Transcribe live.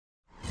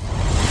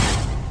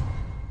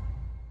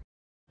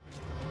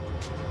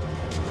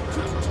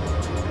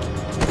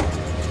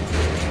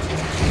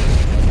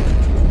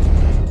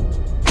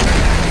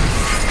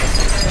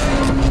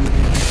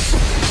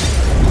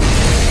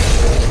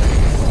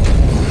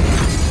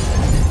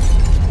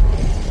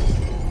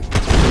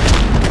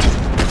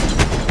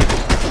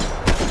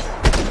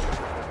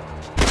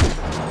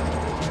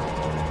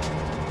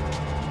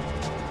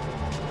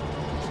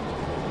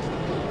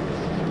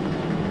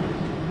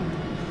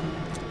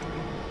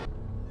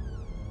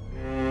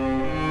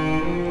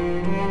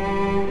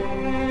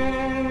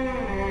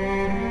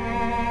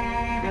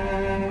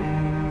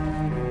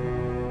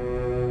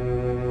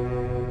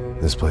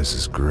This place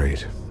is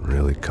great,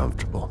 really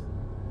comfortable.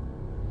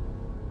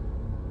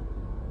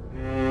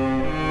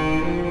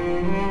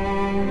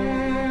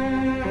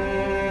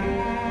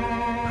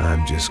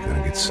 I'm just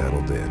gonna get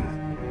settled in.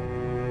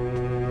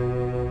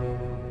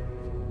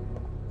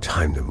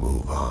 Time to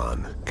move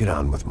on. Get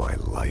on with my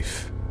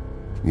life.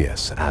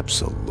 Yes,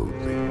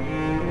 absolutely.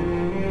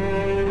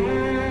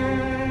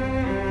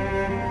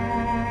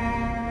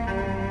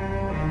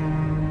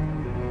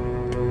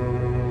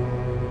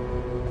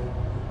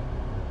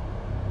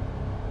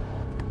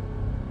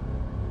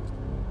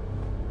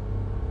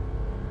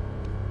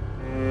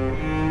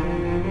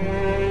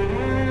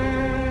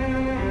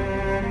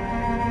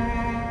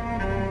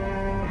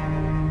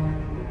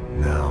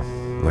 Now,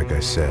 like I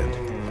said,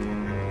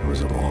 it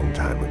was a long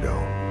time ago.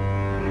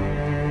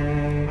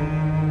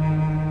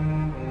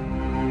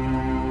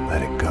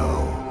 Let it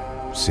go.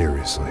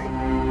 Seriously.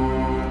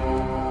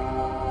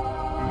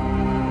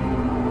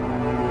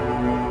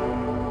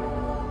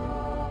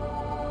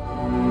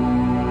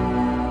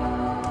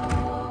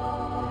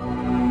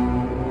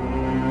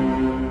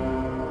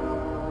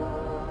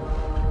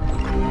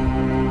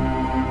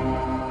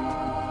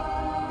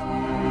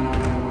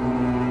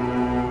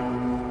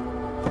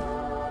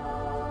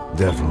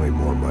 Definitely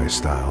more my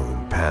style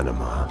than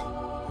Panama,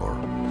 or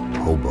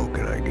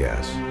Hoboken, I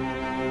guess.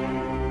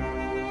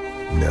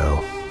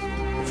 No,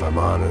 if I'm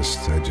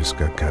honest, I just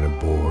got kind of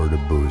bored of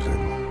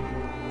boozing.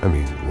 I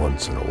mean,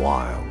 once in a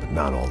while, but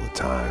not all the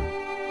time.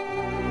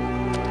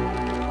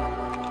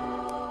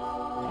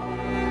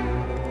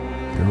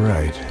 You're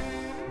right,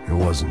 it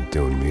wasn't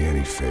doing me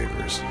any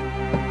favors.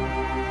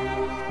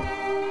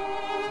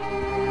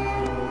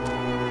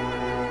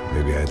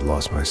 Maybe I'd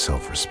lost my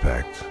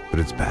self-respect, but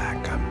it's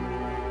back. I'm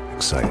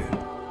excited,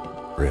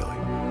 really.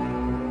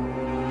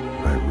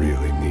 I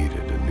really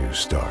needed a new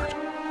start.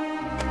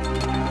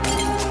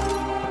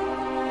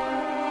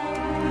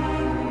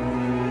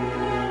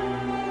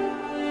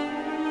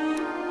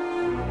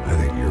 I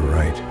think you're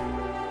right.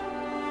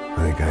 I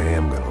think I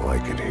am gonna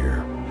like it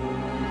here.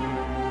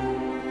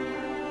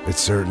 It's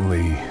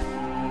certainly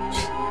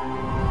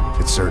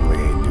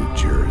ain't New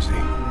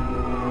Jersey.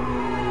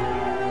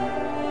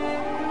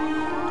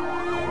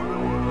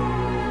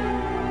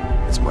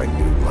 It's my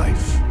new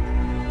life.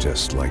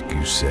 Just like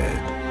you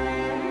said.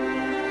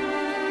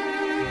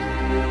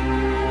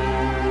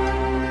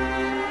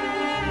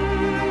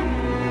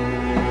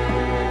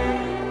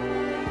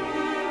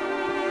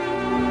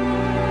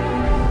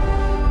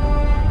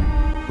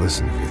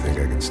 Listen, if you think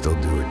I can still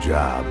do a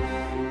job,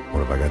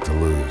 what have I got to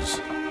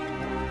lose?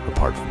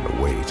 Apart from the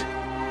weight.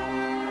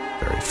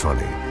 Very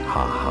funny.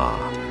 Ha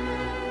ha.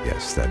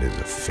 Yes, that is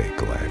a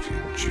fake laugh, you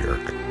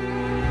jerk.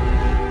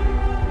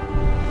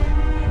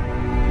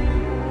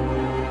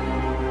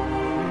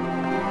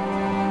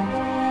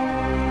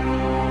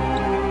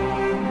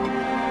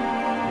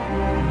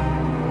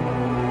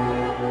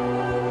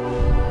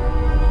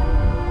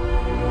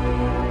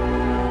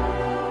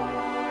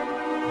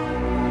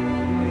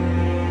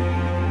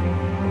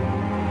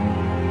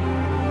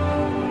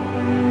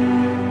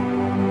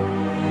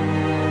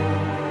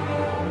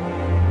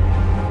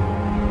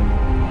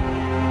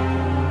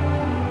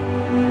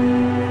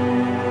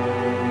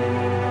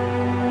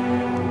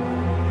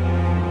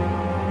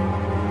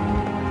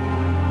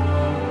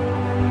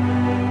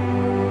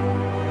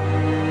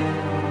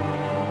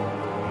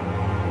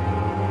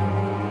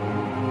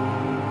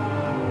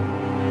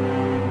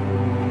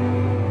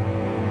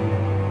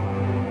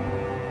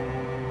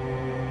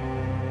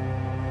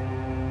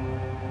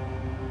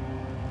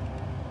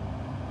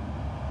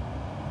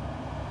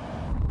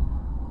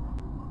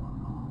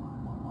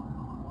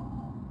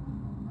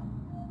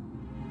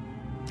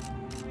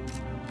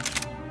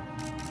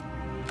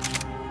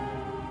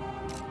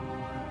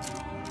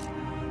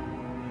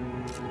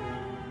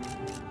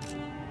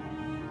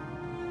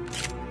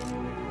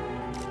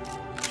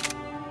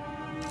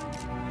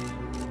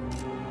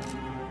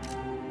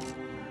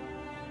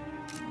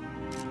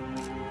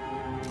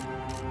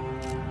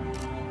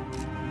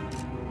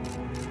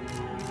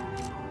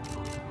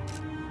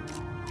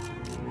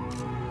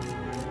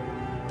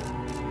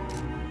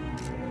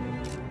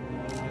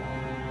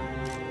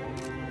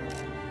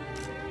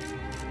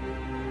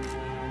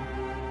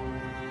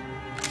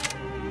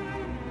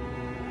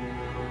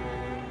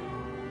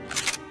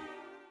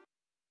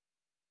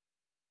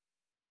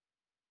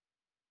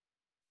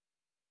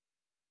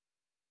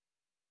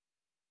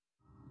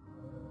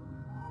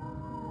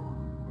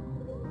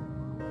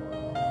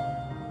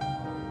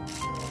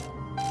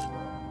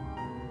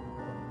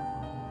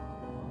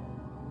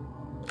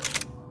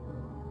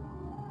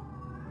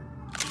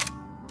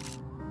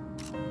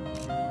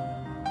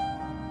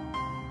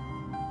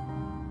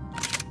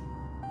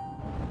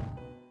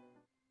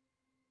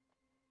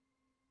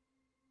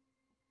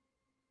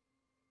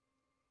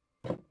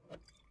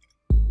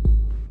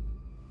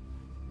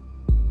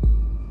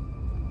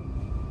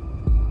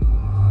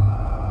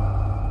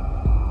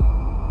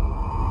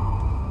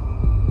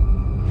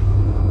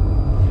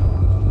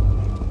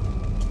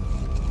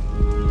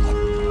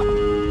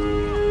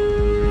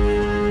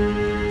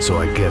 So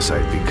I guess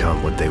I'd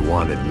become what they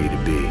wanted me to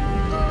be.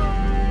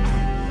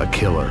 A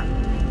killer.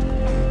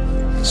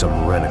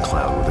 Some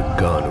rent-a-clown with a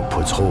gun who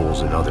puts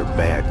holes in other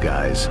bad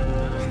guys.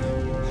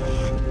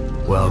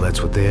 Well,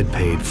 that's what they had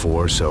paid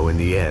for, so in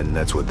the end,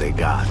 that's what they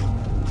got.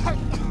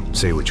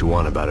 Say what you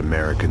want about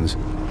Americans,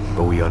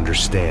 but we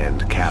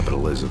understand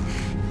capitalism.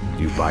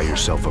 You buy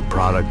yourself a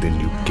product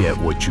and you get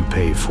what you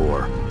pay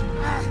for.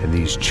 And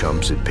these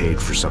chumps had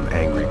paid for some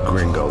angry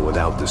gringo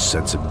without the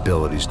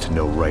sensibilities to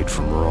know right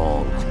from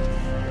wrong.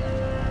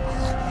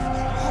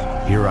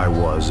 Here I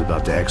was,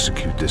 about to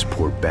execute this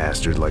poor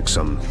bastard like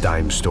some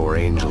dime store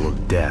angel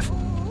of death.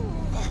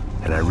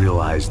 And I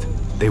realized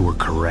they were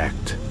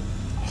correct.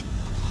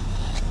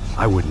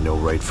 I wouldn't know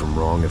right from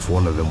wrong if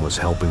one of them was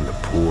helping the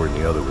poor and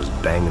the other was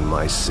banging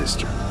my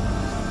sister.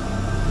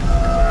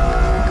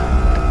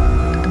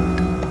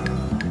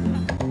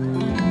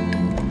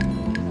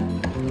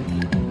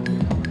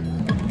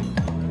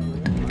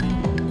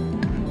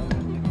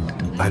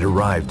 I'd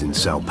arrived in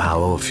Sao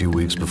Paulo a few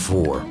weeks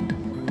before.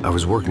 I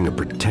was working a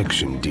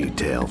protection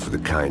detail for the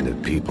kind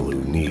of people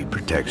who need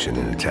protection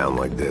in a town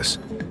like this.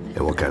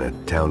 And what kind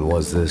of town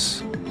was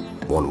this?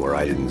 One where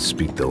I didn't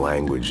speak the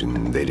language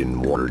and they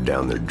didn't water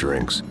down their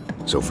drinks.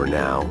 So for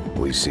now,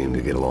 we seemed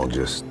to get along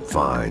just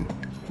fine.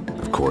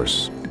 Of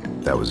course,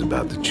 that was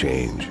about to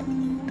change.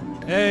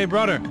 Hey,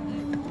 brother.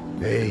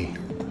 Hey.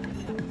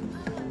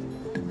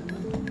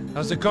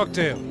 How's the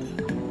cocktail?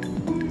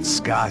 It's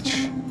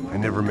scotch. I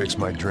never mix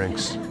my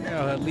drinks.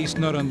 Well, at least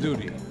not on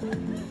duty.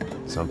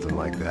 Something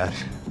like that.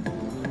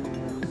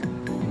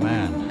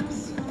 Man,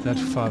 that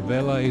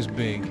favela is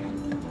big.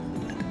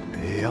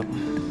 Yep.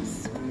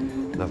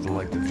 Nothing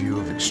like the view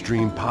of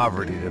extreme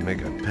poverty to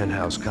make a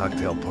penthouse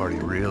cocktail party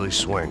really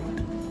swing.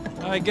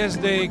 I guess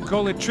they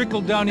call it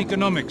trickle-down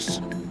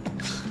economics.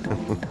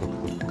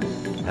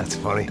 That's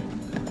funny.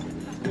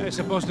 It's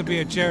supposed to be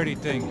a charity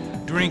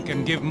thing. Drink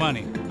and give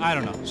money. I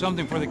don't know,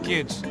 something for the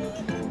kids.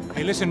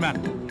 Hey, listen, man.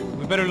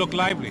 We better look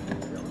lively.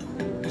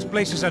 This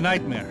place is a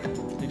nightmare.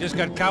 They just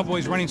got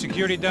cowboys running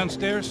security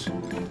downstairs,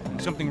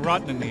 and something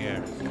rotten in the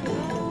air.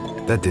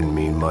 That didn't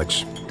mean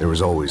much. There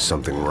was always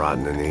something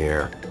rotten in the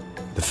air.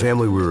 The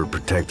family we were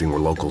protecting were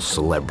local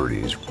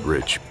celebrities,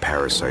 rich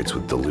parasites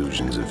with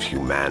delusions of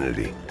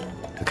humanity.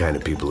 The kind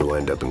of people who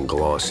end up in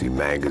glossy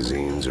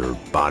magazines or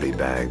body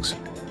bags,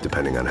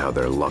 depending on how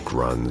their luck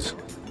runs.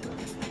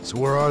 So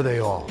where are they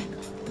all?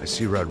 I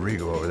see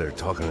Rodrigo over there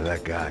talking to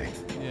that guy.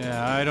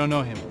 Yeah, I don't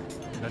know him.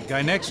 That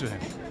guy next to him.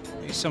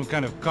 He's some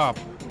kind of cop.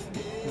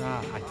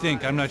 I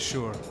think, I'm not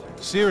sure.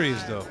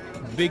 Serious, though.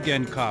 Big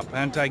end cop,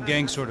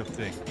 anti-gang sort of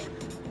thing.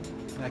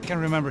 I can't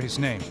remember his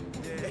name.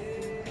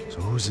 So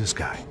who's this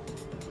guy?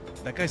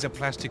 That guy's a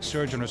plastic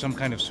surgeon or some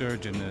kind of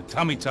surgeon.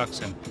 Tummy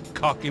tucks and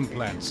cock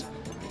implants.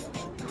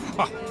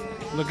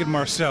 Look at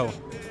Marcel.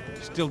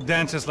 Still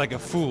dances like a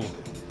fool.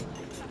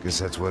 Guess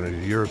that's what a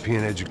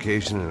European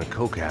education and a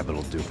coke habit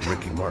will do for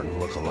Ricky Martin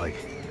look-alike.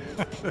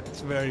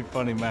 That's very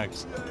funny,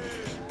 Max.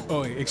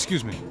 Oh,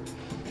 excuse me.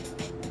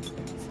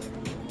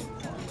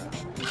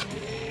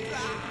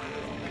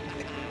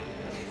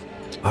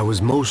 I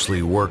was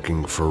mostly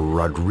working for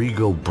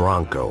Rodrigo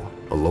Branco,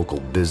 a local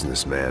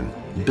businessman.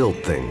 Built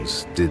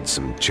things, did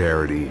some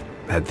charity,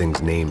 had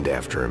things named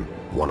after him,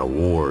 won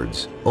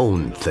awards,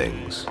 owned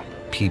things,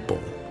 people.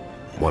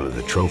 One of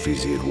the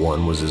trophies he had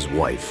won was his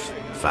wife,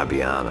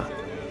 Fabiana.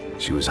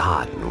 She was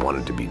hot and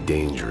wanted to be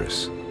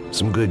dangerous.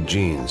 Some good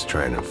genes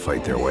trying to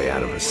fight their way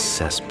out of a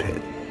cesspit.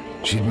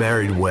 She'd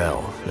married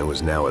well and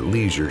was now at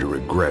leisure to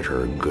regret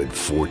her good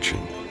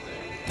fortune.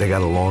 They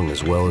got along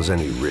as well as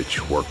any rich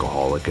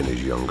workaholic and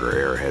his younger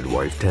airhead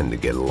wife tend to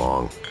get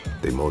along.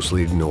 They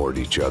mostly ignored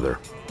each other.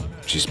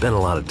 She spent a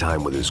lot of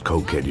time with his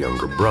cokehead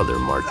younger brother,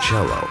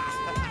 Marcello.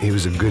 He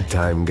was a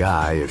good-time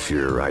guy if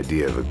your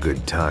idea of a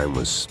good time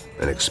was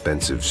an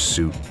expensive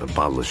suit, a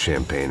bottle of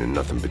champagne, and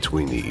nothing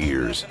between the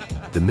ears.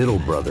 The middle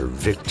brother,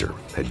 Victor,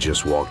 had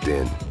just walked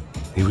in.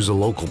 He was a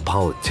local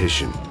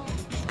politician.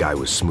 Guy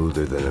was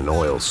smoother than an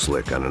oil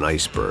slick on an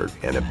iceberg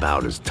and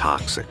about as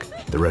toxic.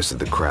 The rest of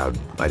the crowd,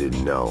 I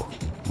didn't know,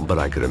 but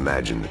I could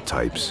imagine the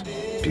types.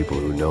 People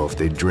who know if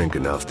they drink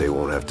enough, they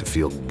won't have to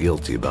feel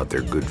guilty about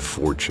their good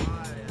fortune.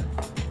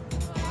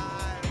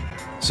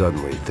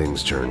 Suddenly,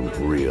 things turned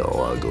real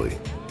ugly.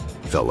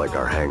 Felt like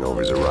our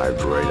hangovers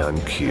arrived right on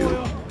cue.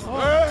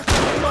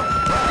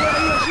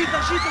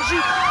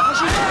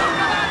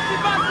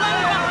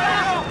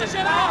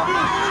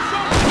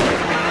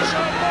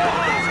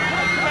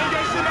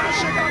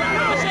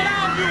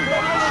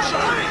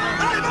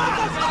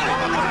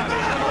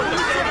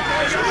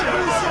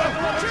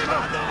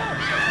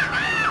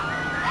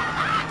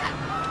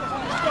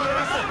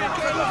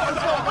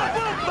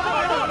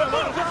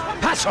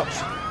 Passos!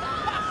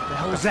 The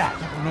hell was that?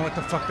 I don't know what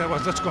the fuck that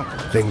was. Let's go.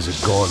 Things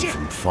had gone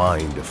from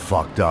fine to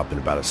fucked up in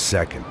about a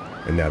second,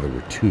 and now there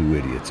were two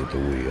idiots at the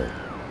wheel.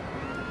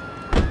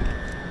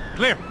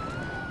 Clear.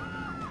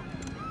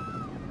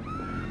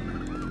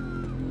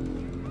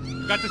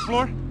 Got this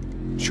floor?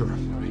 Sure.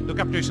 All right, look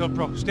after yourself,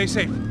 bro. Stay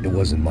safe. It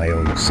wasn't my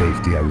own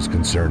safety I was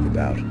concerned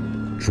about,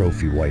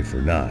 trophy wife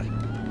or not.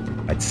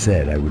 I'd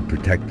said I would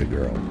protect the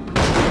girl.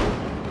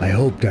 I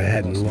hoped I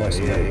hadn't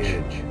lost my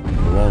edge,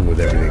 along with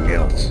everything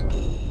else.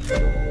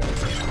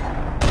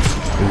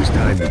 It was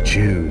time to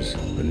choose,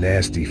 a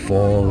nasty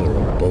fall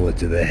or a bullet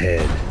to the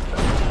head.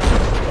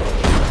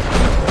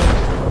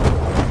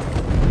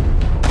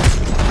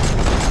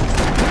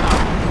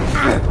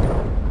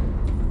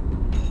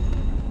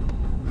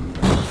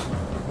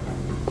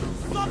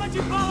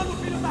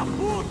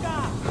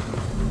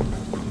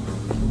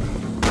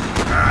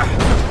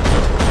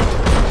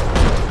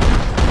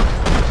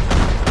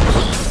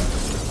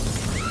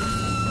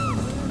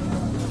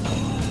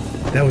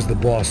 That was the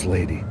boss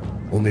lady.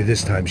 Only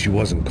this time she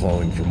wasn't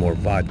calling for more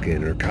vodka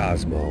in her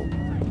Cosmo.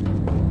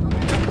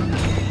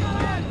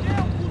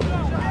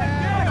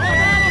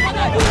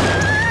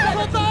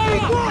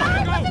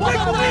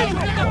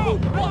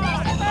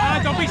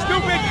 Don't be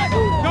stupid!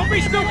 Don't be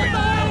stupid!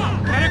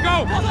 Let her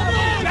go!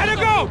 Let her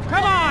go!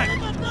 Come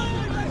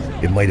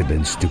on! It might have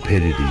been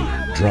stupidity,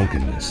 or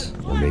drunkenness,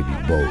 or maybe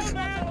both.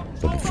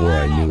 But before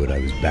I knew it, I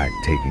was back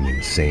taking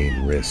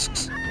insane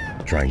risks,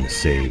 trying to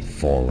save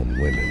fallen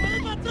women.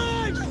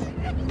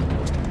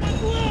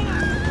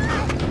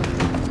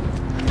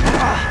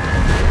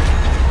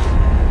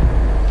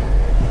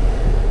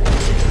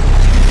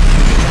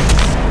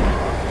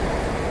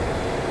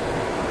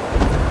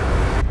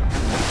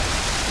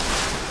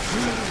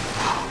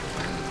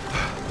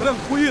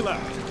 Tranquila!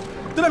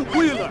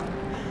 Tranquila!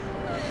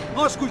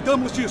 Nós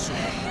cuidamos disso.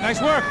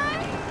 Nice work!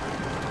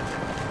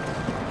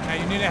 Now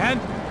you need a hand?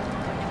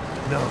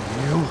 No,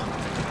 you?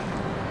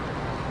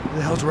 Who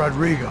the hell's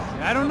Rodrigo?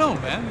 I don't know,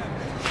 man.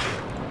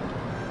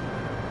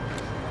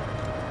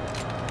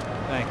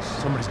 Thanks.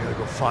 Somebody's gotta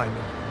go find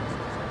him.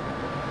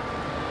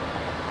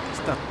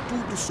 Está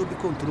tudo sob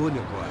controle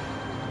agora.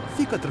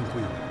 Fica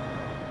tranquilo.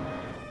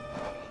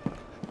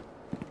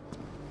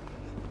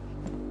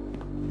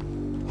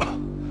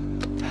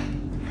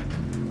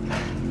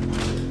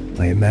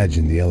 I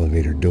imagined the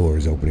elevator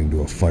doors opening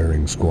to a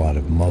firing squad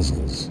of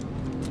muzzles.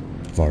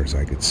 As far as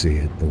I could see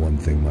it, the one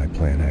thing my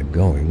plan had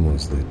going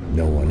was that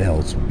no one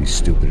else would be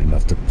stupid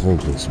enough to pull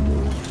this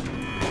move.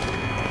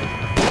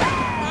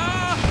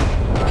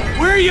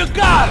 Where you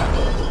got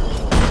him?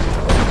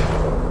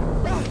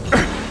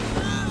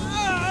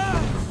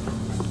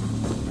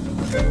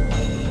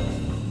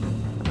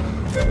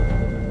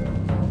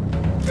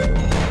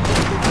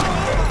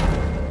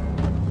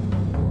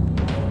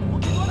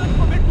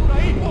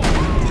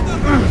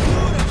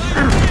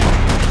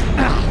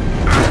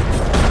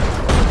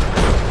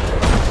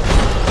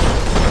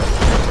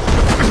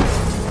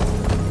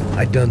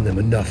 I'd done them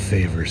enough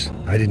favors.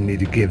 I didn't need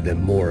to give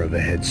them more of a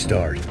head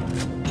start.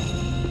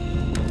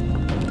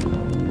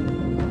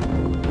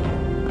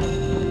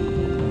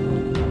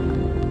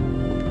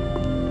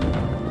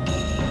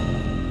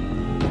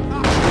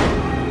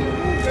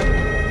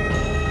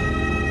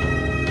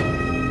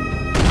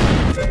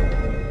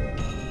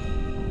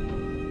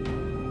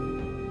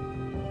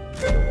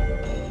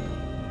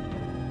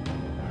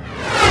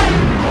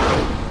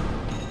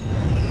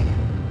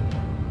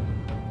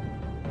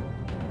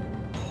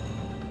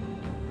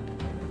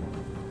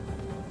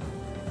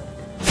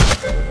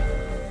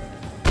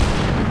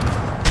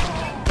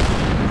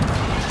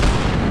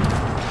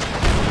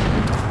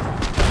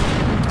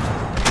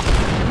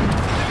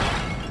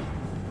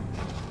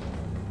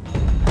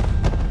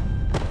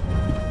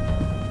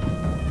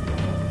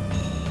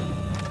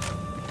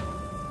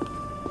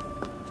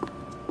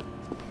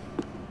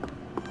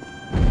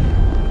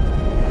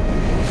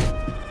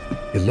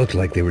 It looked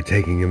like they were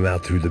taking him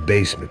out through the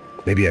basement.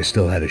 Maybe I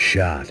still had a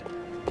shot.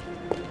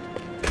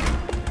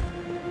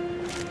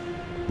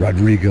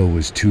 Rodrigo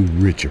was too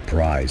rich a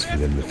prize for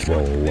them to throw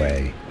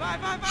away.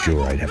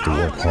 Sure, I'd have to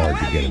work hard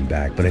to get him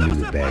back, but I knew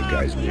the bad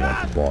guys would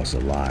want the boss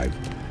alive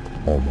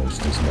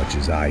almost as much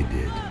as I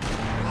did.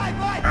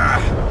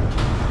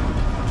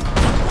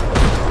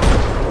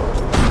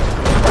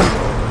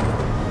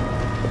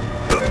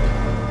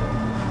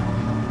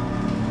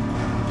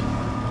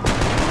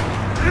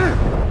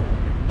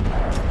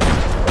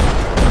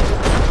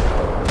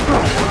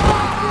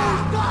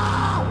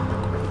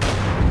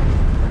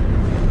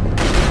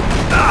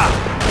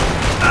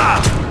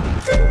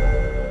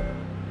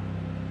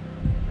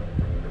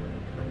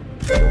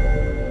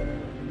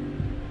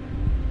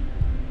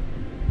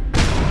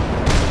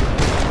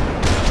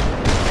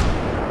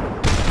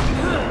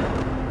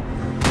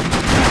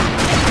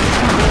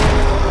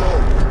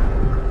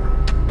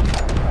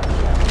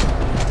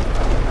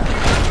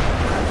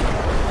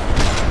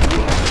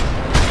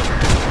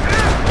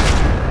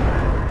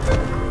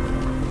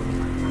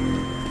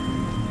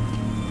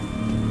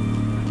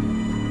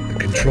 The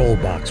control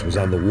box was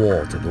on the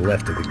wall to the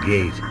left of the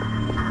gate.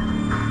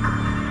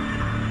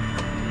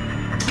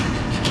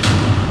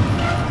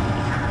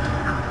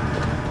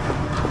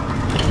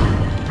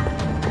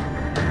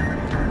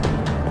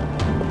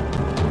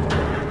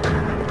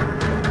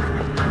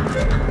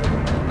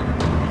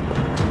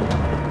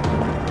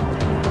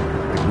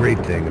 The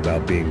great thing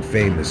about being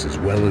famous as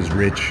well as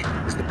rich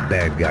is the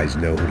bad guys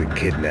know who to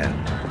kidnap.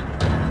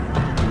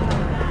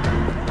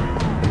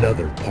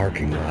 Another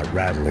parking lot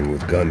rattling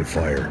with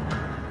gunfire.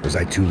 Was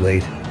I too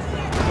late?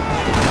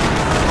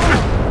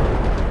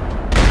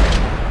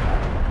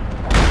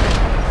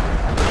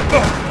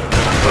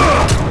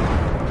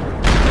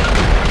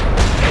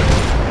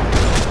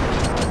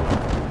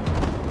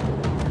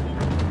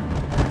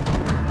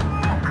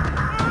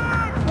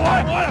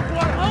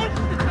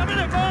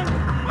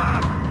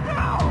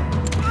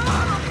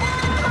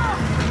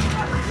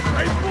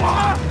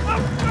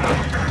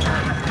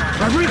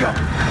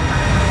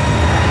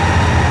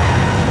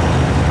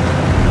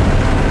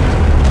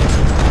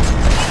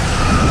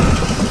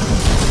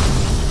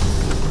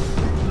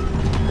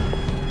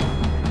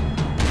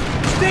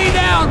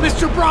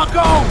 Mr.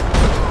 Bronco!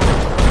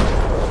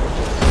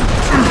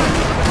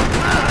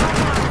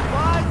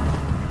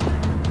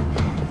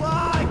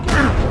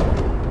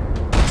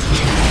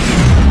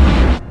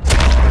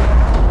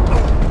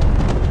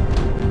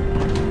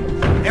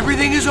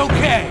 Everything is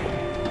okay.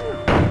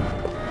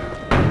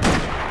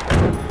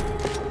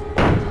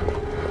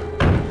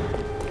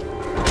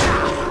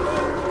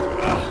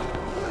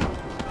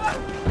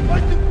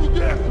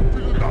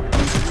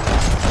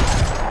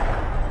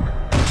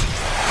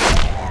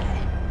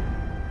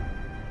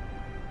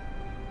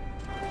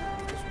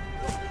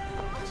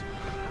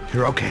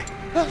 You're okay.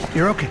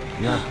 You're okay.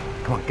 Yeah.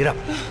 Come on, get up.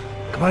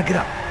 Come on, get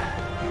up.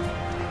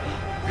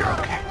 You're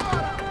okay.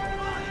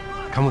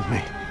 Come with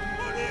me.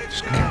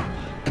 Just come on.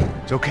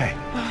 It's okay.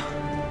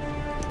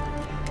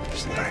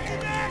 Just right here.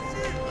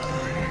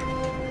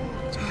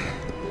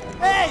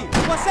 Ei,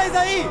 vocês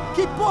aí!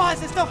 Que porra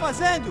vocês estão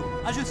fazendo?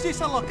 A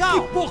justiça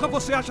local? Que porra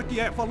você acha que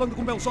é, falando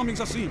com meus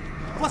homens assim?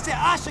 Você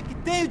acha que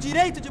tem o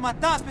direito de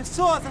matar as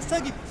pessoas a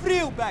sangue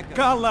frio, Becker?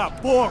 Cala a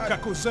boca,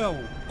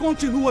 cuzão!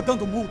 Continua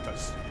dando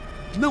multas.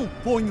 Não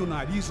põe o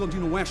nariz onde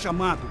não é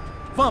chamado.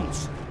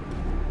 Vamos!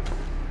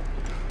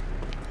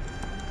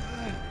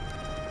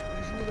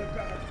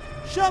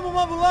 Chama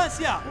uma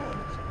ambulância!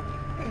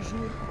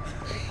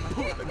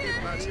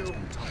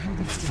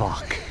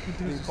 Fuck.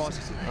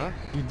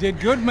 You did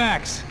good,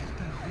 Max.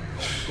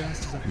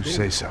 You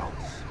say so.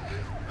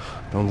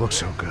 Don't look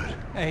so good.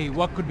 Hey,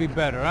 what could be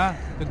better, huh?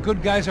 The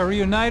good guys are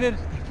reunited,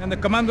 and the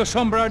Commando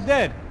Sombra are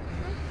dead.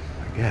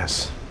 I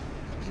guess.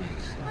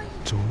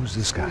 So who's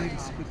this guy?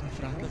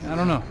 I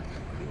don't know.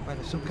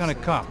 Some kind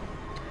of cop.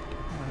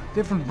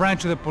 Different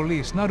branch of the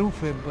police. Not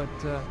UFIB, but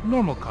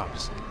normal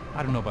cops.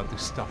 I don't know about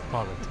this stuff,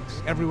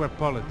 politics. Everywhere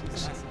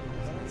politics.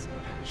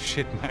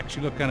 Shit, Max,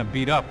 you look kind of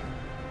beat up.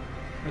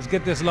 Let's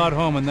get this lot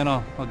home, and then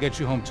I'll get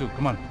you home too.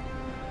 Come on.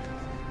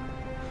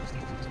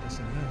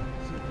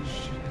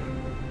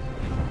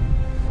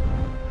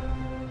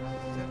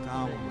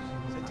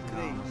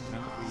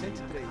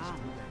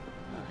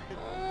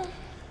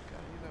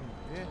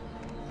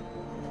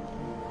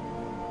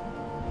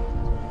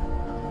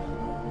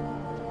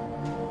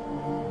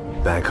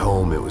 Back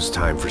home, it was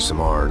time for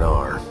some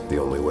R&R, the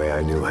only way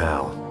I knew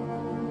how.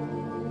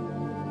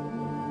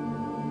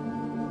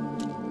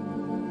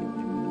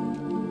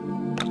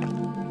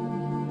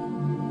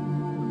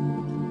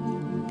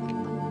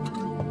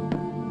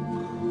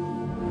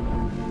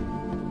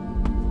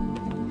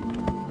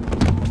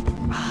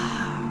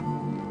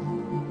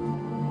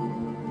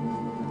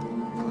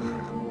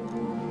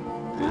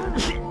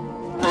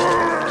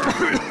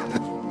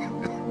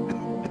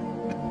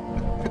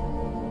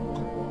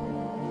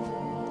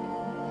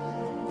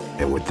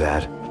 And with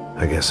that,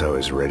 I guess I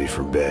was ready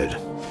for bed.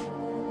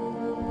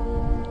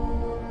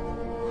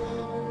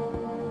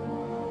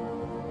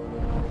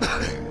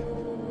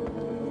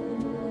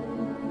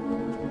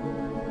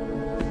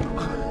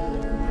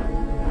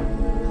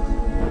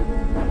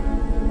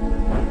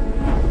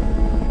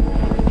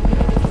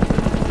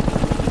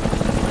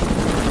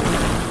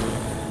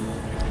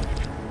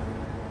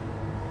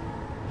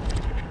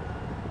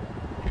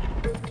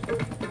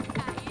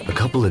 A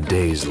couple of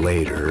days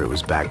later, it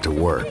was back to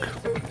work.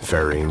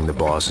 Ferrying the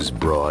boss's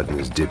broad and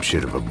his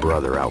dipshit of a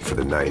brother out for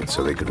the night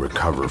so they could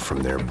recover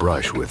from their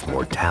brush with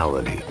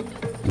mortality.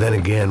 Then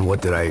again,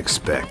 what did I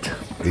expect?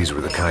 These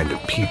were the kind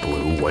of people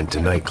who went to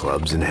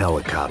nightclubs in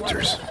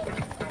helicopters.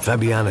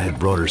 Fabiana had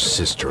brought her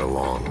sister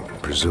along,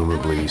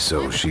 presumably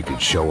so she could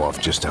show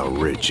off just how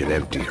rich and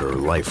empty her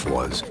life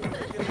was.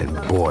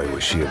 And boy,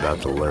 was she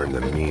about to learn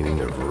the meaning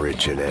of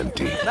rich and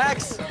empty.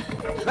 Max!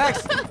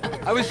 Max!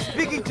 I was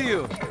speaking to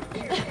you!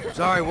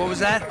 Sorry, what was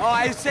that? Oh,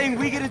 I was saying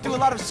we get into a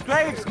lot of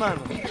scrapes, man.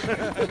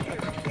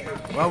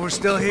 Well, we're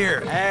still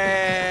here.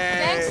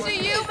 Hey! Thanks to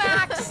you,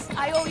 Max.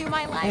 I owe you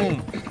my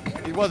life.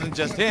 It wasn't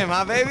just him,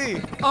 huh,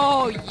 baby?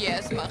 Oh,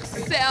 yes,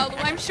 Marcel.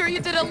 I'm sure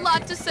you did a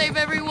lot to save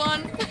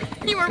everyone.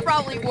 You were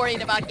probably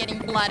worried about getting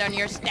blood on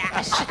your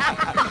stash.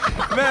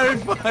 Very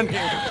funny.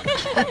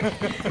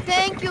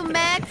 Thank you,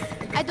 Max.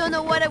 I don't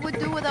know what I would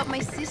do without my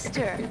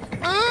sister.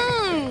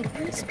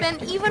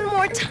 Spend even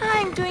more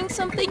time doing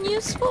something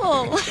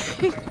useful.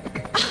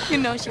 You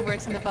know she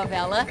works in the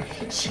favela.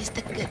 She's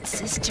the good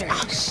sister.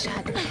 Oh,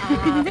 shut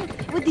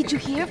up. What did you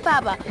hear,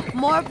 Faba?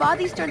 More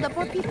bodies turned up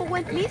where people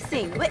went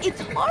missing. Well,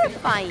 it's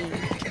horrifying.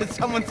 Did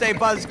someone say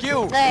Buzz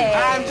Q? Hey.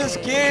 I'm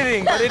just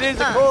kidding, but it is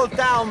a cool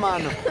town,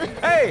 man.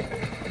 Hey,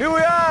 Here we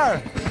are!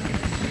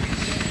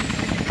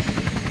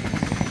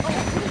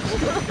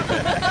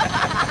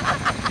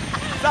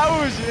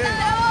 Saúde, hein?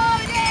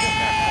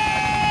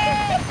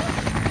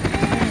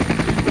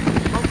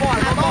 Vambora,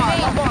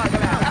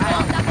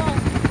 galera. Tá bom.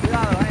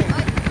 Cuidado, aí.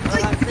 Vai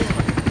lá em cima.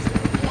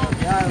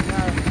 Cuidado.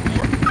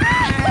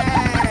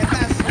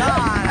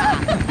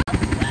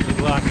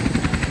 Good luck.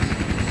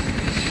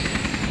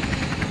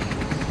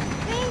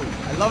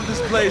 I love this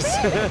place.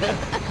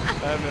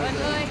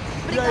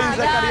 E aí,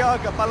 Zé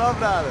Carioca, falou,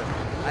 brother.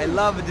 I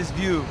love this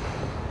view.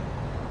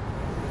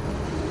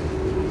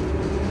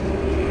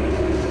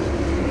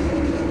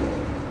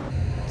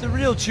 It's a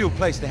real chill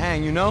place to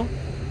hang, you know?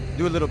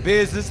 Do a little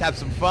business, have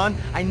some fun.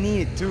 I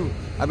need it too.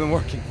 I've been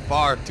working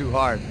far too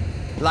hard.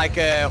 Like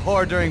a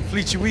whore during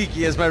Fleechy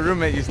Weeky, as my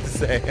roommate used to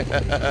say.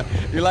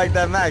 You like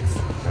that, Max?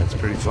 That's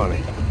pretty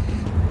funny.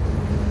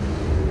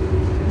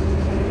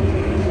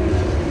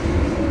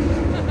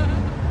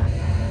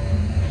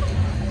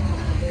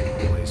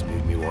 Place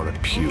made me want to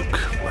puke.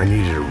 I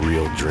needed a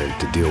real drink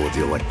to deal with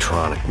the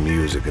electronic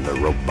music and the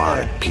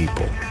robotic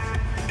people.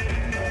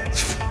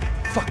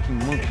 Fucking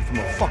monkey from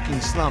a fucking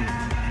slum.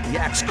 He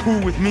acts cool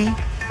with me.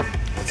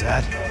 What's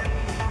that?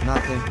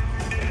 Nothing.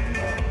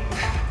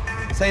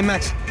 Say,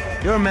 Max,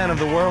 you're a man of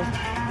the world.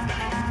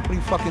 What do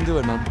you fucking do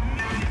it, man?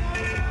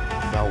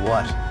 About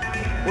what?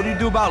 What do you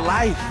do about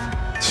life?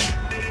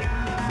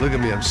 Look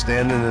at me, I'm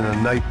standing in a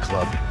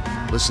nightclub,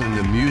 listening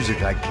to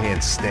music I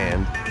can't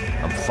stand.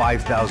 I'm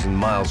 5,000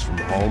 miles from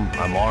home,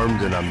 I'm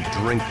armed and I'm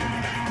drinking.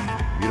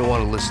 You don't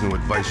want to listen to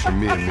advice from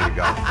me,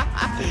 amigo.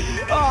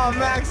 Oh,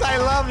 Max, I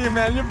love you,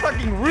 man. You're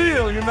fucking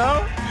real, you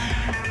know?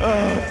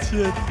 Oh,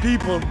 shit.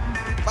 People.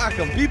 Fuck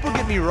them. People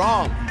get me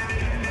wrong.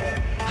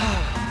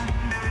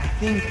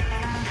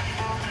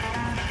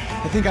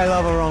 I think I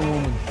love a wrong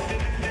woman.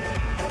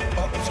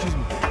 Oh, excuse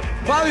me.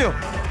 Fabio!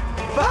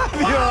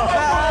 Fabio!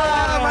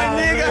 Ah, my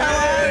nigga, how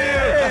are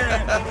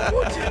you?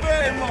 What you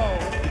been, Mo?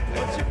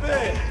 What you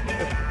been?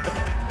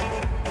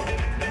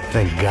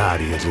 Thank God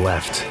he had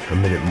left. A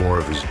minute more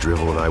of his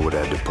drivel and I would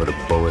have had to put a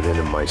bullet in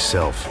him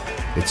myself.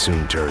 It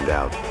soon turned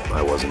out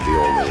I wasn't the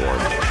only one.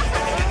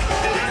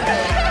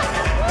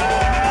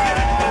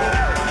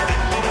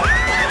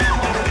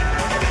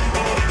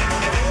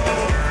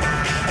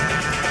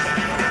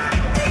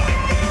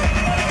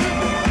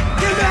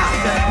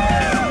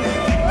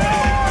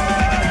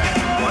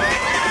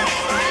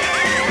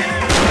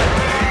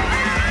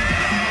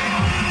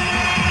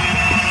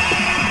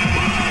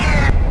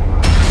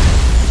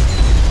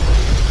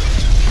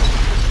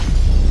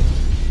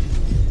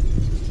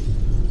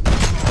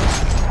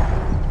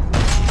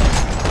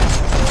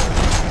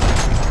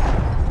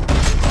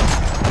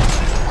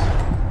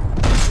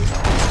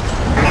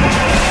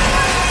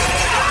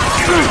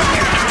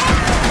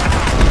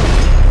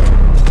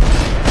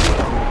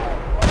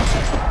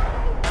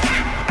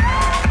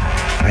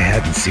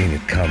 Seen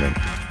it coming,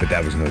 but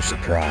that was no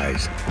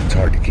surprise. It's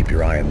hard to keep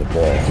your eye on the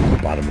ball from the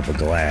bottom of a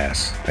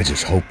glass. I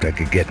just hoped I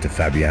could get to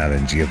Fabiana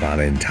and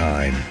Giovanna in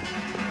time.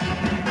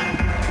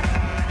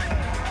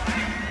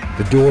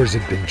 The doors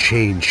had been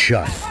chained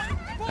shut.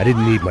 I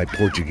didn't need my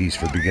Portuguese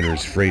for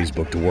Beginners phrase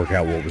book to work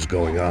out what was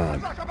going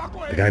on.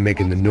 The guy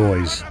making the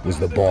noise was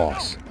the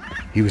boss.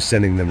 He was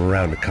sending them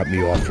around to cut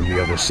me off from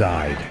the other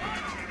side.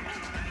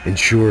 And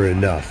sure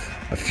enough,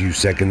 a few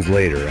seconds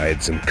later, I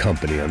had some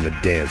company on the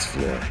dance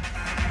floor.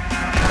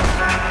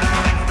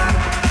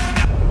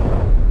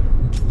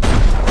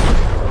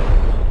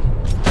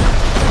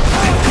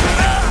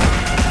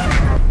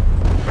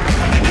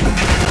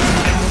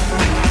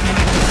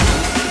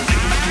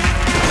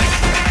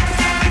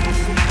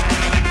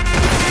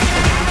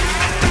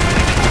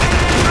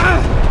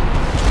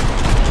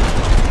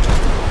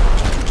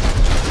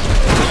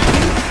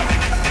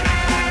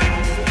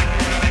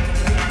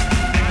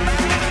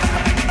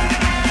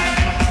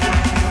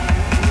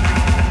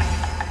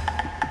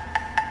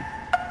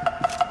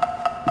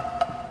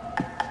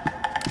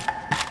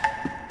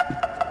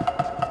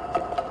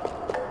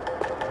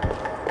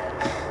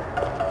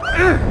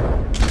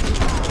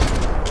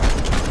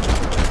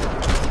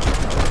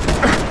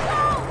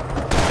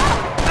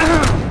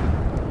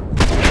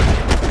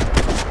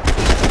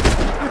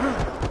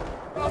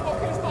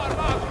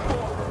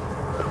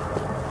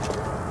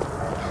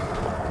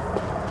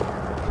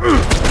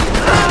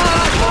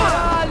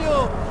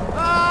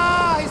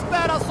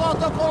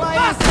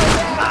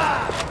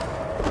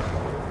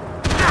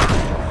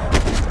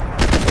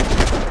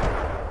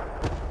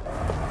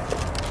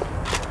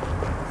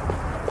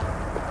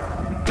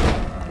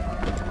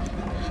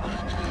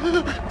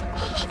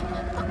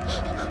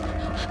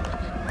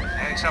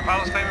 Hey, Sao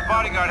Paulo's favorite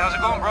bodyguard. How's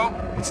it going, bro?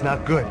 It's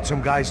not good.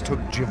 Some guys took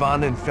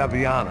Giovanna and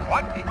Fabiana.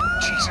 What?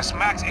 Jesus,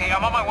 Max. Hey,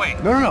 I'm on my way.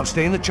 No,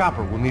 stay in the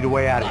chopper. We'll need a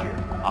way out of here.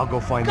 I'll go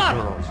find the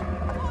girls.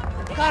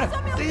 Cara,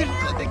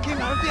 they came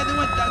out there. They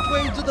went that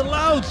way into the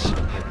lounge.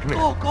 Come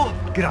here. Go.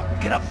 Get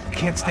up. You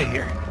can't stay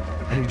here.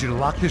 I need you to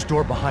lock this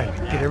door behind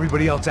me. Get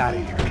everybody else out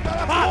of here.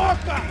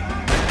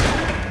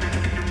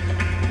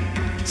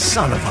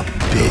 Son of a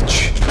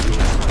bitch.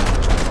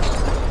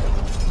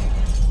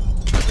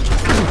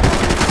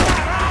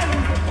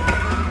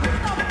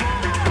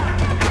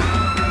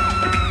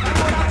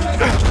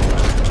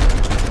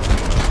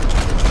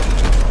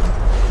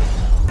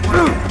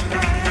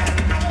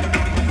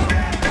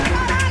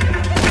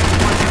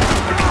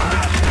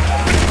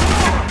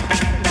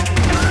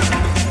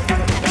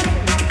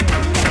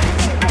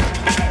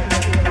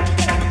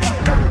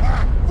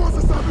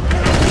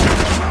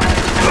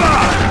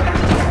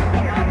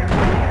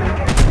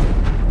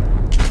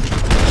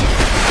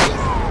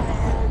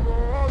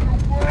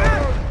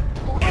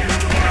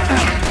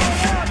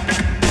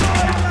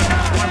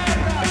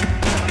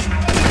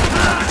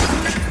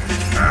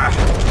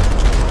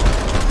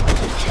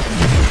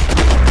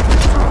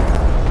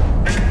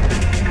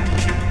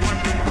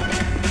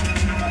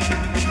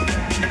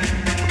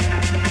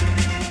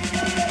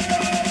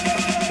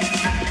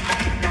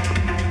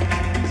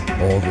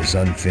 this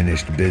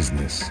unfinished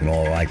business, and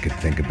all I could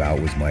think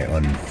about was my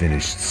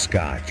unfinished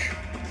scotch.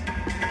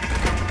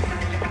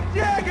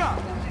 Chega!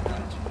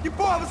 Que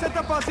porra você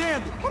tá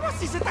fazendo? Como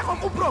assim? Você tá com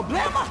algum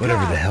problema?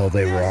 Whatever the hell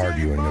they were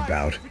arguing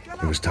about,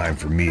 it was time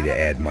for me to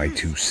add my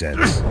 2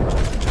 cents.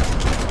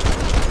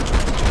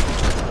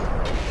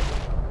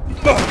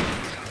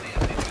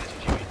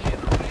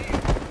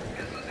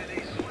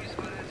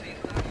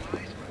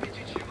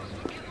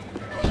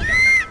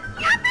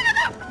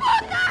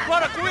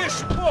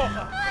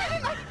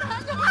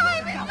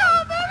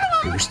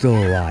 They were still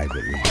alive,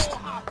 at least.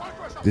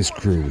 This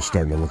crew was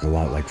starting to look a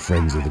lot like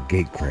friends of the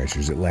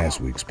gatecrashers at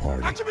last week's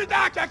party.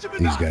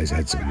 These guys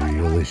had some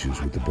real issues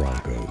with the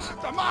Broncos.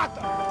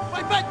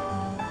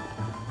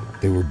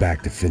 They were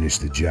back to finish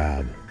the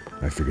job.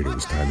 I figured it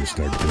was time to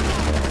start doing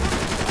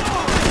mine.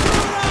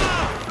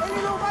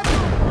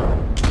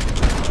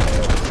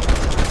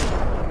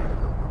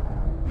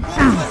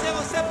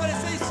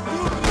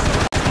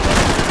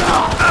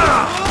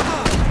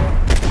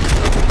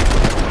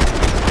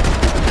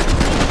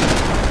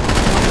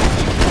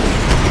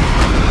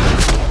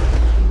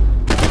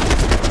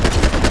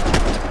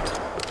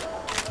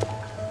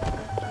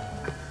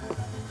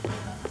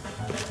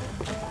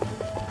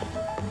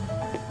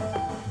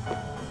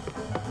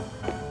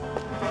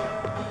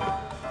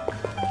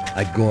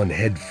 I'd gone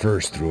head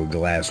first through a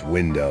glass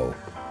window.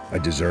 I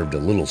deserved a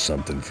little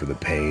something for the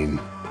pain.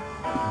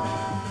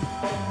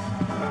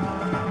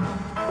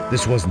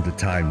 This wasn't the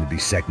time to be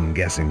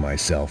second-guessing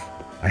myself.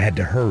 I had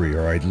to hurry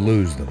or I'd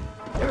lose them.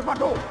 They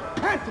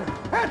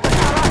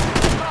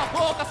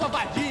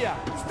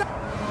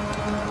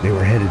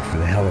were headed for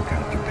the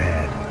helicopter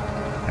pad.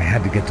 I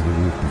had to get to the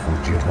roof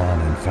before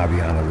Giovanna and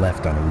Fabiana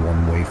left on a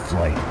one-way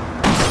flight.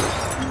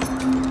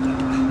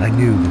 I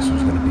knew this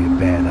was going to be a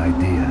bad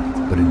idea,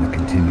 but in the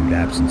continued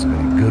absence of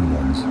any good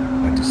ones,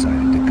 I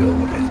decided to go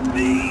with it.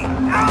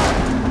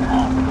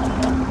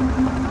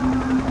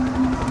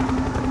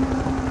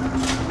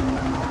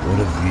 What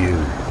a view.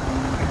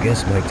 I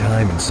guess my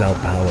time in Sao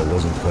Paulo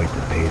wasn't quite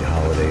the paid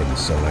holiday in the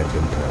sun I'd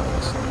been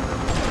promised.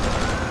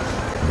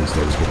 At least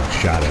I was getting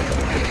shot at by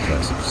a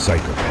high-class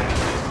psychopath.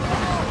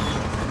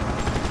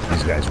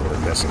 These guys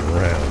weren't messing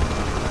around.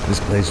 This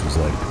place was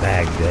like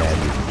Baghdad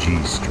with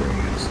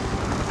G-strings.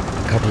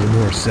 A couple of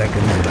more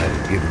seconds and I'd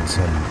have given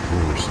some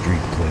poor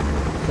street cleaner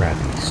a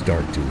crappy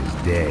start to his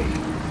day.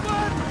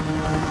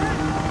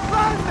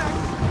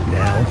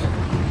 Now,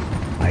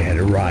 I had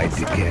a ride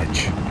to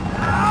catch.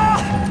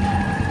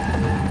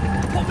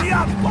 Pull me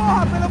up!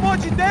 Porra, pelo amor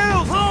de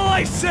Deus! All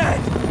I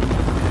said!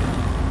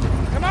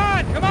 Come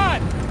on, come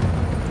on!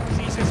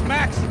 Jesus,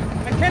 Max,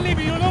 I can't leave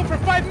you alone for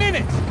 5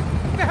 minutes!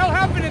 What the hell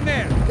happened in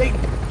there? They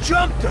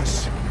jumped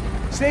us.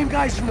 Same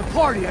guys from the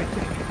party, I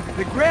think.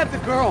 They grabbed the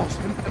girls,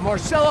 and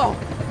Marcelo,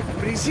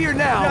 but he's here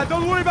now. Yeah,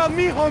 don't worry about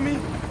me, homie.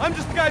 I'm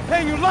just the guy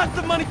paying you lots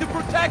of money to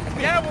protect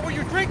me. Yeah, what were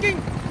you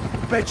drinking?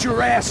 Bet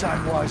your ass I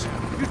was.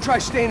 You try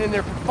staying in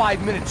there for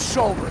 5 minutes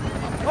sober.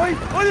 Oi,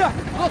 olha!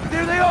 Look,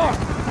 there they are.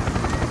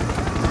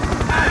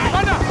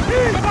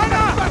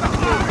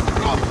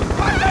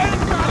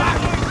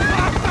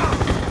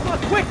 Come on,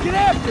 quick, get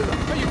after them!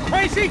 Are you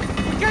crazy?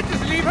 We can't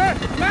just leave her!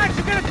 Max,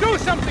 you gotta do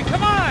something!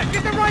 Come on!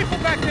 Get the rifle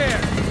back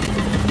there!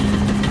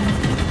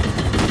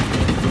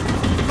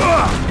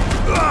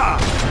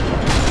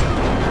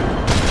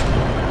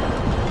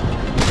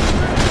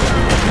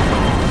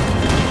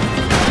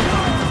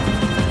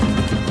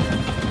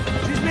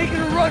 She's making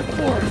a run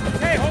for it.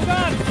 Hey, hold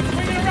on!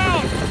 Swing it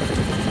around!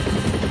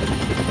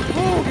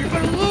 Move, you're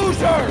gonna lose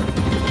her!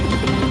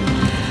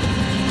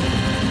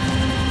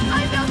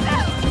 I know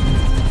that!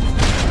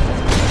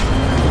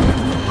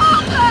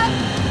 Hold on!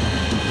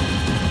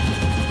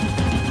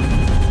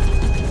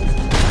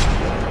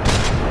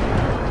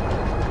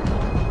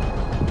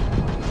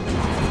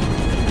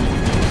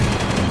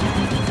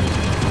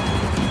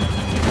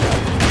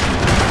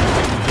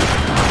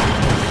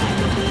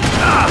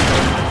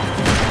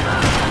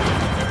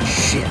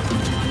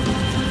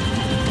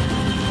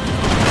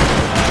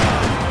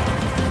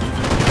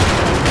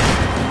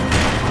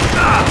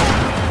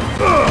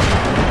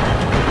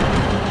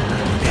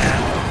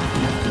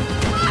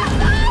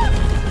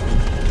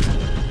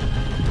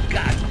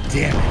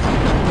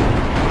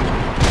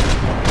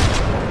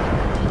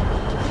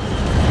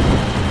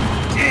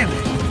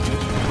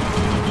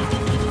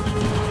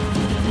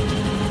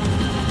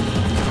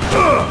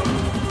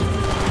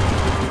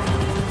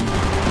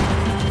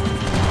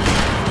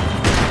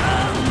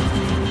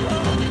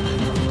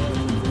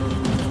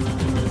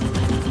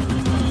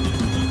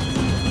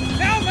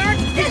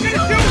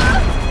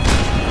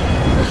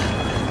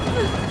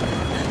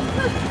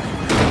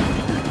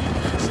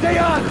 Stay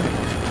on!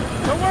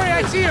 Don't worry,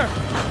 I see her!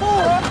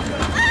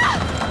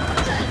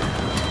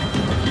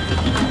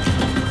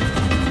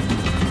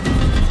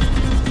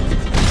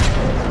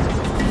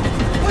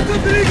 What's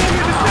Rodrigo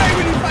going to say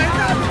when he finds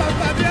out about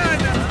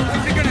Fabiana?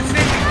 What's he gonna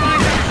say when he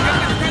finds out his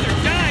youngest brother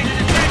died in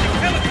a tragic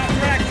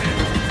helicopter accident?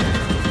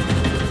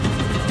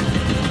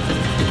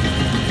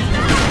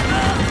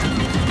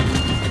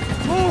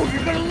 Move,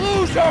 you're gonna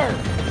lose her!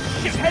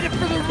 She's headed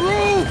for the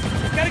roof!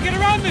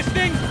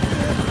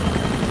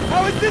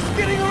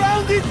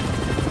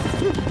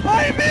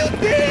 Ai, meu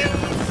Deus!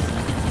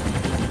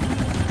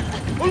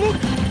 Oh,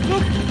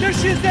 look! There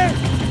she is there!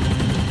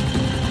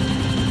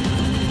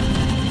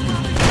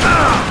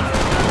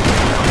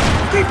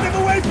 Keep them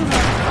away from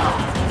her!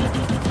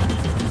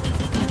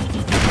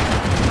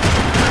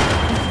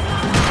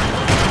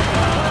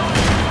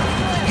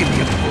 Give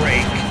me a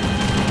break.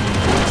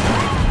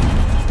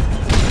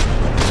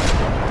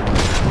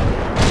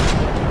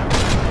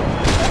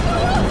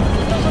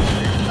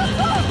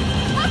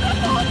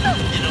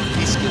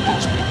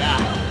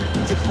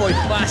 Foi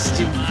fácil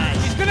demais.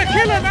 He's gonna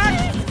kill her,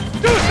 Max!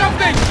 Do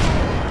something!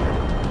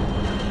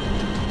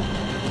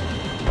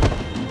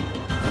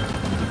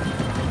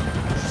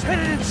 She's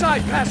headed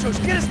inside, Passos.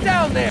 Get us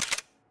down there!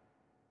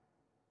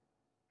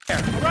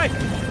 All right,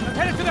 I'm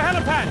headed to the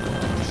helipad.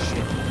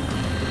 Shit.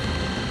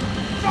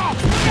 Stop!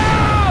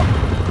 No!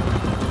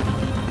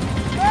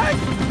 Max!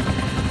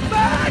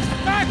 Max!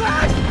 Max!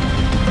 Max!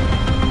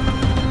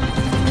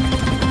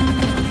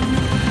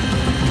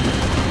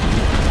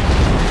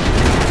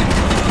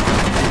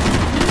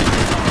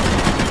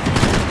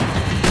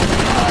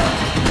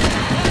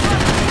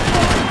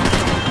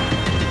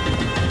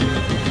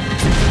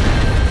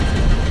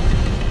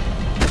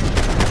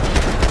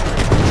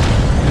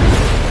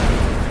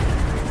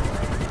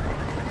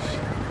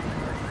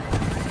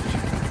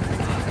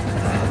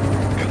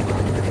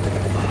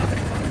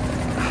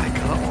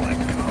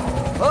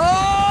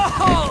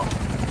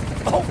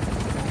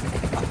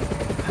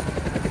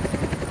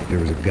 There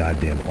was a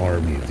goddamn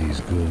army of these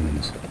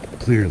goons.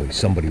 Clearly,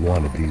 somebody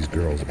wanted these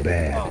girls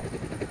bad.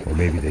 Or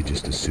maybe they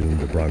just assumed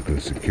the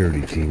Bronco's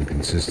security team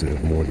consisted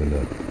of more than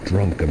a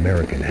drunk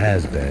American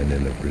has-been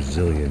and a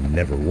Brazilian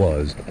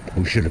never-was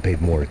who should have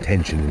paid more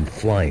attention in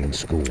flying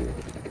school.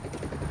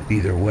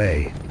 Either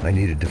way, I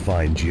needed to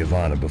find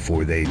Giovanna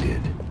before they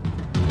did.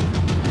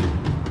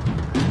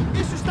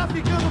 Isso está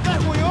ficando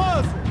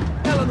vergonhoso!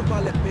 Ela não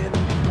vale a pena.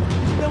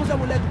 Temos a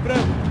mulher do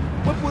branco.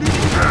 Foi por isso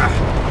que...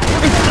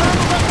 Ela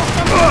não vai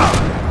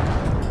cortar.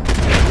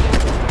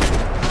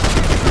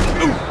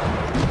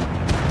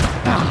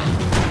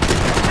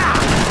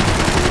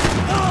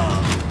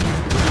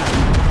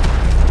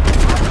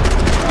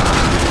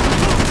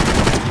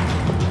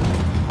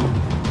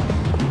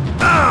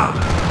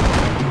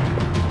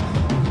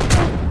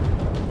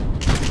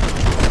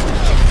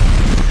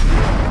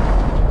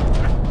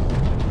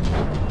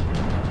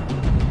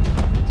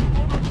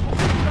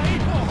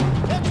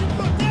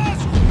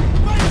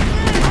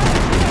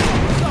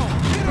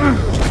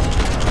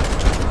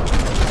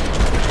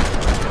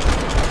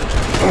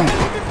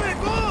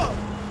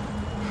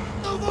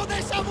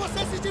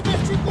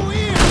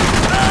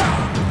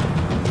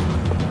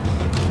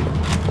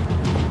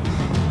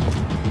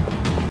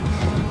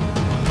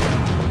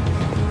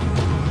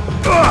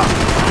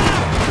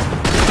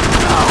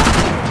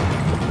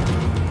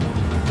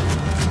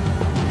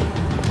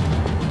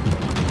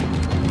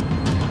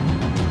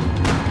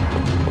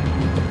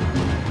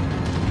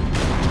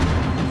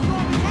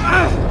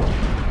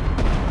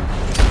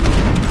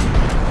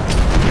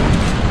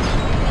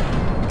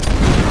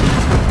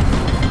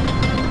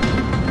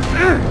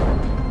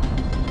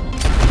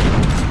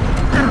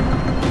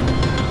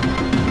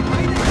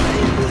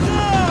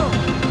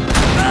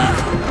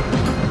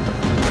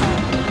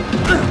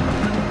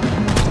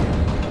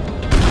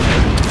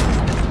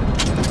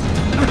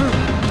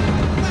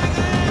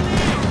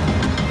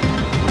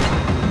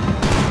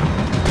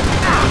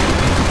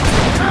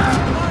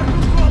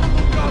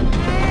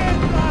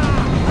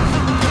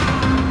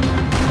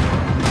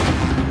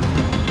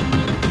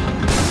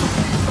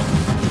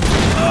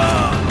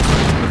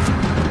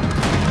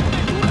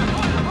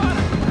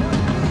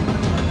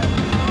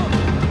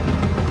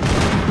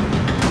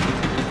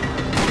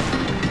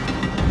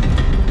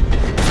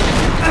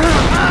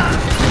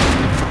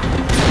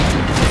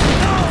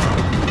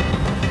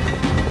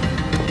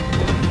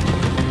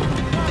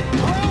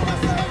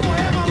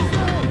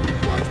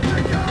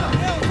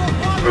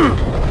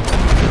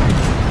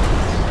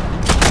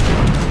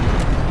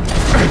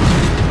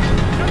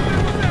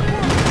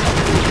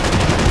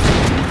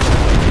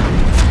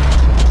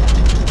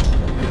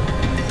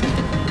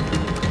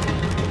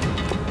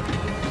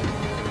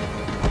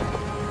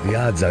 The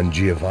odds on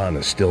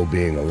Giovanna still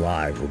being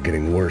alive were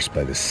getting worse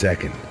by the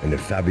second, and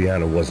if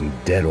Fabiana wasn't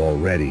dead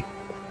already,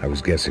 I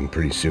was guessing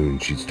pretty soon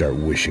she'd start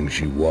wishing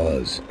she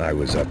was. I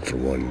was up for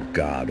one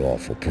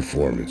god-awful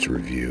performance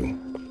review.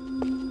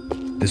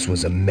 This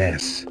was a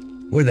mess.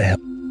 Where the hell?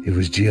 It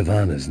was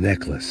Giovanna's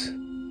necklace.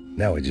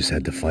 Now I just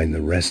had to find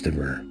the rest of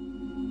her.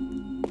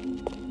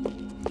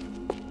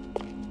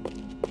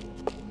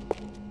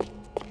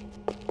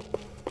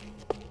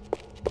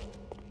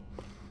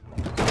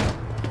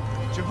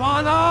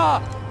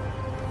 Giovanna!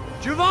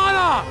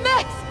 Giovanna!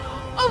 Max!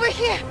 Over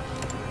here!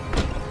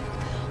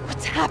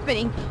 What's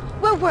happening?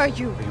 Where were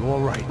you? Are you all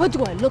right? What,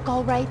 do I look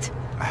all right?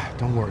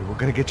 Don't worry, we're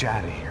gonna get you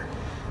out of here.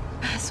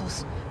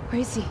 Passos,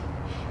 where is he?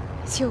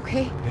 Is he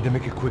okay? Had to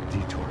make a quick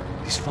detour.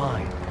 He's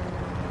fine.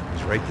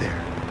 He's right there.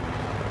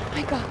 Oh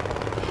my God.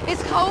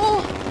 It's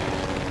Raul!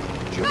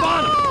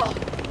 Giovanna! No!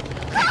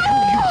 What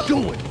are you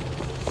doing?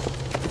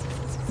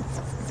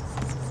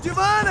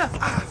 Giovanna!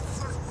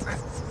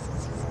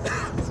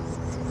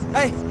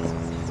 Hey!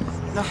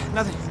 No,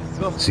 nothing.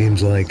 Go.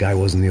 Seems like I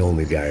wasn't the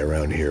only guy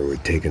around here who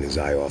had taken his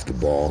eye off the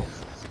ball.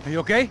 Are you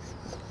okay?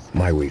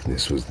 My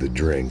weakness was the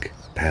drink.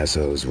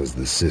 Passo's was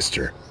the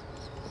sister.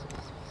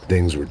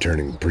 Things were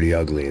turning pretty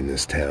ugly in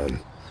this town.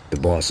 The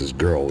boss's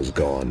girl was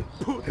gone,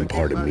 and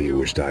part of me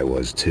wished I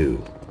was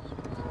too.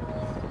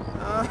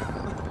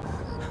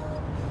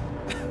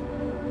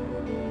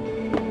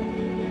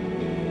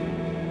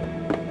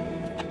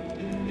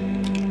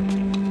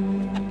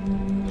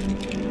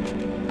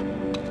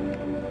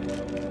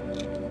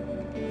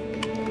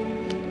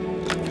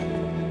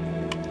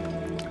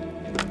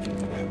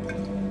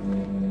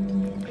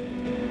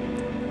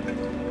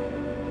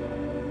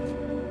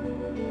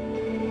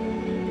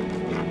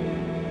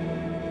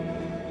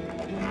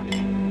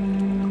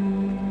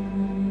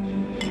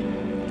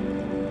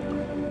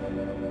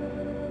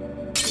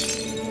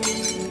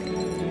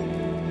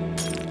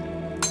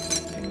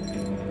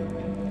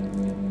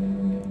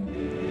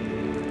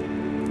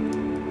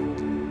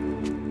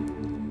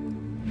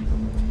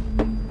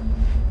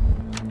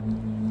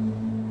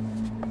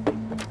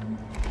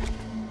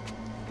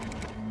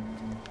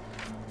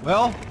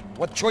 Well,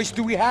 what choice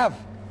do we have?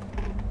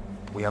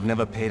 We have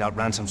never paid out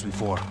ransoms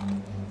before.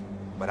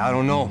 But I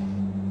don't know.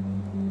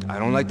 I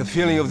don't like the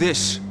feeling of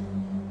this.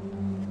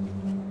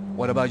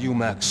 What about you,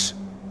 Max?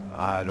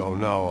 I don't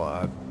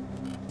know.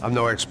 I'm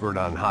no expert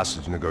on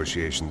hostage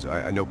negotiations.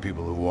 I know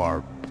people who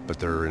are, but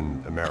they're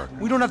in America.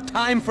 We don't have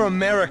time for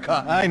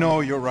America. I know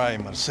you're right,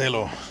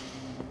 Marcelo.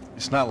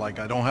 It's not like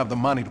I don't have the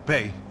money to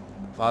pay.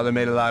 Father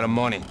made a lot of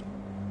money.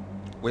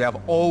 We have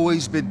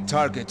always been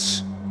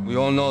targets. We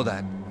all know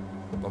that.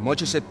 But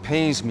much as it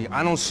pains me,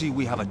 I don't see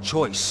we have a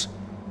choice.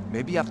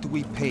 Maybe after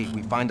we pay,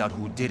 we find out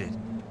who did it.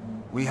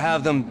 We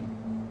have them...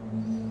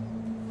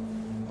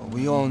 But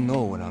we all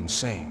know what I'm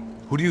saying.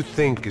 Who do you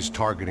think is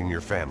targeting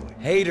your family?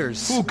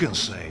 Haters. Who can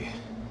say?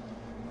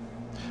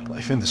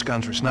 Life in this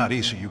country is not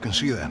easy, you can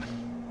see that.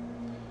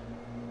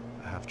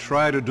 I have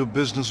tried to do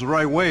business the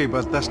right way,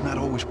 but that's not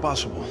always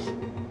possible.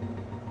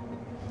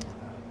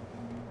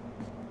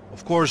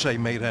 Of course I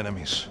made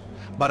enemies,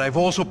 but I've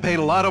also paid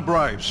a lot of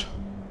bribes.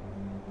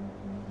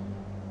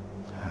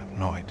 I have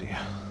no idea.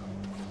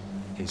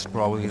 It's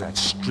probably that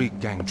street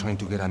gang trying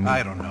to get at me.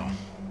 I don't know.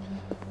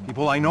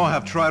 People I know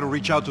have tried to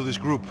reach out to this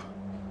group.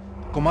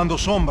 Comando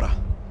Sombra.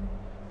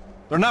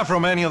 They're not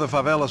from any of the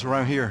favelas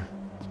around here.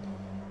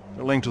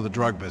 They're linked to the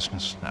drug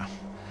business. Now,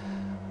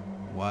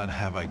 what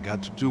have I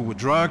got to do with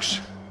drugs?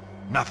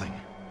 Nothing.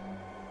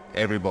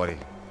 Everybody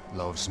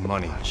loves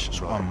money. I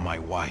just want my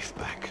wife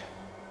back.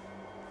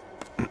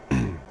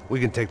 We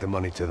can take the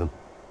money to them.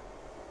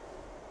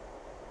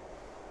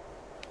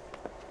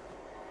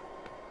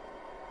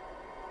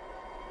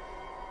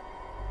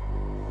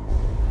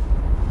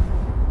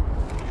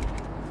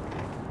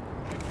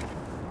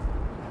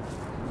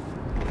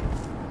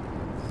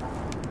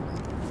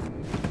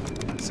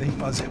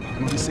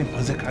 Sem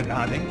fazer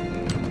cagada, hein?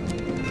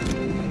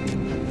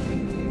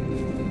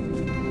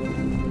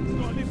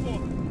 Estou ali,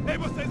 porra! Ei,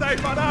 vocês aí,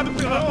 parados,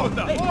 filha da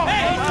puta!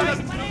 Here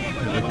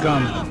they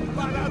come.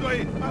 Parado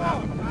aí!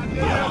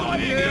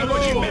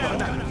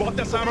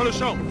 Bota essa arma no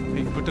chão!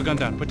 Hey, put the gun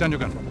down. Put down your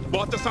gun.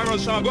 Bota essa arma no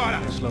chão agora!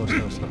 Slow,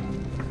 slow, slow.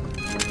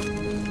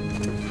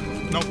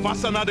 Não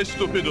faça nada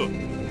estúpido!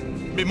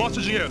 Me mostre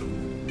o dinheiro!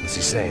 What's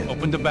he saying?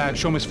 Open the bag.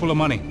 Show me it's full of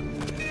money.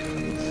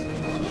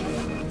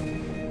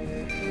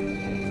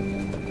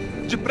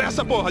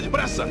 Depressa, porra!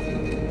 Depressa!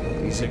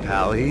 Easy,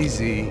 pal,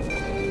 easy.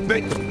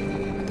 Vem!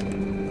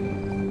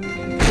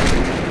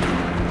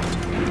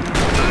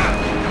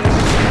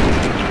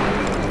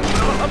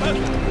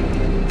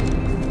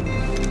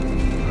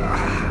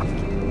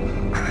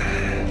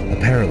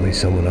 Apparently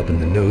someone up in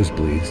the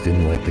nosebleeds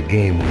didn't like the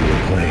game we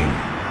were playing.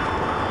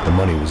 The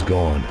money was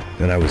gone,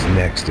 and I was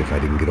next if I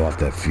didn't get off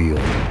that field.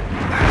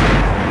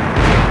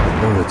 The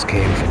bullets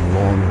came from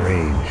long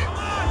range.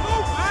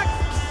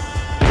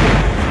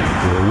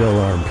 They were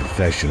well-armed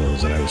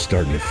professionals, and I was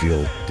starting to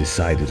feel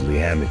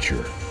decidedly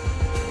amateur.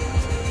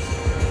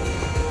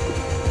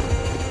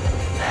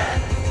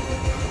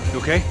 You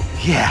okay?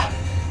 Yeah!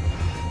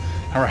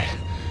 All right.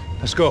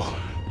 Let's go.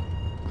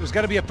 There's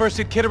got to be a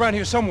first-aid kit around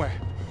here somewhere.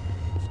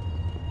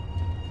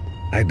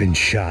 I'd been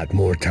shot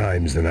more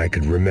times than I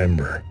could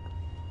remember.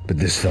 But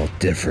this felt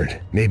different.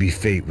 Maybe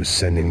fate was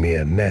sending me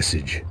a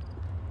message,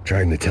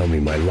 trying to tell me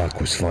my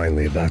luck was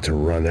finally about to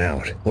run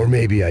out. Or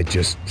maybe I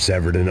just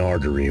severed an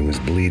artery and was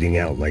bleeding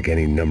out like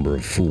any number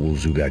of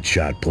fools who got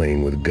shot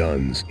playing with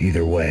guns.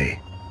 Either way,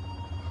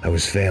 I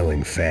was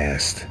failing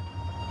fast.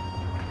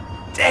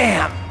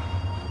 Damn!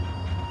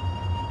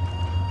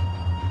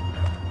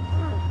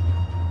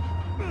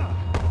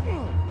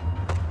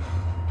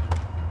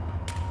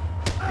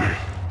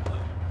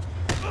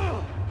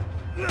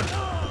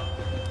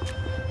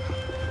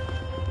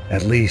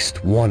 At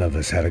least one of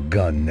us had a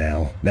gun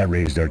now. That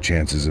raised our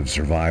chances of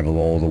survival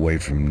all the way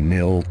from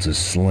nil to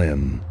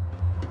slim.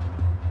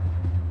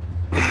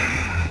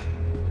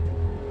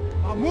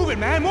 Move it,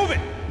 man! Move it!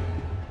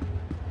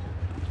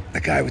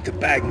 I guy with the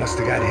bag must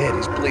have got hit.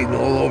 He's bleeding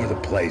all over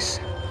the place.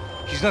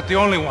 He's not the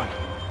only one.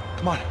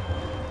 Come on.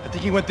 I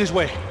think he went this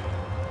way.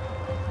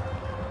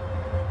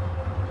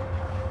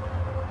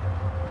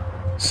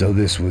 So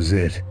this was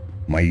it.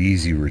 My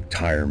easy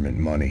retirement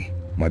money.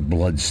 My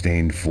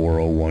blood-stained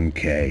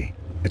 401k.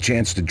 A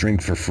chance to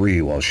drink for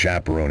free while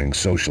chaperoning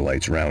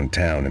socialites around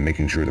town and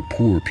making sure the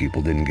poor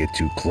people didn't get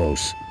too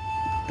close.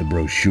 The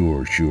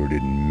brochure sure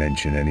didn't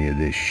mention any of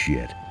this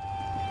shit.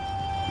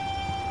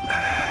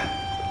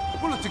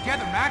 Pull it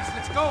together, Max.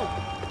 Let's go.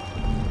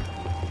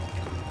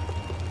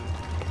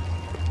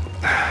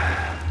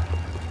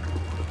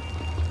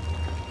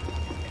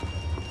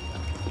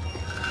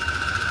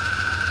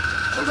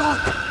 Hold on.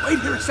 Wait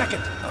here a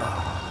second.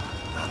 Oh,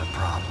 not a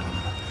problem.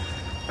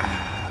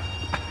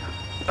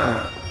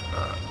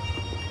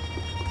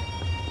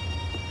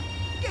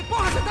 Que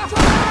porra você tá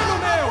fazendo,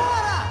 meu?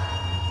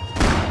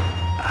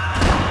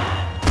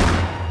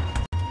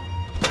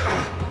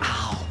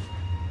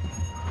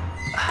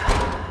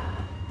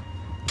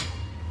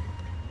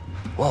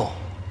 Whoa.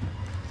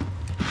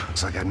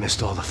 Looks like I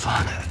missed all the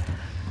fun.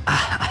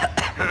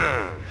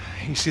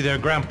 Easy there,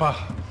 Grandpa.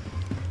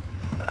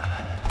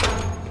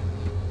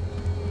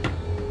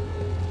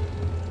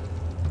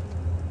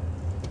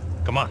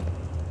 Come on.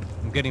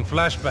 I'm getting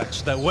flashbacks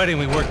to that wedding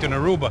we worked in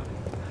Aruba.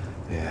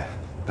 Yeah,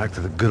 back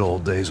to the good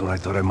old days when I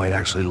thought I might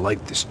actually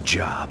like this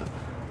job.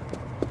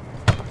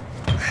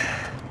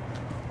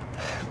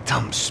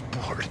 Dumb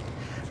sport.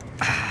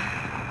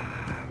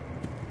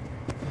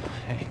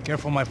 Hey,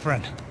 careful, my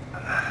friend.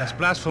 That's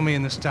blasphemy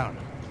in this town.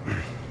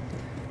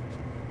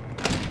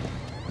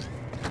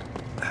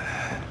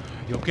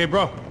 You okay,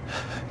 bro?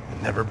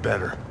 Never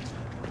better.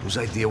 Whose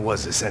idea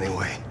was this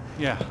anyway?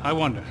 Yeah, I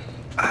wonder.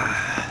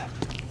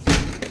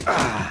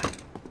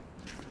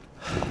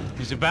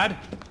 Is it bad?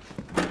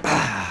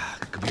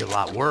 Could be a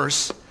lot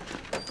worse.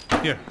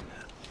 Here.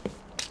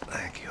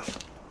 Thank you.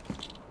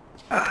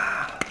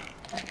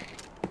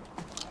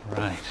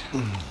 Right.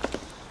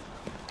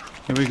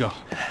 Here we go.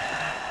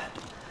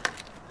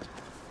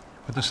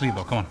 Put the sleeve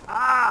on, come on.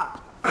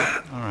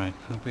 All right,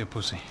 don't be a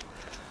pussy.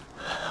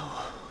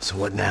 So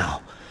what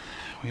now?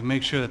 We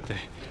make sure that the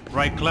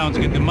right clowns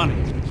get the money.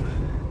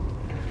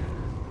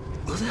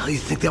 Who the hell do you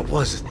think that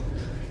was?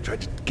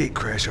 Tried to gate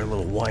crash our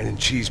little wine and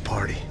cheese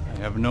party. I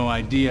have no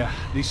idea.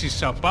 This is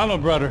Sao Paulo,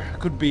 brother.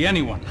 Could be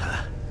anyone.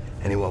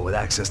 Anyone with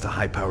access to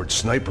high-powered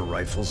sniper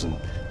rifles and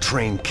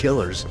trained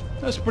killers.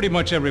 That's pretty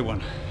much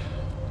everyone.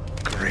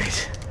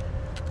 Great.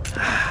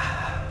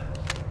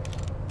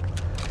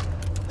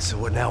 So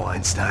what now,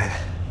 Einstein?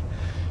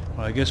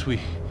 Well, I guess we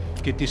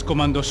get these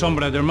Comando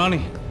Sombra their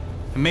money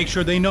and make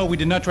sure they know we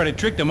did not try to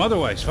trick them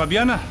otherwise.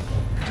 Fabiana,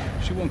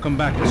 she won't come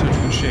back in such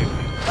good shape.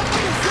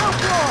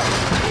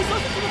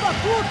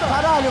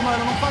 Caralho,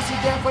 mano, não faço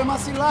ideia, foi uma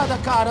cilada,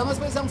 cara. Nós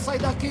precisamos sair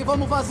daqui,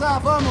 vamos vazar,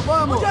 vamos!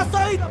 Onde é a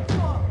saída,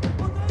 porra?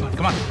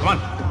 Come on, come on.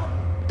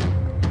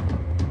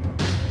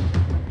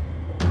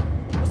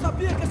 Eu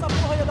sabia que essa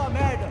porra ia dar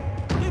merda.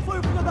 Quem foi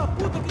o filho da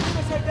puta que teve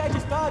essa ideia de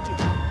estádio?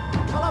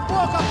 Cala a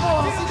boca,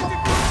 porra!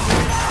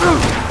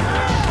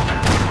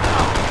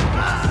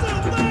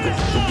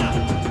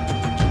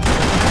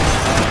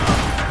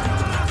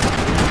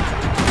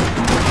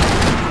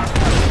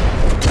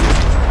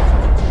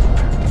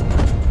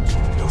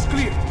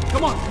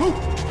 Come on, move!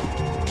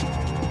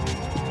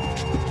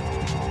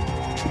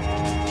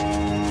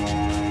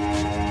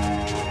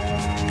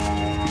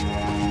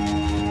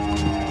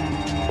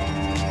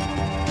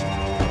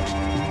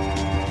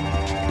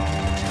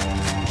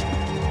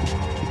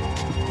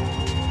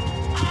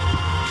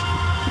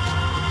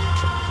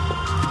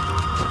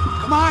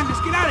 Come on,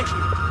 let's get out of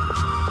here!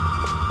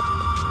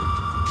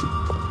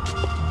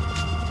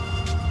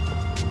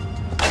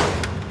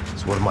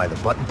 So what am I, the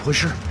button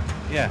pusher?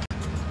 Yeah.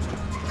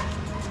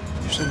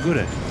 You're so good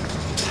at it.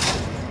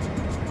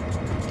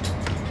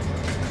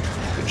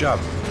 Good job.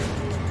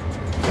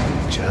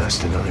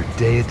 Just another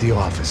day at the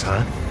office,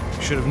 huh?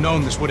 Should have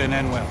known this wouldn't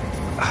end well.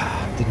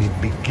 Didn't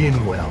even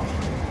begin well.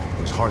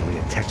 It was hardly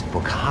a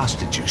textbook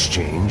hostage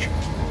exchange.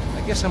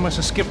 I guess I must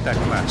have skipped that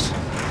class.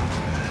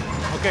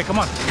 Okay, come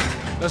on.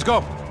 Let's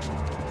go.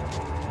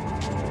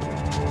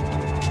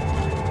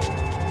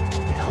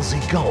 Where the hell's he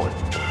going?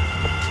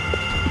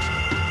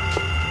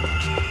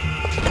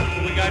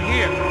 What we got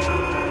here?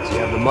 Does he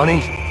have the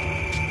money?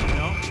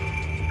 No.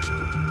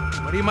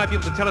 But he might be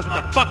able to tell us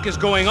what the fuck is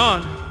going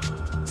on.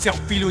 Seu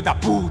filho da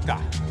puta!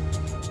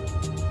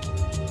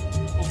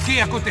 O que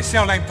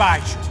aconteceu lá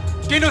embaixo?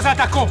 Quem nos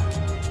atacou?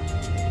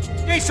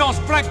 Quem são os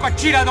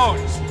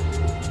franco-atiradores?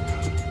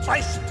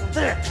 Vai se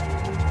fuder!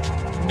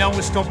 Não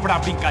estou pra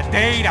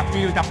brincadeira,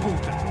 filho da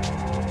puta!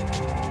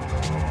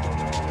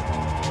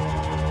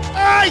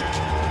 Ai!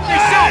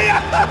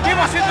 Atenção! Que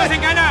você nos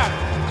enganaram!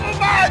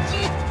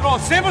 Combate!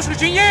 Trouxemos o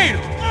dinheiro!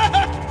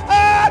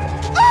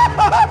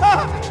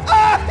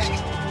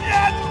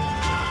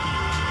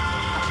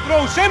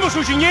 Trouxemos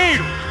o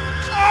dinheiro!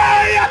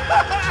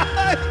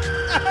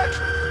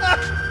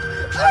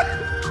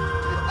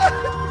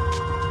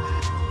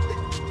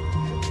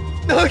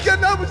 Não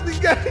enganamos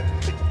ninguém!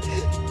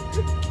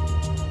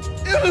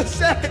 Eu não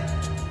sei.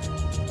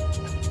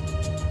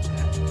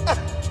 What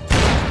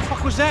the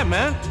fuck was that,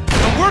 man?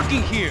 I'm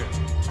working here.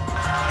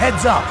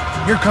 Heads up.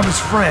 Here come his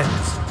friends.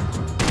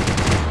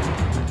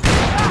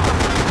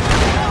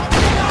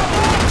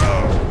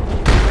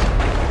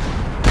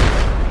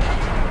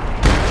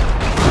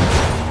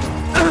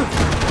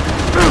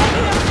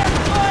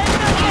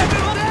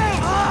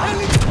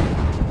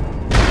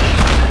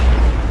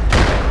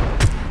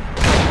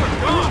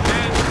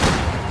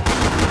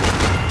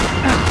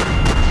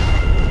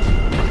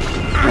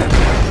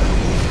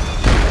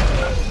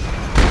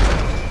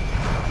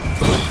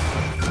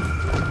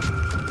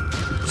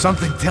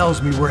 Something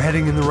tells me we're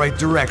heading in the right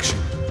direction.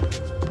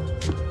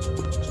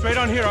 Straight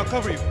on here, I'll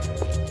cover you.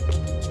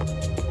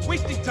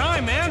 Wasting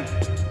time, man!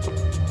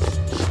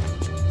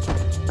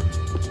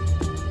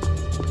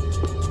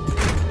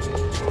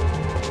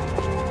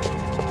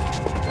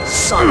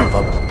 Son of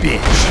a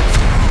bitch!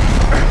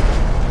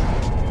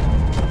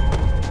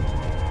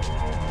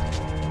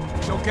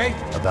 You okay?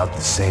 About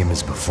the same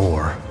as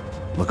before.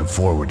 Looking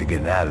forward to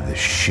getting out of this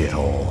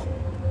shithole.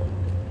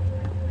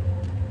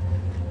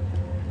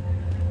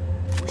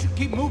 We should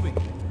keep moving.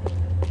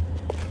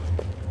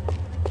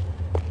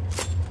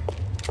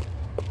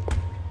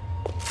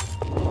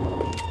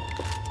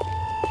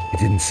 It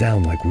didn't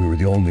sound like we were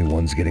the only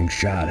ones getting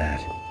shot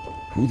at.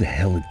 Who the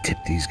hell had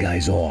tipped these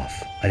guys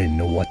off? I didn't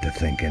know what to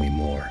think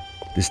anymore.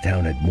 This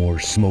town had more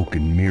smoke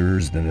and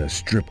mirrors than a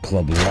strip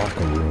club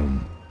locker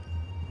room.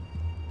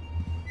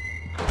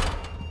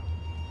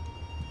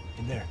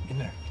 In there, in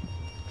there.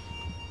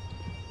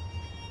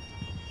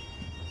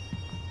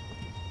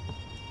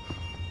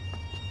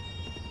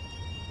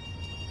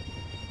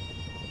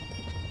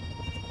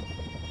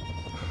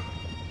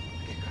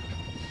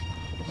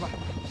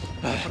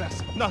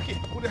 Pressa. Não, aqui,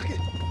 por aqui.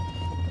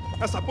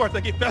 Essa porta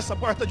aqui, fecha essa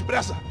porta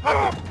depressa.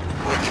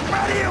 Que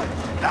pariu!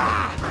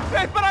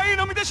 Ei, peraí,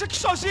 não me deixa aqui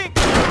sozinho!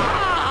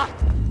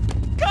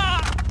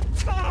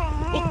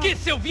 O que,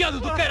 seu viado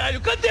do caralho?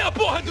 Cadê a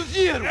porra do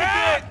dinheiro?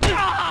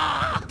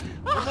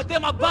 Eu vou ter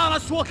uma bala na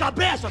sua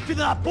cabeça,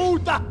 filha da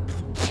puta!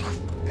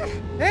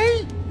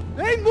 Hein?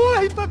 Hein,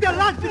 morre,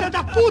 favelado, filha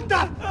da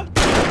puta!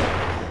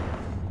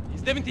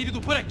 Eles devem ter ido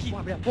por aqui.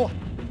 Vamos abrir a porta.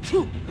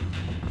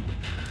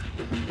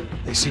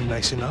 They seem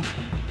nice enough.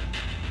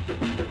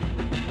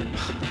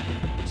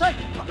 Sai!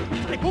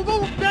 Sai, vamos,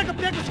 pega os caras,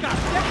 pega os caras!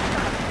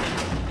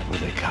 Were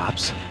they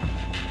cops?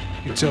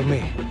 You tell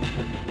me.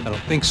 I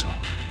don't think so.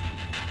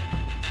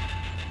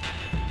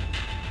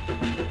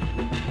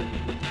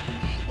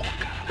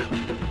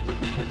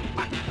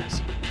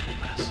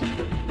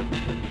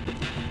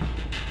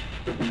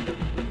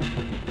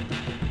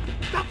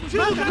 Tá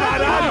fugindo,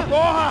 Caralho,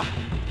 porra!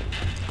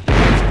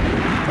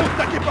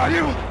 Puta que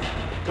pariu!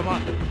 Come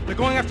on, they're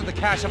going after the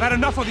cash. I've had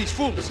enough of these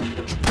fools.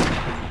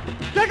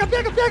 Pega,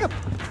 pega, pega!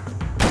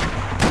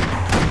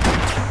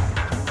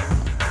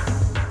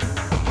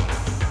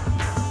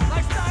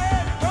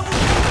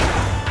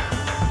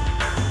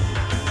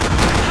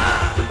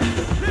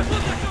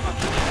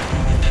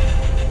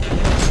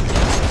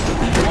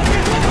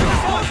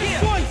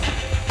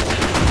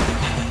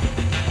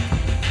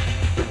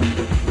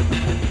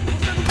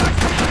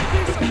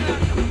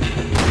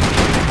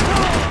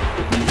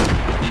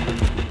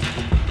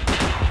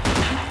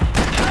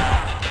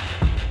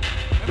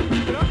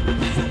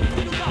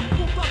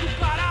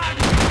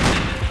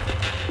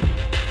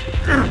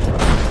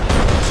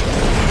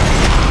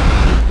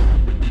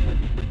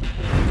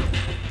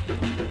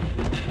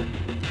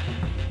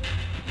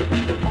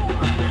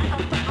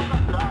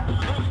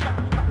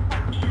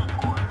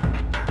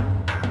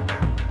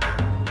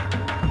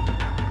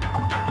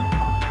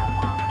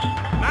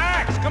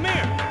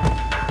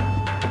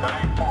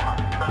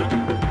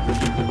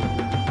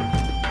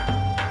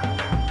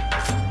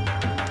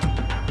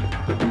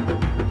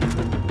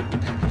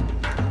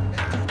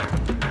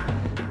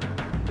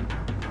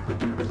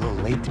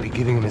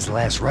 Giving him his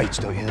last rites,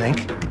 don't you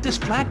think? Look at this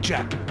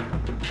blackjack.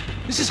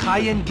 This is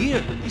high-end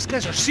gear. These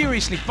guys are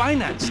seriously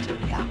financed.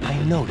 Yeah, I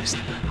noticed.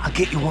 I'll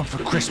get you one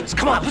for Christmas.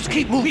 Come on, let's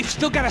keep moving. We've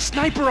still got a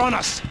sniper on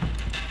us.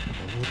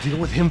 We'll deal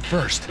with him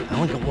first. I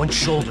only got one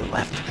shoulder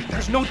left.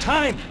 There's no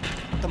time.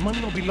 The money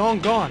will be long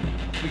gone.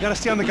 We gotta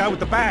stay on the guy with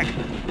the bag.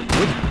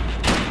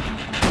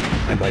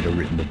 I might have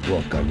written a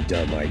book on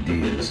dumb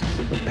ideas,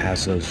 but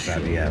Passos,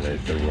 Fabiana,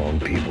 if the wrong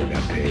people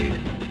got paid.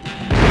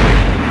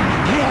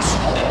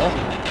 Asshole!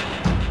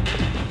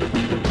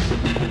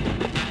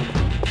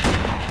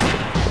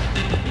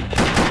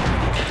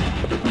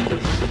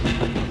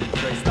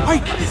 Ai!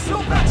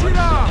 Missão pra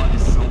tirar!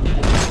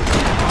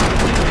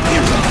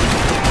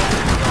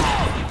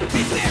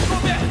 Me dê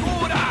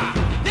cobertura!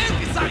 Tem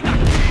que sair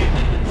daqui!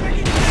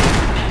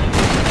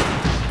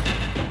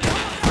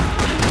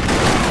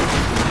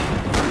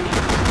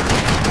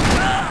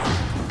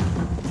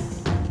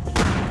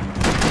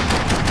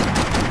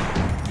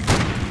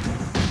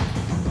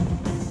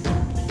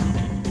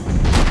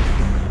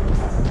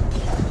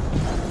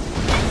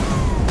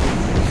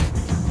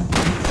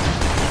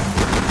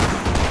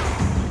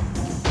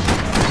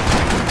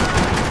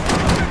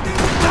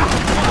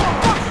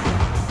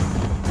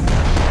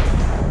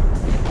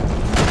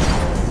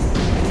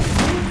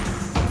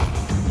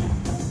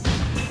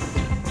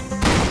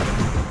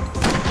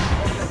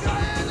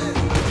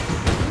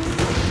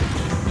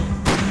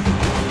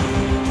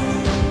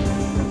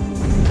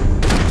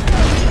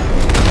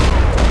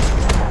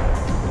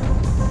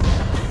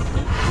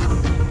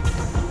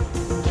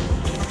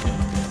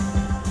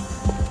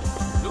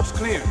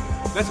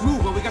 Let's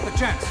move while we got the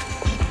chance.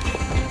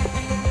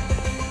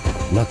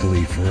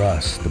 Luckily for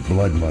us, the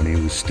blood money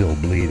was still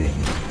bleeding.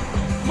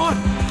 Come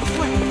on, this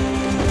way.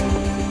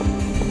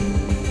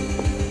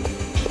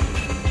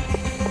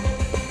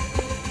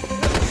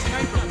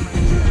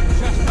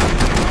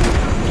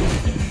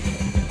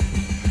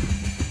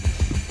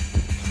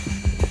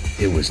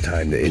 It was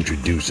time to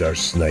introduce our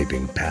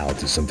sniping pal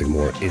to something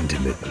more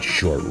intimate and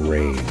short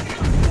range.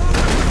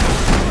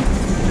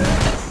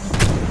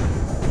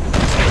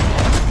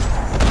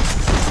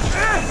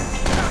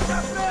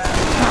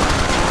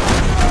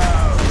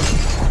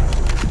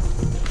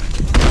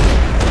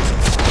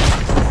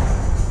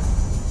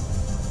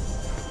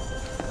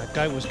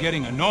 That guy was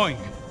getting annoying.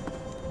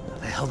 How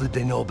the hell did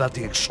they know about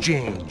the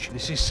exchange?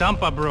 This is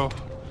Sampa, bro.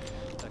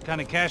 That kind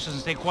of cash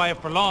doesn't stay quiet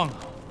for long.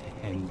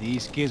 And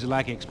these kids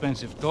like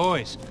expensive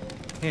toys.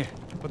 Here,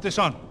 put this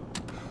on.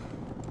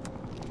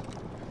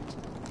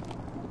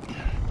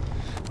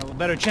 Have a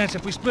better chance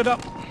if we split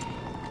up.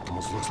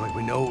 Almost looks like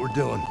we know what we're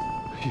doing.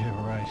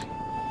 Yeah, right.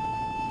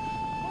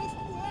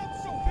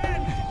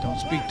 Don't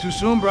speak too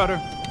soon, brother.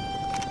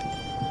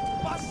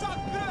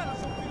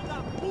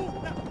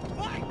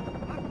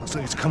 Looks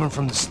like it's coming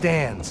from the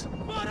stands.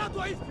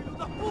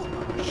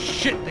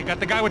 Shit, they got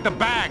the guy with the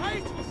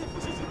bag.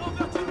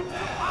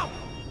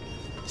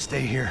 Stay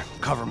here.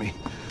 Cover me.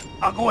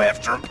 I'll go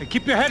after him. Hey,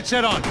 keep your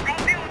headset on. Don't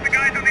deal with the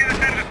guys on the other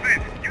side of the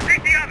fence. You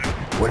take the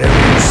others.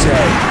 Whatever you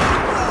say.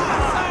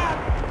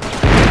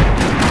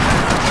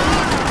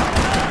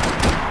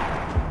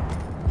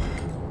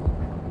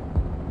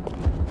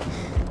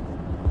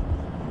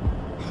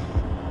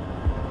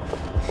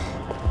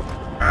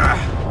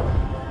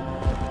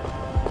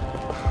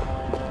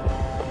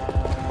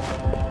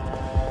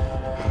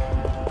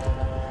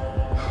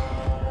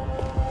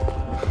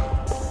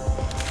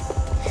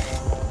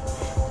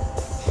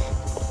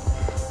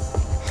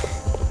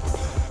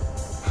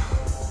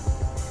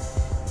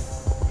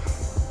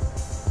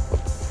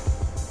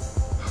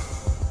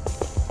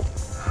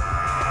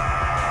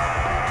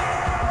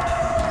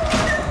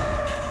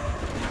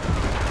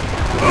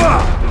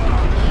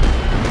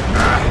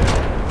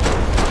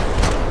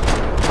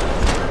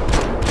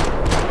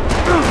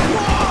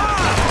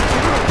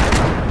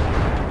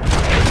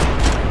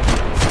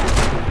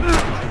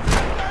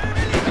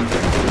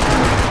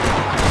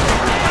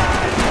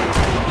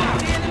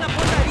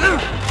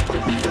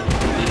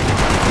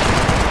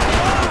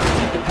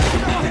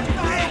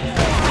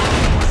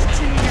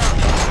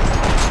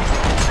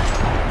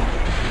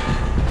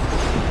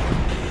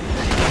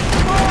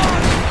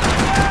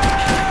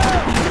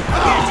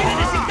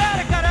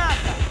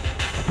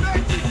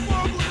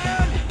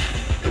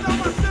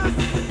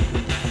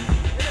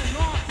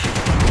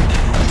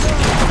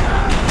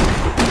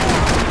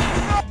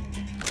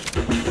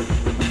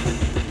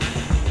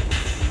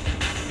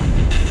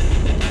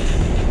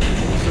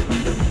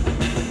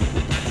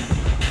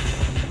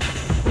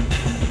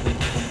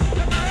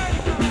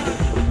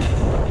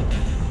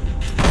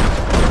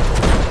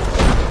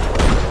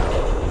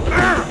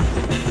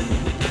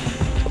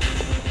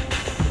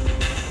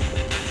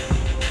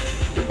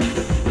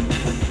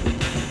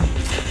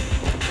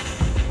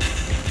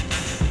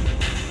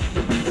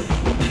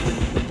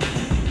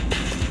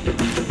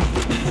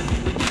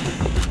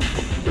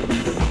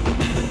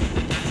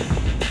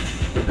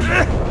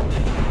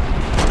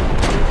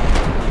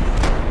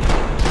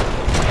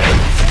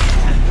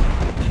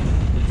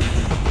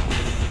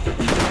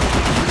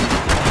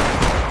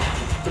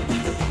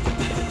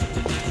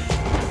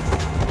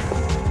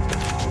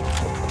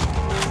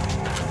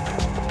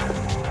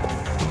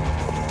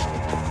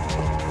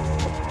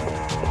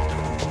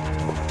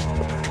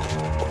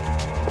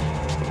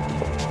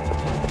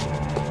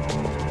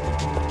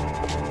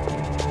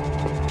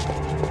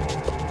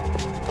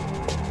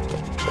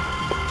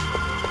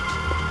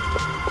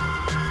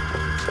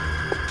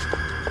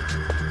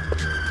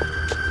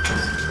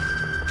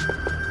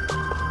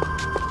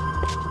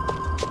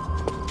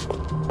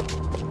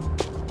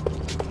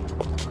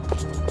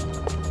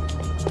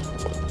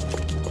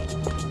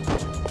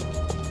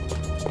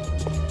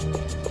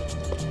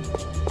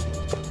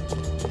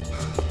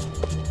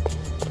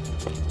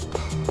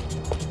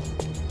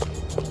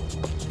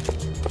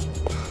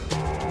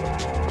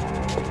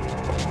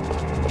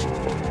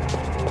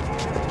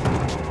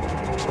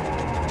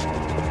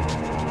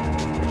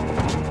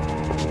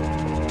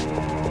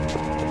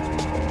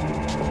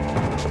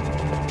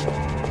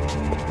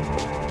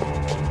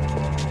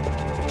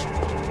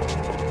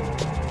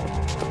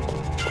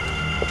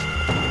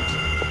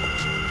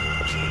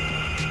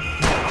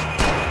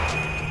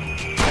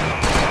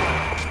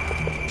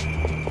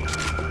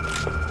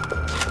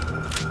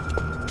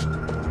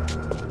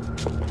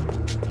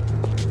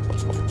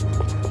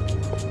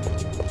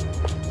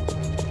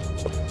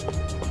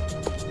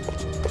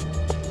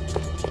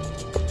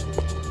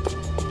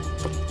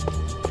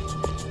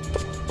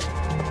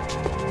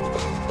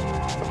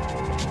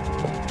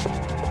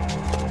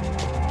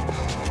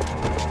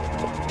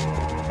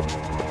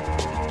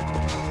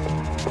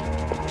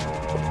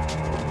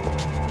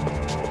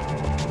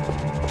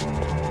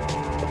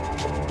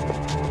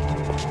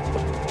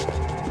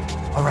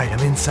 right,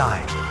 I'm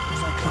inside.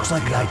 Looks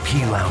like an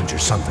IP lounge or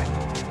something.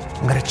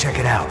 I'm gonna check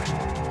it out.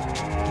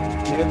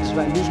 Reeves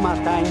vai nos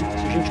matar, hein,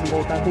 se a gente não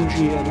voltar com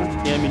dinheiro, né?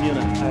 E a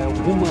menina? É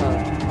alguma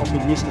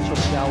alpinista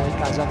social aí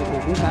casada com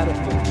algum cara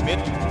com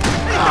medo.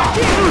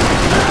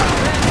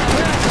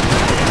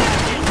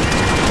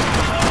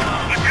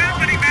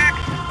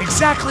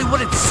 Exactly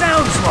what it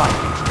sounds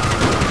like!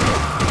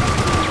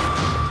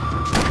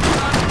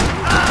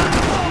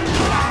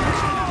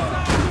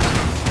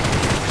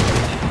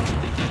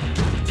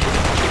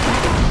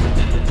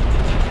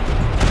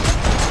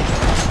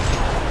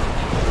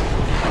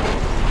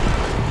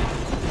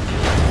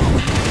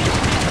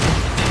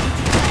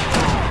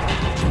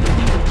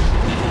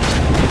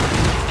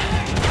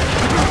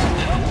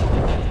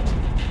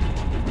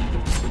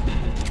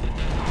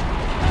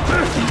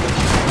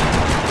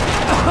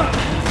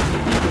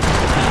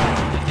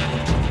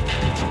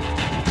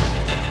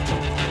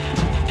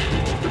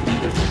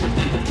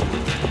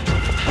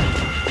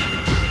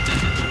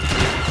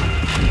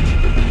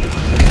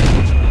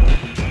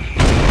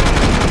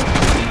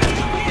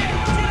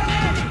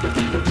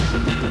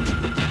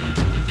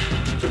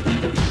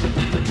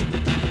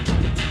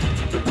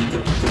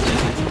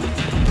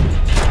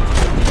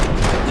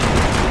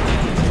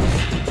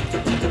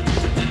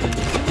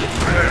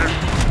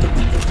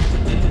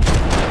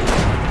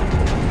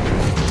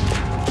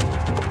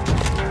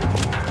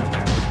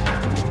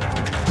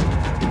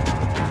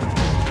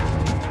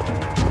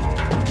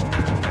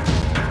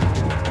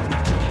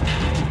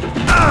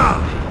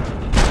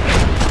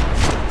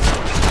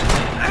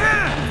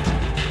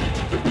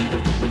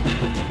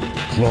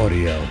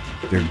 Claudio,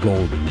 their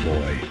golden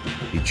boy.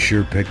 He'd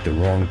sure picked the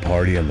wrong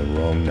party on the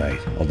wrong night.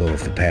 Although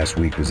if the past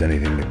week was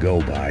anything to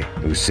go by,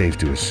 it was safe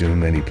to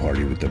assume any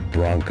party with the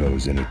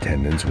Broncos in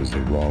attendance was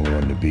the wrong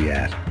one to be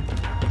at.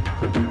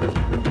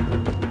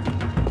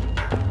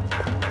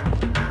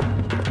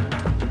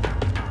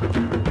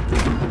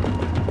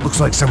 Looks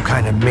like some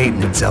kind of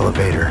maintenance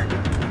elevator.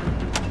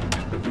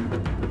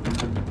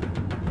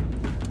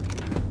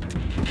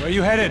 Where are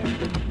you headed?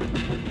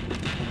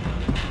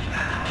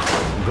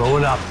 I'm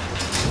going up.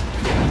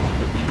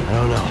 I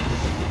don't know.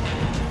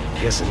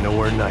 Guessing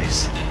nowhere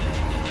nice.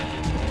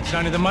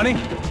 Sign of the money?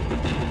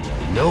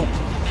 Nope.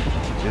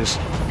 Just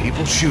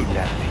people shooting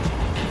at me.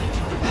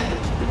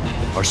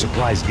 Our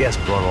surprise guest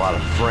brought a lot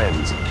of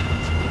friends.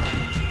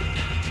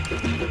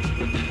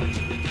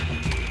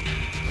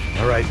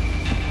 All right.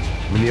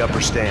 I'm in the upper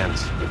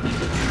stands.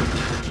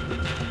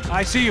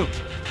 I see you.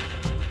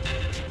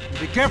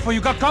 Be careful,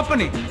 you got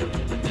company.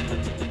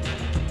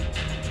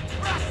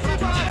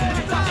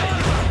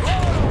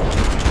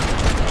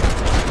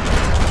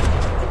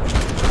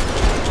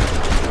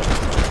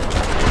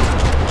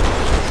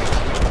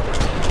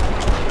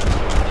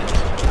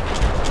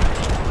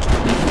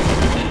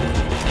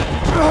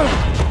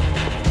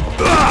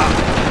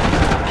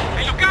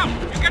 Hey, look out!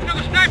 You got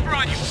another sniper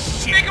on you.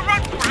 Make a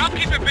run for it. I'll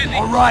keep it busy.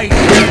 All right.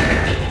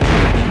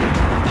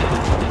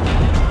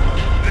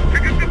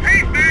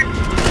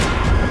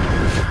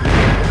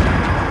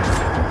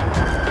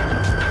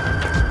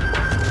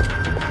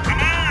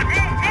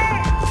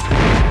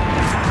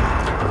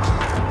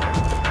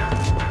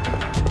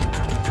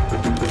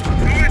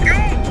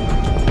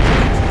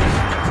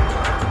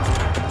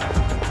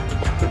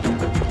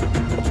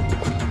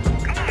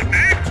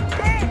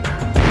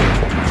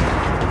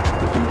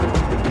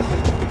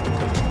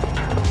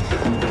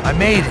 I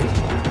made it.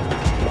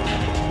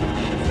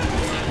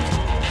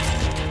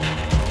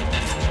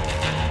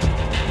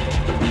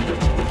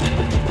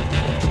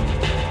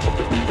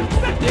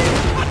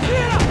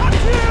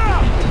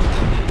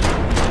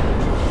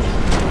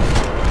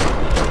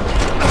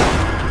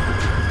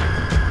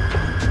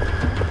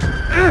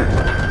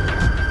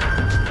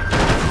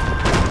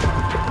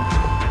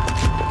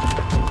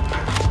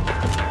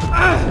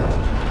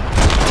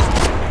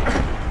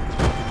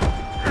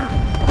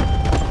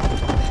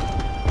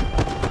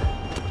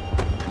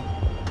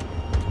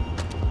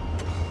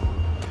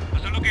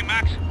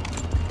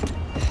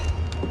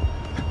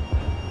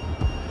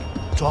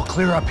 It's all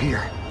clear up here.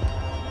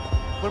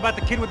 What about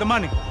the kid with the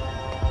money?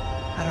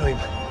 I don't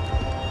even...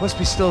 Must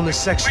be still in this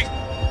section. Wait.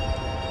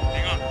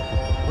 Hang on.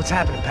 What's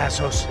happening,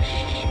 Passos? The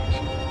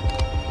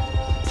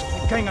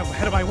gang up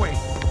ahead of my way.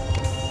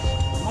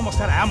 I'm almost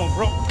out of ammo,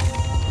 bro.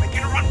 Make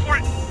a run for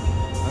it.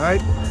 All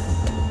right.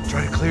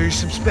 Try to clear you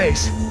some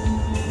space.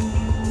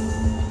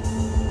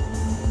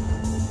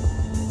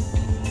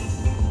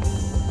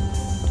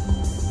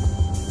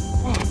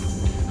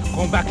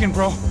 Going back in,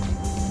 bro.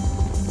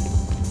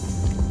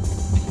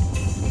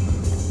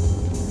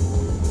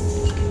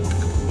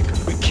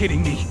 You're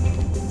kidding me.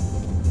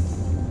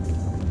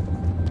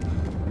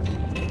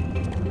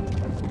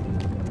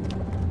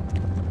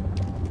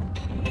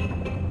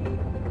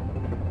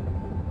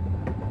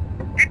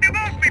 Get them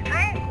off me,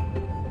 bro!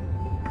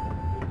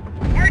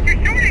 Why aren't you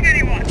shooting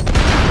anyone? Come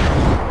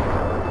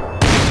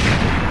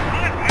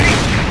on, buddy.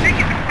 I'm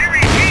taking some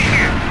serious heat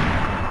here.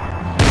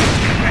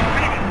 That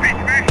son of a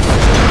bitch, man.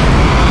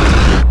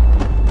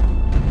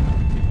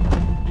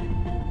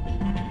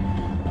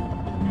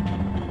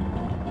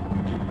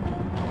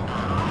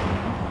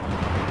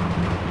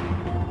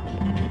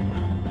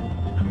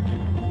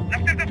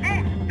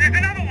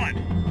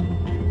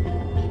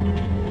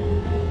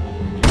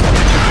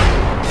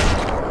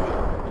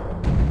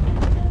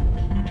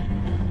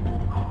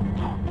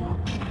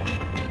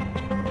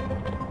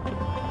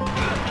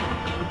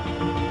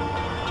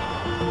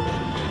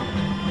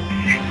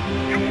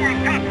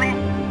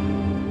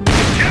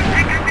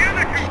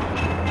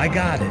 I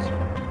got it.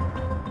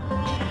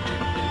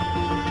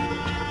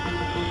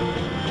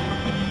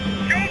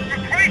 Shoot, for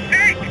Christ's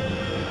sake!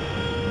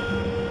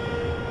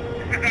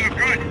 This doesn't look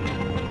good.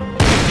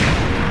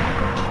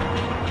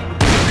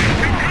 There's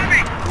two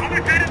coming!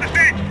 Other side of the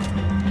fence!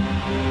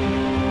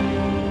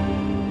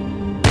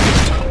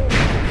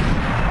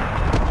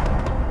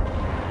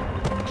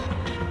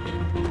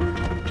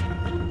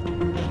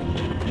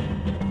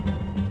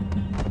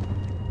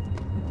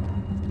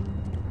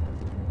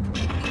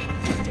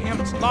 Damn,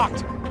 it's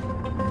locked.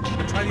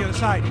 Try the other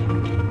side.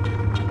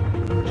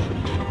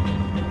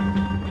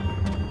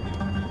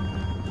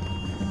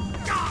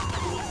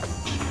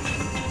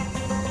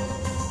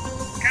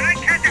 Can I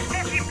catch a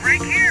fucking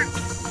break here? You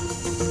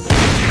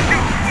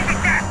the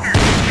bastard!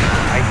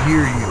 I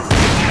hear you.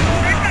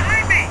 Right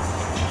behind me!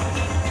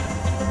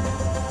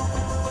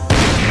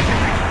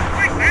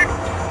 Quick, Max!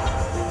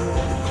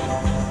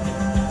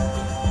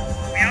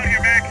 We out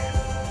here, Max?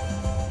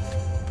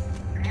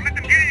 You won't let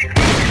them get any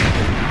closer!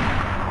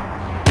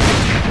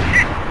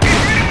 Shit! He's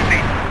right on me!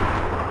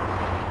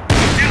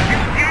 Now, you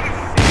the other...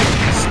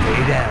 Stay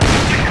down.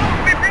 Let go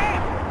of me, bro!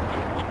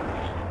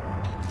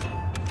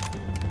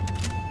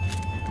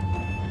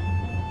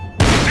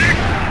 Max,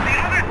 on the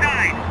other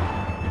side!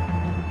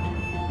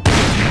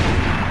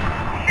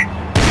 Shit!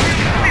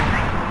 Where are we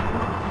from?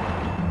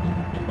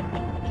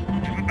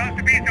 I'm about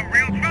to be in some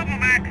real trouble,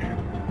 Max!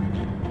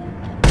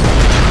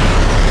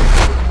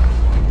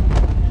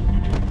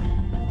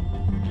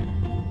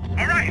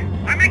 Alright,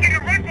 I'm making a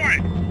run for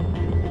it!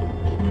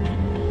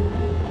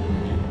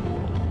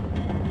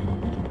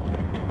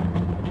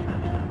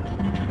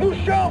 No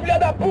chão, filha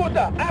da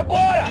puta!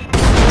 Agora!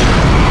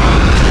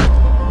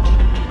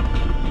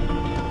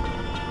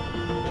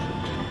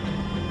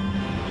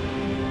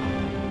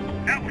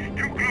 That was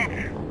too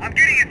close. I'm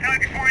getting inside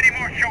before any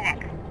more show up.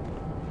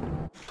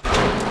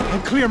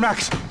 I'm clear,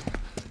 Max.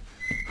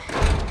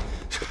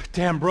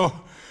 Damn, bro.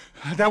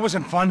 That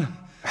wasn't fun.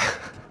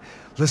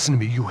 Listen to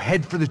me, you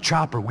head for the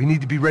chopper. We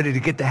need to be ready to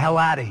get the hell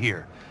out of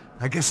here.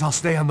 I guess I'll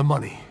stay on the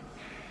money.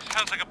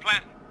 Sounds like a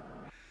plan.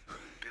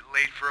 Bit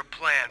late for a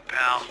plan,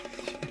 pal.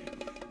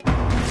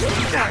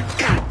 God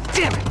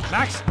damn it!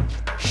 Max?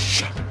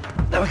 Shit.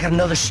 Now I got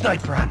another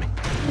sniper on me.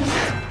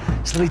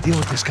 So let me deal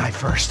with this guy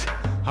first.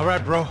 All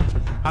right, bro.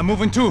 I'm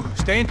moving too.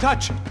 Stay in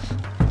touch.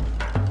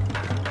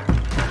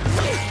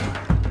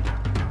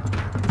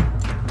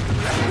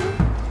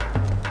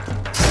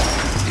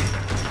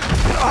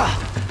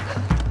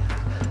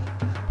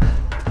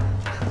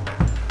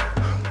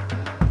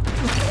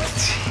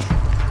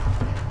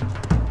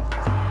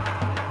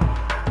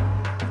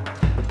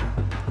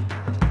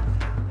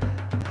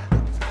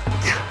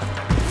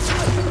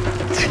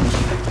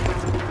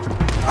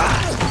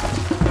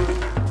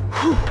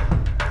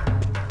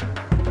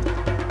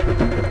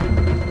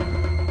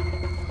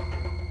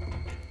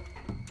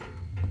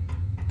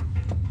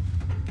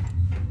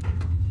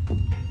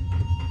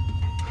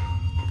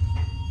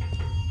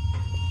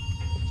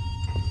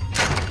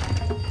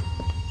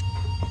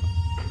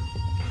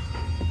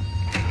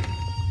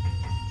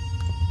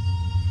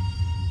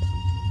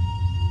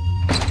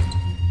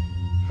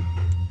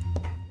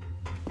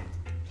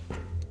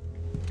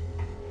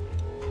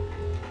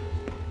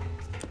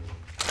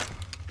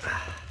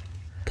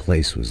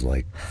 Place was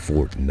like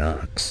Fort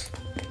Knox.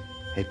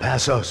 Hey,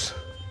 Passos.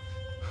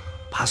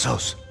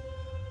 Passos.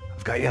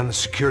 I've got you on the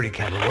security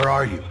camera. Where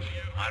are you?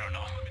 I don't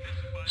know.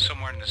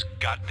 Somewhere in this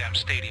goddamn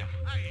stadium.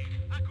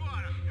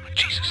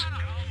 Jesus.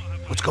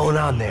 What's going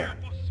on there?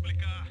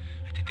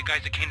 I think the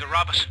guys that came to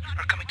rob us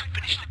are coming to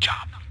finish the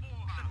job.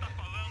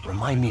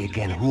 Remind me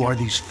again, who are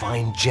these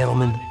fine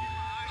gentlemen?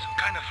 Some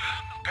kind of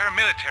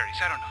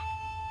paramilitaries, I don't know.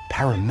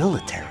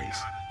 Paramilitaries?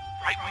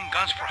 Right-wing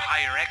guns for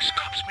hire,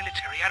 ex-cops,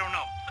 military, I don't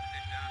know.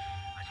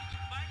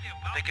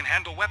 But they can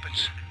handle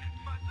weapons.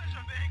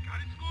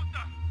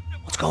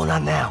 What's going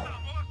on now?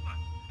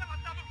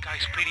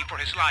 Guy's pleading for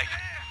his life.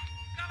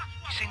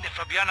 He's saying that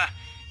Fabiana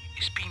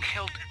is being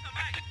held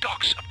at the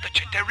docks of the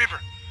Gtav River.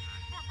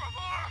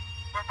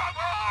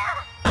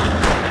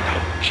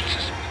 Oh,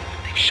 Jesus,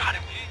 they've shot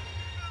him.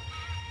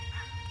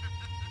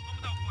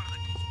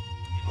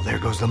 Well, there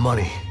goes the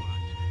money.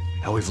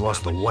 Now we've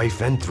lost the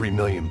wife and $3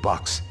 million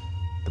bucks.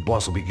 The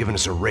boss will be giving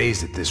us a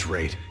raise at this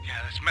rate.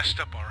 Yeah, that's messed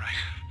up, all right.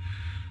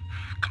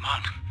 Come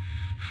on.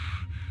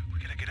 We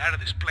gotta get out of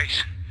this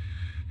place.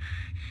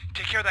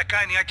 Take care of that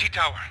guy in the IT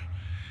tower.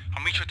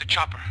 I'll meet you at the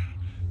chopper.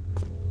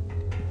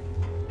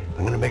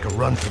 I'm gonna make a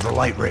run for the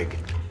light rig.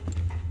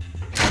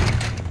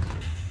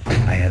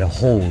 I had a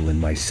hole in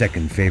my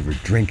second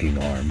favorite drinking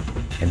arm,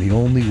 and the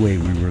only way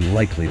we were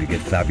likely to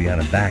get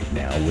Fabiana back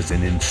now was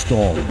in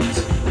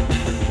installments.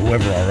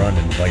 Whoever our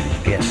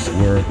uninvited guests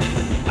were,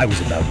 I was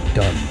about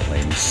done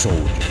playing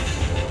soldiers.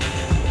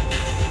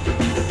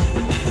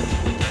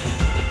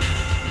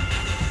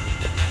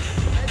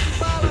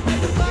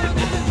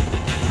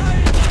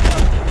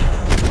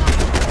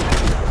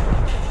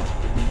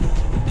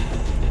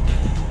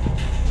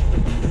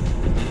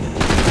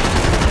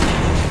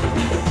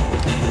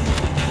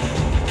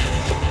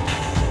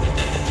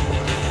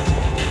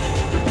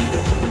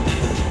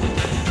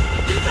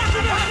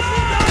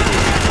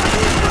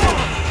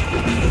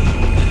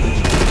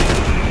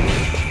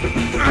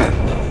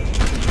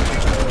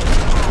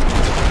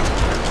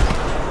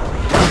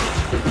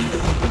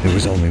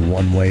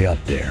 one way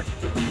up there.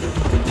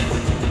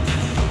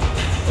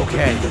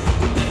 Okay,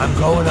 I'm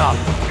going up.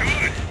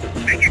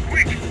 Good. Make it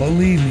quick.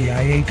 Believe me,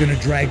 I ain't gonna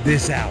drag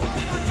this out.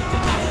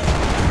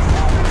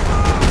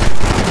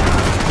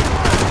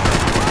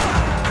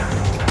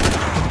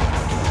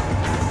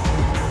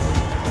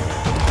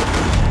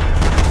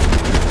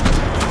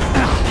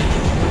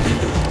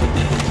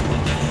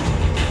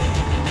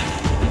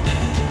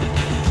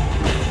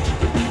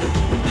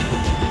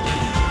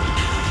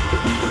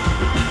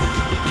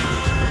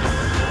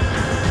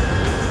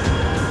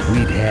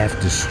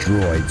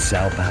 Destroyed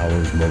South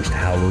Howler's most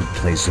hallowed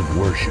place of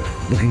worship.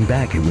 Looking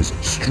back, it was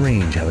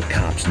strange how the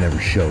cops never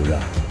showed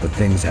up. But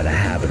things had a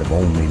habit of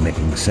only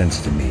making sense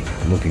to me,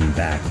 looking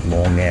back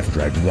long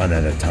after I'd run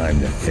out of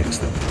time to fix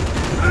them.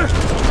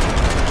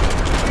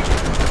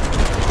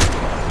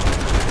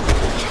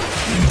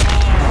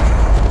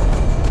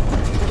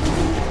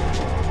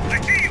 I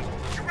see you.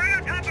 You're right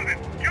on top of him.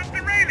 Jump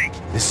the railing.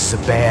 This is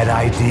a bad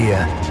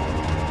idea.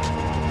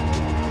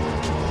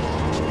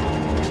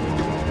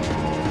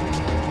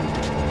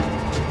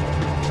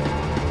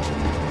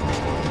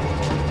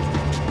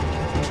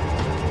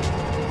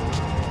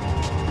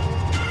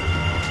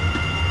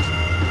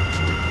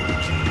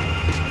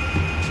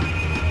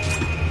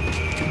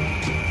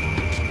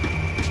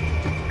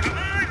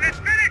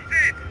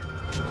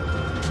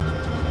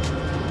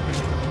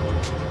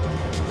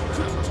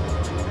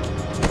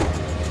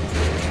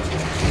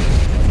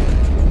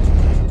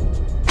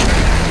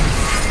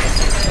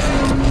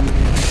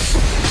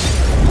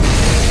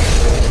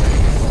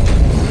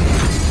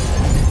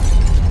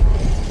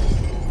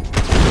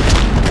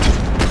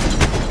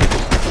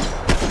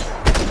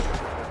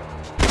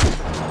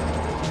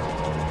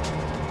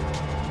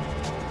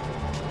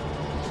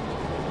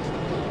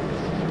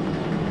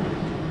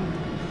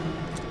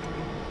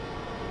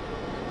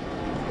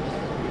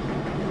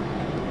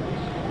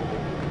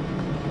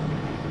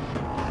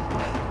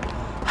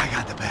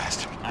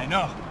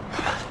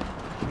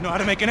 You know how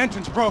to make an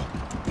entrance, bro.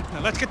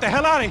 Now let's get the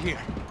hell out of here.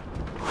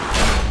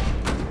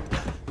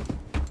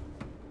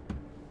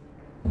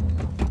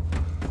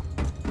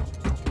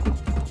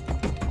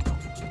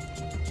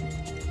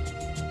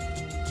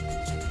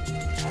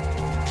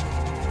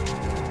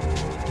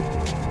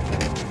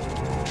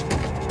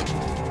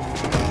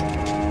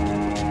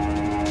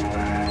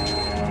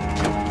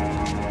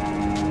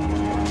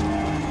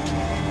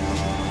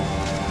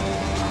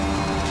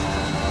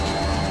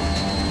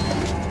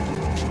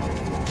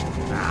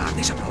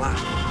 Deixa pra lá.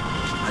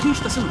 A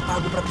gente tá sendo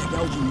pago pra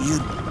pegar o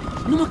dinheiro.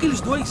 Não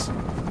aqueles dois.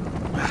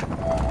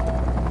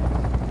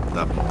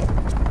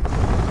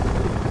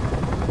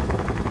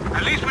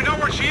 At least we know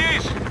where she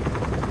is.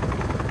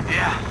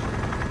 Yeah.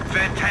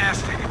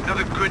 Fantastic.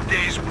 Another good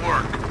day's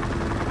work.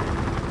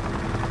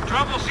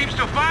 Trouble seems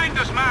to find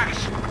us, Max.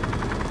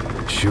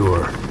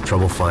 Sure.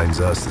 Trouble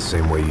finds us the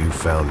same way you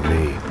found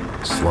me.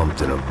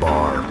 Slumped in a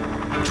bar.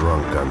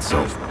 Drunk on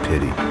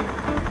self-pity.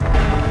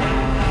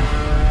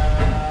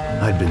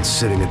 I'd been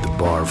sitting at the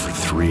bar for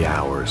 3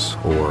 hours,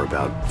 or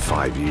about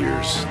 5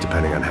 years,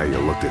 depending on how you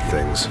looked at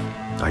things.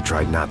 I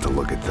tried not to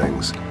look at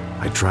things.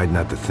 I tried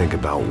not to think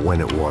about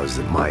when it was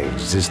that my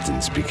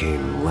existence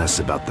became less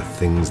about the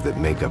things that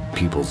make up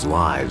people's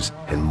lives,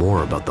 and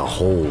more about the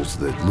holes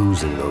that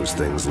losing those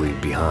things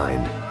leave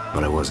behind.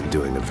 But I wasn't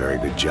doing a very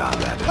good job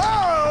at it.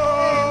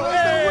 Oh,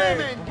 hey, the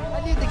women!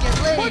 I need to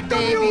get laid, Put the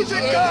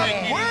music up!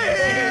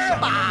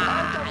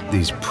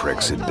 These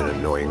pricks had been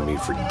annoying me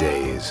for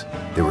days.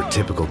 They were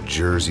typical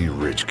Jersey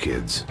rich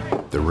kids.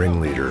 The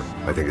ringleader,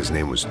 I think his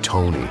name was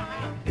Tony.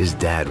 His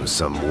dad was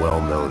some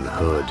well-known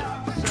hood,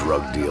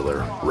 drug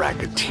dealer,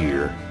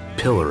 racketeer,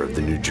 pillar of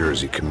the New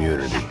Jersey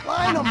community.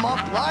 Line them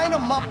up, line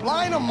them up,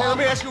 line them up. Let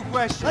me ask you a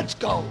question. Let's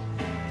go.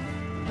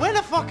 Where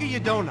the fuck are your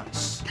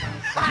donuts?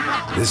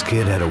 This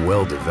kid had a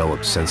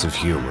well-developed sense of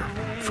humor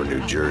for New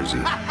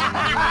Jersey.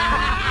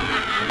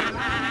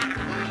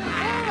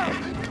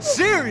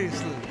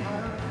 Seriously?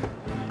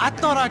 I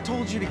thought I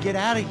told you to get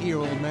out of here,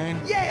 old man.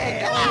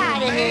 Yeah, get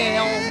out of here,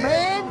 old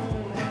man.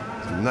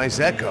 It's a nice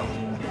echo.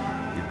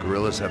 You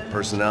gorillas have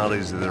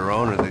personalities of their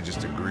own, or they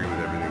just agree with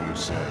everything you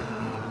say?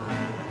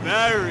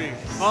 Very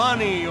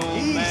funny, old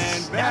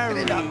man.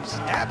 Very fucking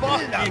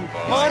funny.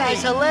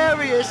 That's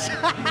hilarious.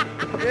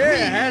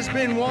 Yeah,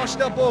 has-been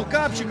washed-up old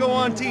cop should go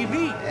on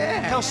TV.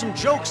 Yeah. Tell some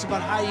jokes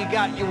about how you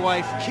got your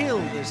wife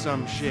killed or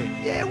some shit.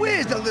 Yeah,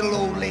 where's the little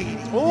old lady?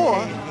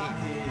 Or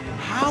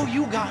how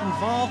you got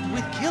involved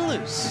with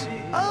killers.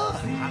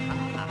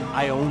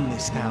 I own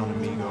this town,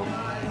 amigo.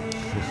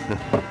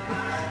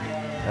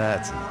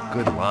 That's a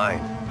good line.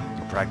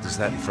 You practice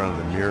that in front of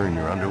the mirror in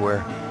your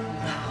underwear?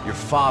 Your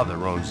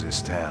father owns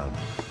this town.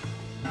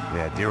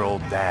 Yeah, dear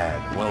old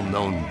dad,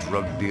 well-known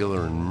drug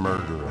dealer and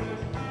murderer.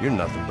 You're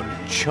nothing but a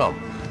chump.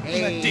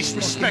 Hey, you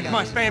disrespect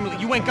my family.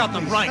 You ain't got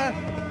the right.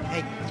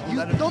 Hey,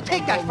 you don't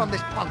take that from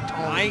this punk,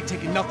 Tony. I ain't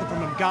taking nothing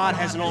from him. God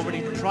hasn't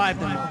already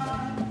deprived them of.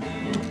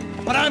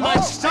 But I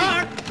might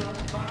start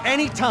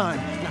anytime.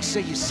 Now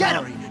say you're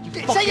sorry. You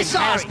Say you're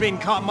sorry. Has-been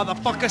caught,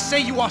 motherfucker. Say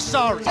you are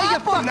sorry. Say you're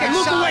fucking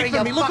Look sorry, away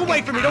from me. Look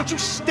away from me. Don't you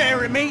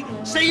stare at me.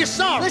 Say you're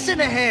sorry. Listen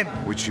to him.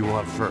 Which you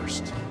want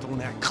first?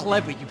 Don't act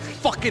clever, you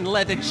fucking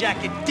leather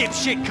jacket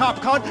dipshit cop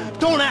cunt.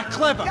 Don't act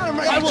clever.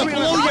 I will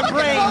blow your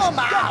brains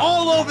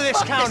all over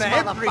this counter,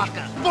 every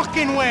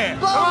fucking where.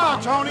 Come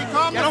on, Tony,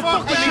 calm the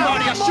fuck with me,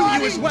 Marty. I'll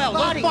shoot you as well.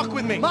 Don't fuck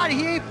with me. Marty,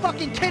 he ain't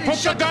fucking kidding. Put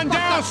the gun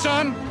down,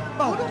 son!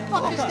 Who the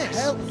fuck is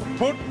this?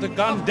 Put the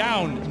gun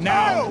down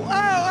now!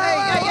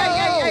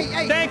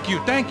 Hey. Thank you.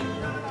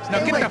 Now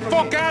get the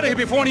fuck out of here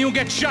before you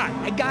get shot!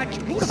 I got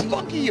you. Who the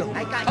fuck are you?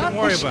 I got Don't you.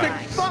 worry about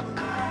it. Fuck.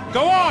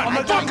 Go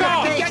on! Fuck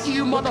off! Get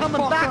you, motherfucker.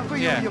 Coming back for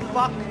you, Yeah. you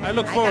fuck. I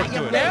look forward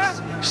to it.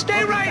 Yeah?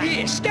 Stay right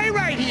here. Stay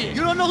right here.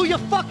 You don't know who you're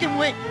fucking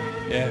with.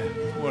 Yeah,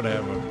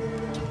 whatever.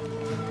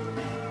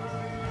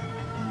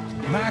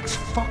 Max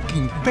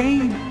fucking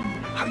Payne!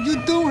 How you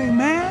doing,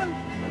 man?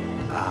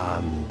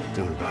 I'm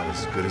doing about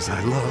as good as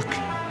I look.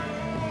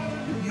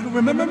 You don't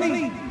remember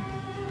me?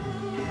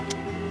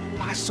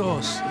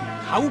 Pasos.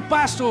 How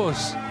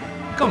Pasos?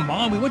 Come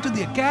on, we went to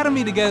the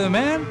academy together,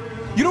 man.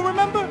 You don't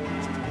remember?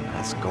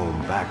 That's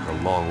going back a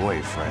long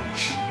way,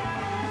 French.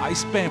 I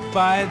spent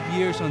 5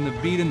 years on the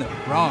beat in the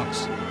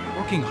Bronx,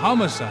 working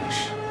homicide.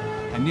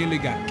 I nearly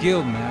got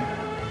killed, man.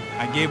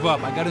 I gave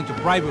up. I got into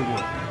private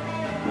work.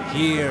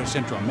 Here,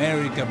 Central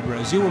America,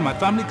 Brazil, where my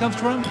family comes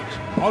from,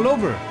 all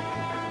over.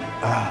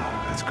 Ah,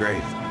 that's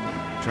great.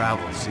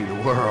 Travel, see the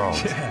world.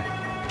 Yeah,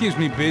 keeps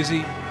me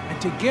busy. I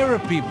take care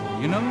of people,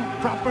 you know?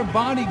 Proper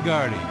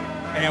bodyguarding.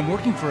 Hey, I'm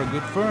working for a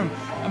good firm.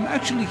 I'm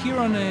actually here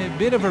on a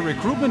bit of a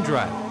recruitment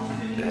drive.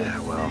 Yeah,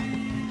 well,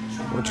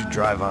 why don't you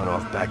drive on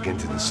off back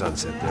into the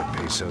sunset there,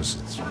 Pesos?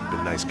 It's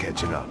been nice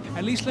catching up.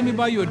 At least let me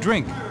buy you a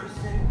drink.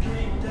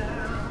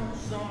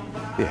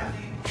 Yeah,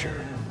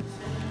 sure.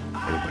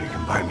 Anybody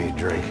can buy me a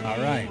drink. All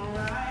right.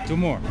 2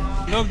 more.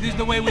 Look, this is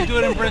the way we do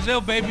it in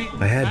Brazil, baby.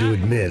 I had to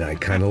admit, I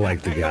kind of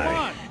liked the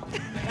guy.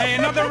 Hey,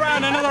 another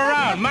round.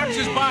 Max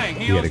is buying.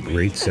 He had a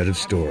great set of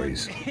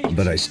stories,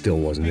 but I still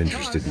wasn't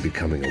interested in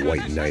becoming a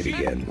white knight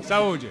again.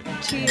 Saúde.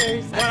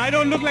 Cheers. What, I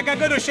don't look like I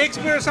go to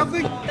Shakespeare or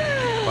something?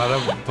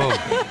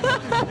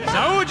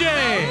 Saúde!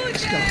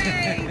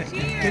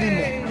 Get in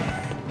there.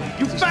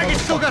 You faggot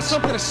still got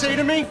something to say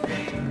to me?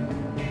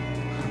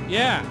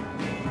 Yeah.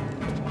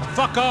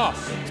 Fuck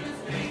off.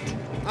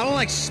 I don't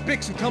like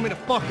spics who tell me to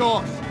fuck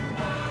off.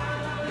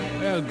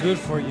 Well, good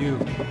for you.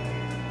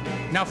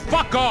 Now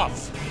fuck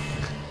off!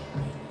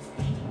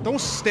 Don't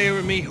stare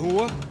at me,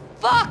 whore.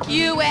 Fuck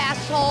you,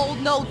 asshole.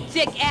 No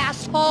dick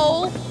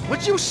asshole.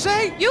 What'd you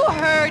say? You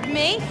heard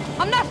me.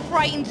 I'm not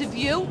frightened of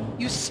you,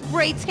 you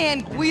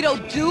spray-tan Guido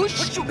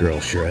douche. Girl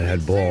sure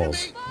had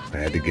balls. I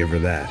had to give her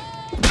that.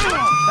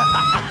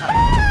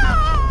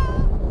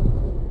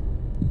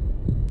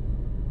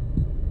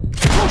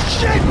 Oh,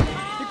 shit!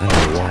 I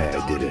don't know why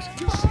I did it.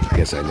 I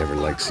guess I never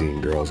liked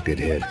seeing girls get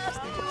hit.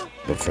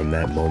 But from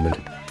that moment,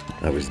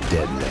 I was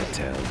dead in that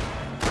town.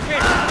 Hey,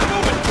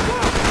 move it!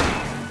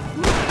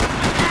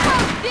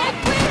 Dick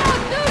Guido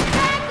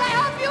douchebag, I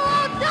hope you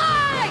all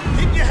die!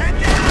 Keep your head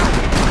down!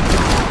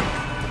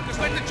 Just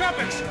like the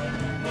trumpets!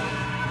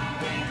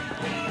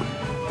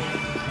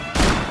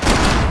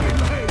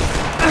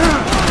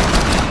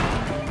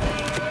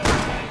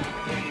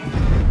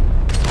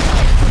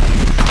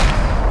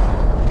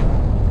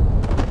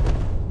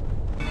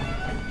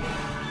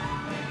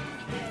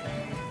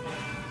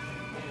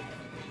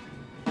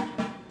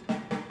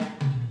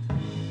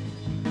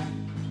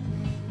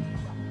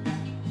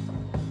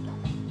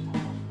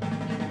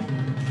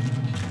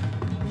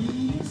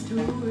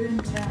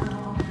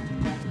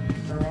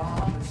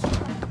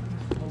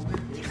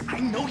 I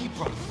know he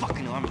brought a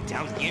fucking army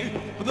down here,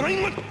 but there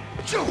ain't one.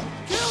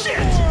 Shit!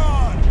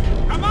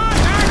 Come on,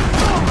 man!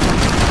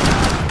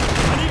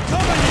 I need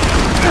cover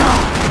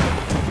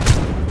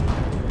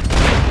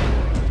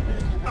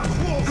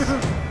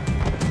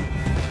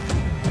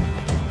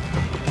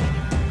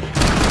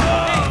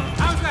Hey,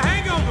 how's the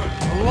hangover?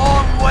 A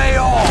long way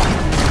off.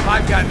 If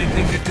I've got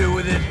anything to do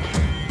with it.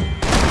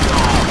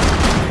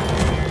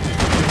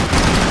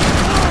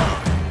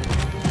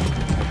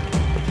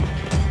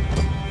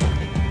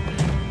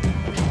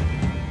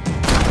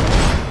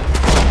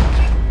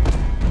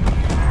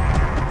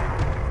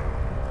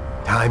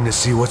 Time to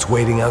see what's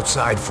waiting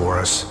outside for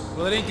us.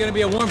 Well, it ain't gonna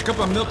be a warm cup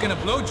of milk and a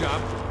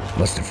blowjob.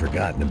 Must have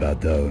forgotten about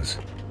those.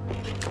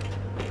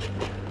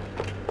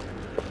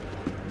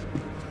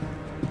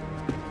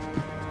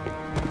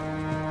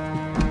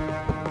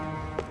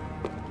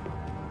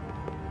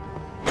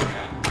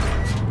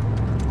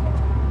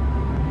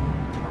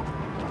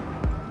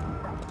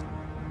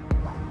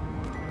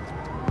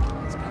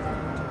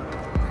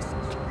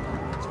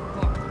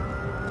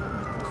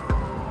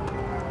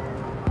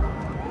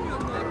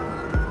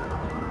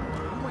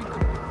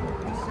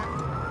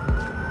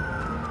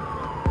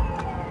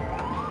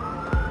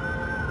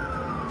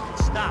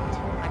 stopped.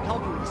 I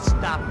told you to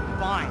stop.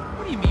 Fine.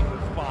 What do you mean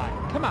we're fine?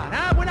 Come on,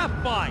 huh? We're not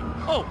fine.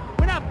 Oh,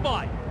 we're not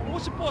fine.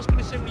 What's the boss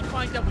gonna say when he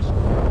finds out we're...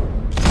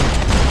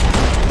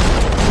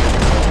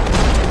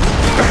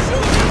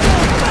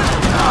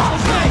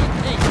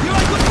 Hey,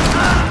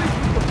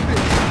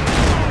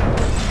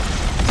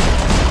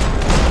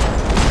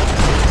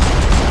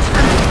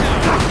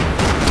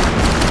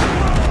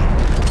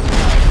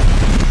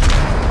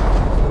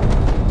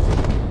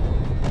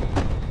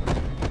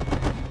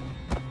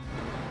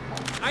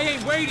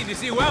 you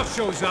see who else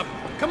shows up.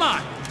 Come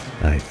on!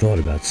 I thought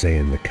about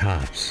saying the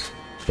cops,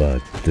 but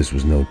this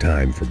was no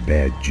time for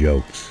bad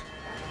jokes.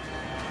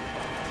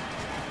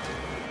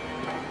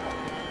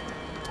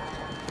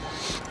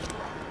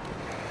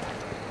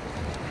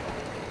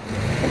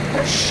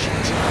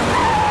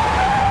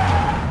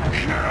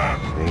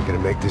 They ain't gonna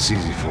make this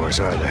easy for us,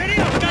 are they?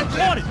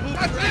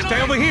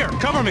 Stay over here!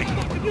 Cover me!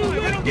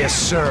 Yes,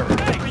 sir.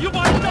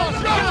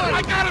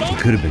 He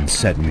could have been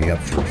setting me up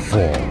for a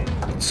fall,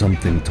 but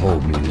something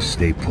told me to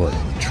stay put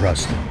and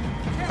trust him.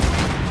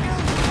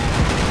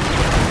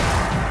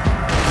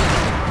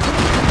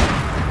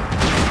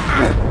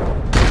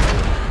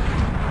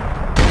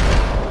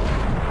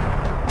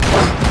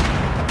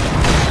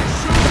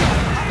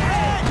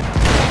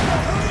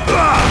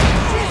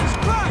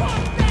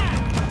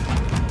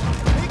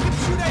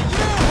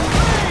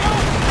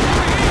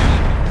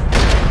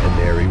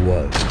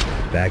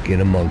 Back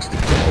in amongst it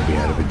to help me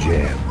out of a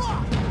jam.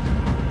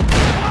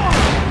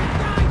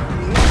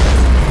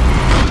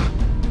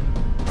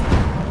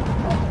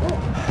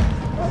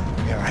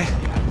 You alright?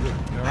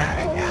 You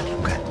alright? Yeah,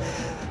 I'm good.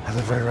 I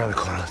live right around the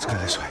corner. Let's go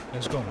this way.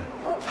 Let's go, man.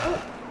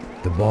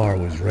 The bar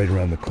was right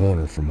around the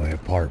corner from my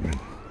apartment.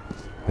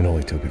 It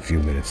only took a few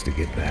minutes to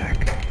get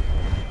back.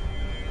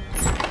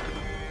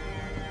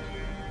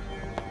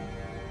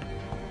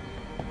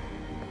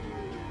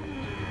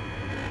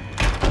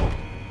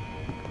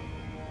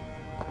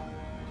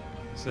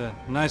 It's a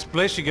nice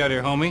place you got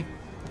here, homie.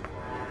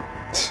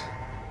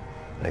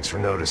 Thanks for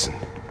noticing.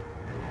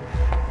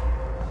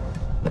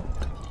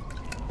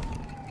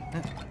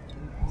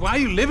 Why are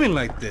you living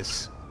like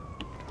this?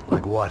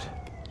 Like what?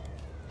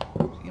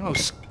 You know,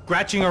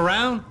 scratching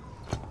around?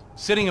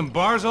 Sitting in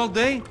bars all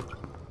day?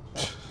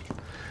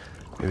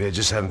 Maybe I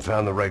just haven't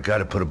found the right guy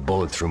to put a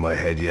bullet through my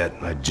head yet.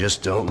 I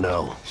just don't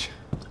know.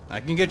 I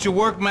can get you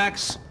work,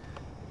 Max.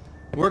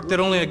 Work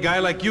that only a guy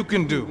like you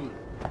can do.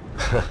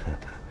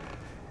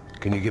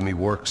 Can you give me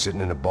work sitting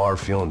in a bar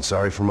feeling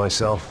sorry for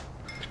myself?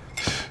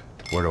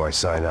 Where do I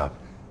sign up?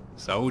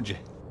 Saúde.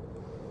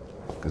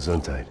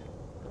 Gesundheit.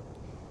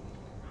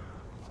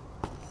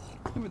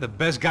 You were the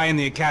best guy in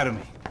the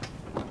academy.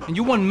 And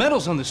you won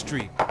medals on the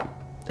street.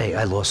 Hey,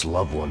 I lost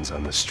loved ones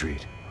on the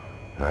street.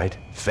 All right?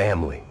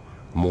 Family.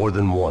 More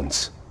than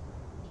once.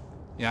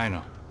 Yeah, I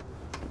know.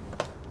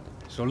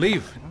 So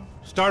leave. You know?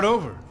 Start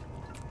over.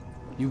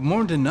 You've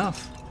mourned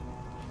enough.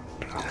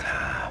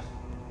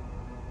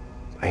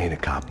 I ain't a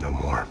cop no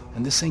more.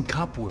 And this ain't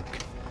cop work.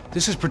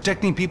 This is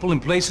protecting people in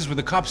places where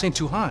the cops ain't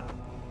too hot.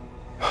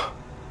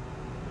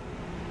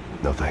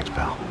 No thanks,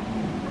 pal.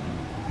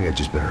 I think I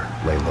just better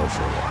lay low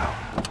for a while.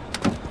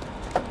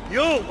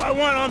 You, I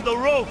want on the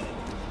roof.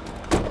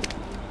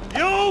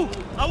 You,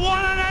 I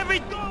want on every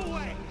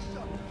doorway.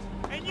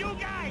 And you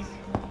guys,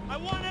 I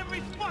want every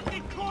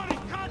fucking corner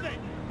covered.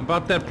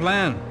 About that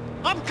plan.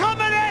 I'm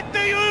coming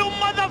after you, you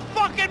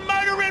motherfucking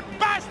murdering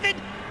bastard!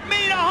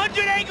 Me and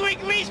 100 angry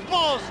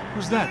greaseballs!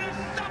 Who's that?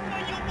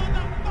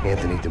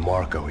 Anthony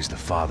DeMarco. He's the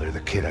father of the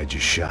kid I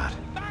just shot.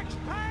 Max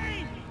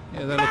Payne!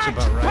 Yeah, that looks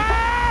about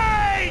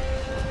right. Payne!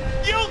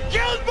 You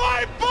killed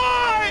my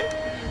boy!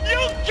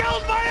 You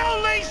killed my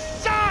only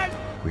son!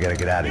 We gotta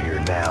get out of here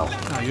now.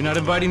 Oh, you're not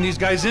inviting these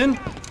guys in?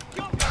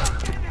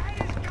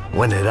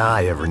 When had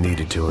I ever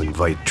needed to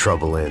invite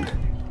trouble in?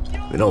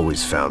 It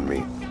always found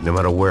me, no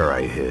matter where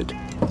I hid.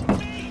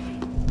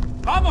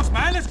 Vamos,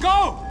 man, let's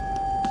go!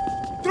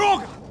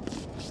 Droga!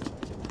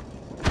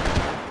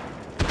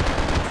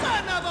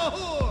 Son of a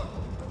whore!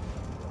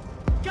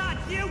 Got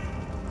you!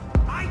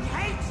 I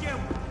hate you!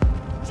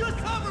 Just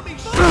cover me,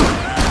 boy!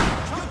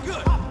 I'm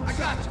good. I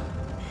got you.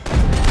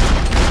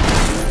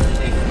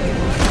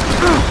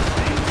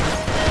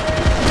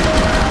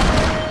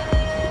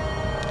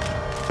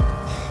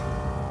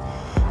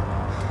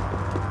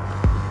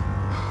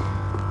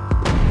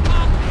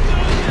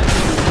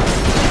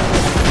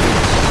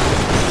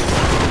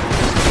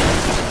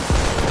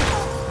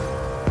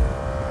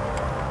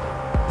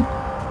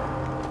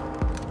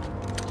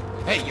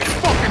 Hey, you're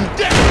fucking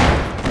dead!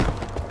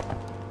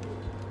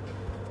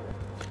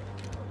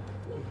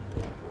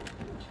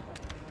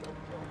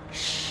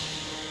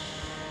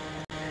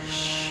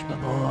 Shh, my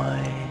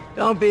boy.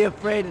 Don't be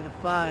afraid of the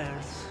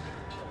fires.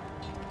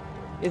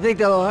 You think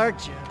they'll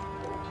hurt you?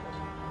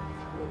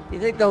 You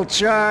think they'll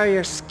char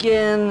your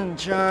skin and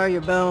char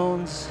your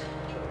bones?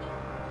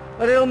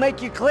 But it'll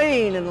make you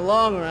clean in the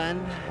long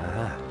run.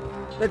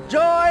 The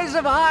joys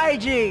of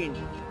hygiene!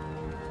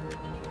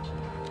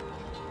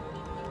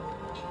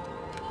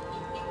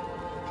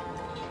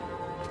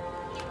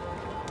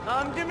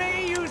 Come to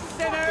me, you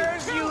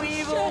sinners, you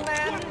evil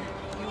men!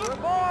 You were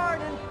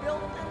born in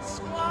filth and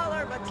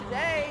squalor, but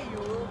today you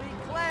will be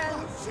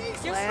cleansed.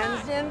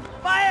 Cleansed in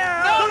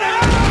fire!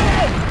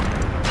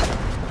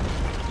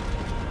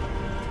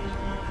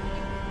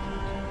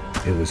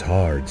 It was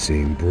hard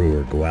seeing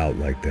Brewer go out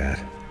like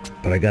that,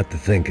 but I got to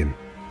thinking,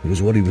 it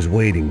was what he was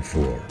waiting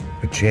for,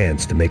 a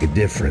chance to make a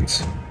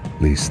difference.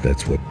 At least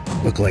that's what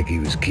looked like he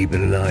was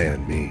keeping an eye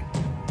on me.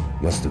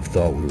 Must have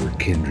thought we were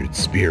kindred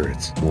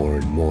spirits. More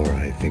and more,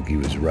 I think he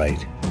was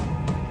right.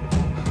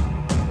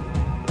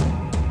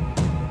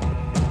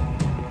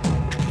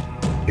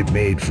 It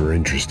made for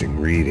interesting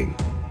reading.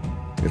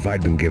 If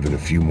I'd been given a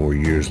few more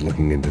years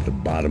looking into the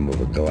bottom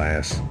of a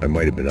glass, I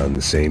might have been on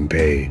the same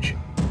page.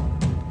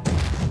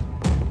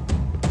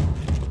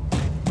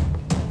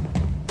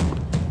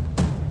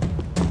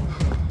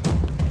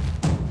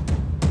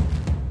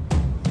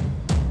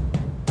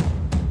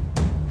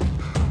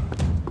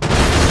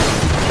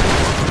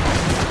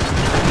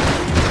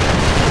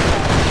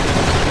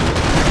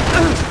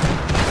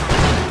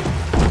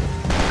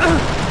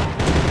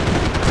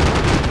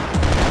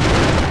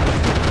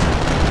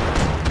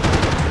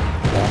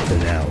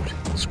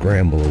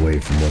 Scramble away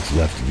from what's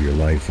left of your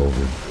life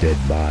over dead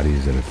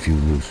bodies and a few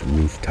loose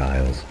roof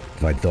tiles.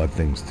 If I'd thought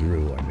things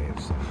through, I may have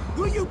said,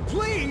 "Will you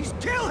please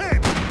kill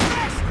him?"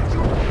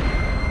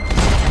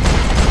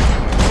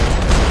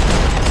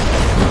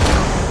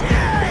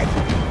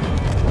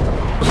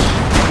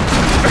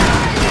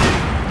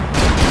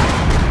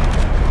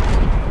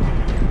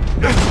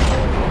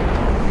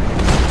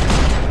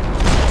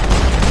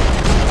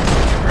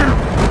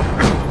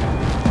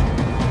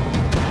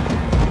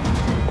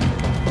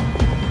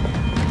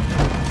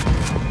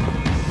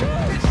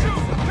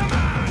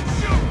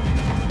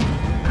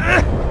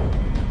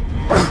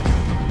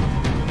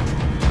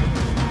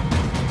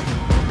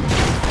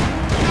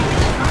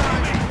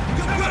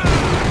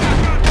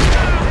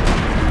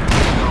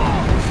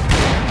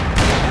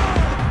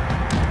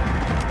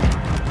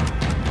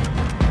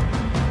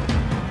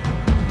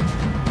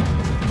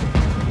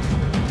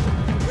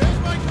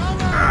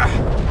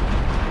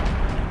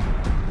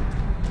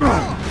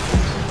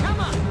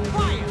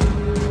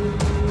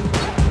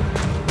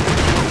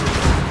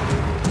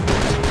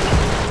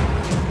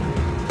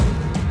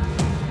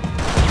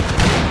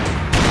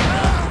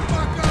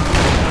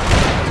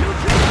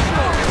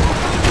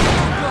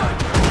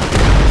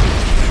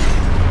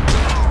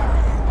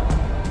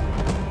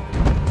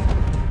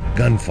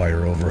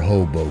 gunfire over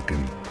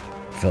Hoboken.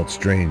 Felt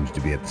strange to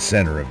be at the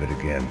center of it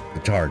again. The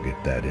target,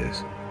 that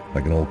is.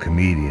 Like an old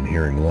comedian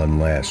hearing one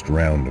last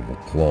round of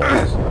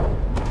applause.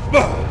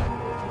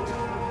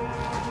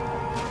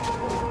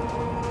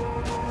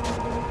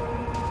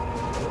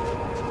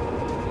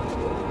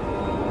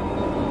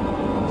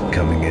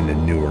 Coming into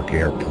Newark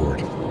Airport.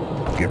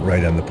 Get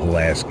right on the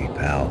Pulaski,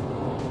 pal.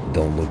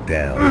 Don't look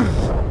down.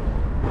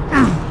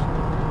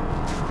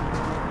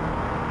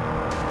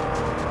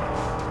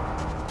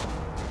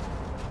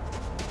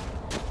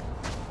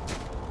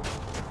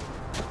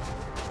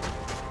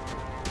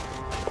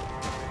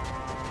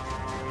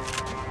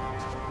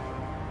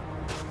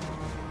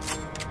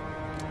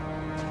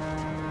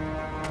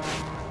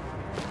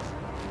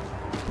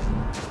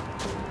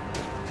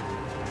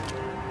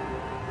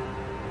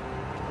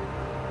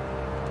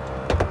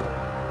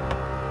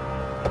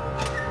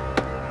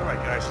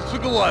 Let's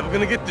look alive. We're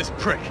gonna get this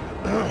prick.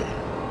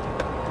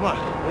 Come on,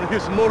 I wanna hear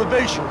some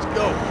motivation. Let's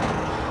go.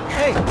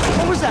 Hey,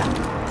 what was that?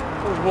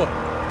 What was what?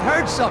 I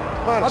heard something.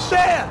 Come on, Up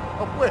there!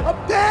 Up where?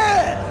 Up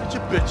there! What you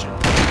bitching?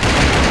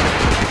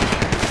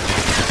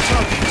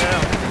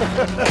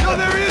 No,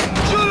 there he is!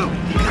 Shoot him!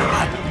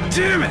 God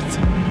damn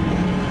it!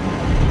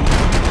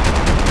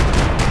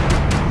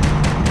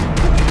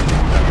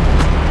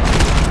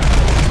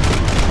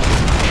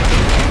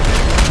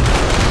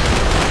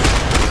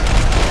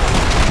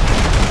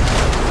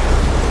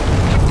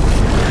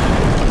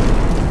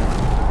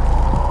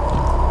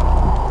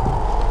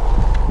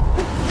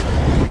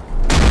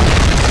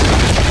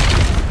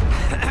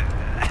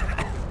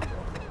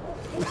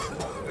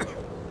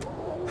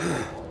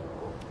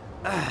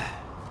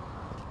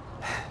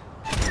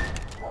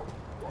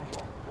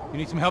 You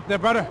need some help there,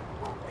 brother?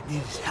 I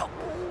needed help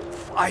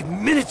 5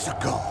 minutes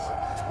ago.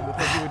 You look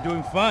like you were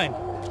doing fine.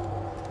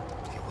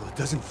 Yeah, well, it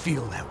doesn't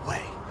feel that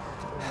way.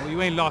 Well,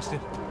 you ain't lost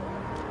it.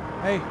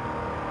 Hey,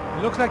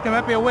 it looks like there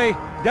might be a way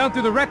down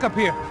through the wreck up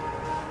here.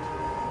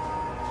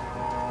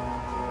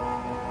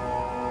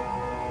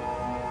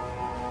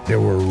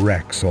 There were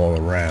wrecks all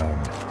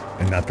around,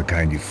 and not the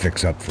kind you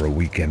fix up for a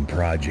weekend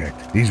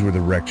project. These were the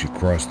wrecks you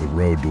crossed the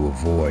road to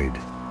avoid.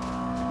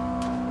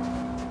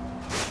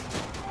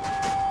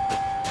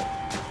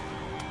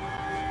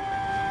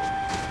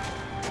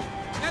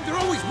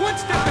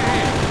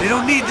 They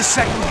don't need to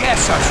second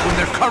guess us when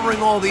they're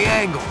covering all the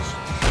angles.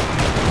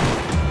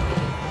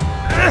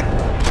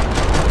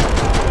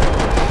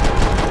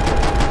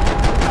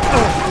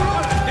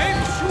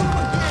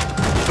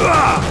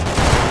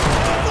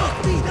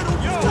 Fuck me, that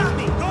don't stop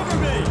me! Cover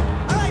me!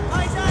 Alright,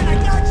 Paisan, I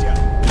got you!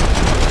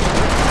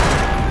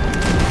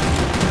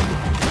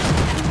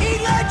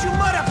 Eat lunch, you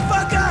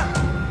motherfucker!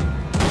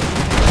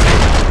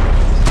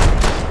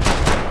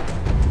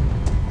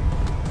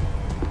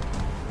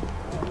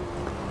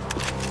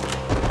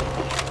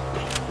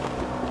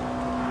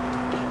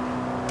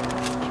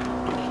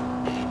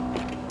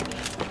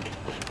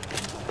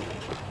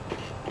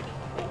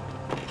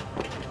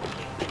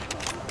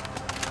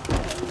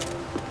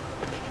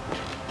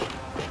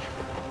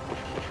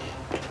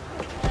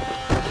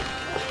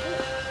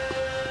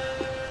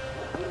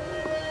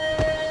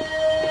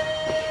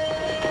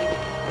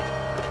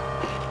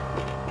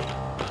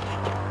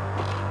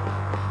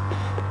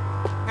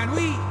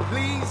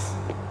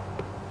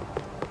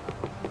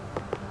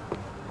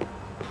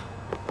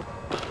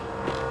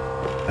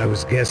 I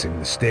was guessing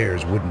the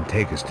stairs wouldn't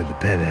take us to the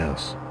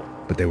penthouse,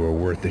 but they were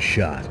worth a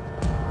shot.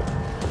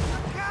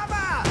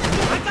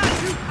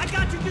 I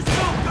got you, just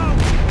go!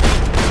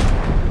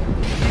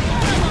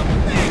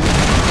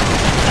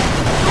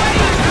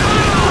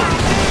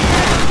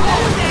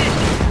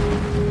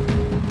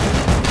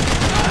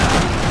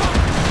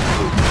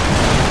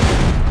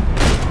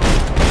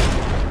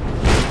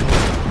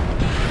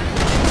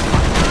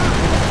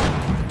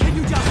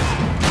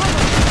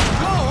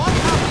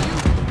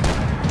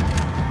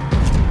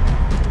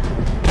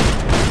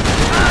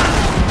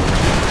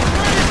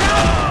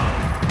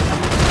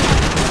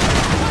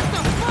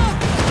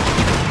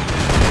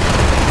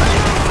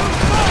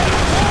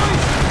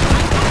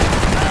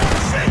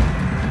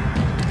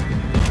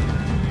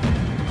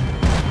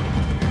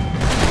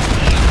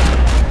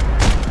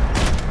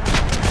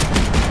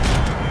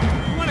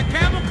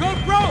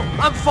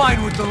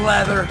 Fine with the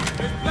leather.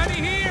 There's plenty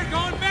here,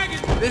 going begging.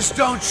 This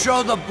don't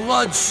show the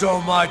blood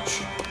so much.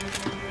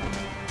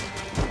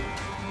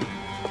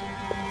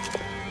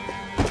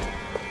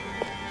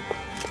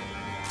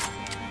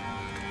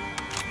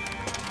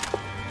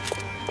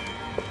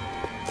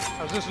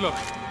 How's this look?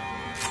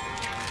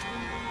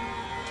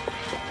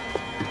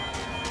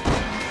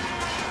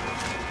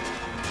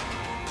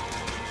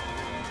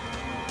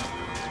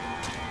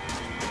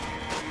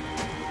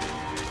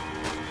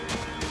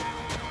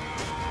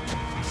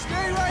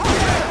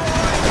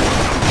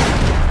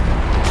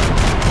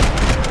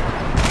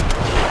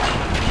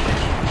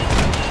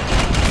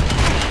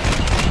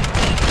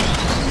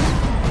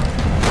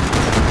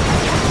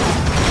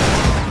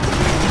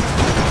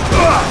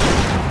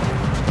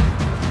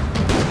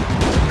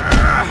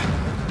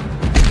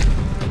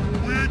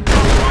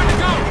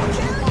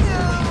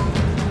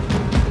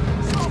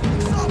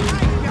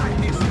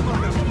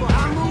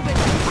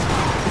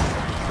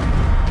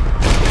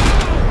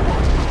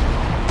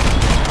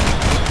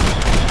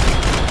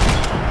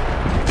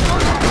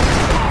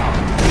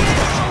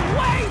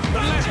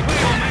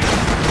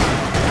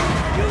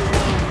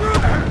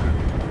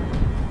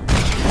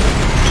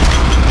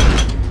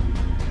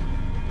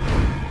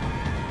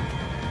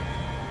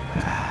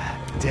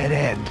 Dead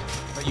end.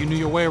 But you knew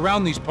your way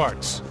around these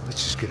parts.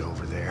 Let's just get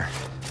over there.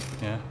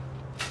 Yeah?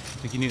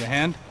 Think you need a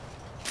hand?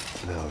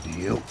 No, do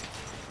you?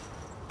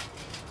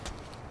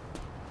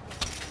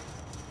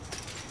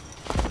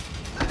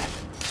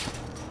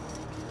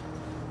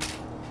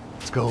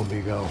 Let's go,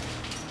 amigo.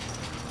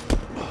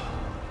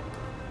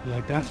 You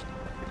like that?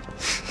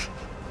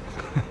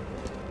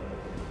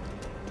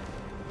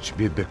 Should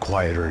be a bit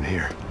quieter in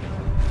here.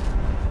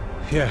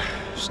 Yeah,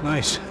 it's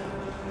nice.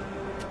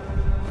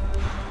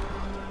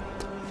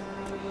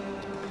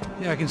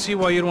 Yeah, I can see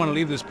why you'd want to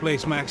leave this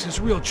place, Max. It's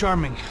real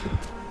charming.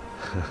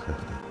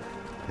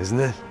 Isn't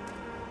it?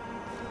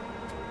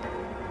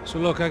 So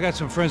look, I got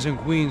some friends in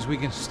Queens. We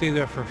can stay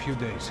there for a few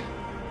days.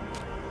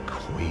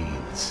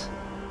 Queens.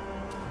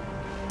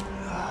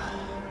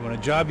 You want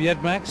a job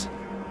yet, Max?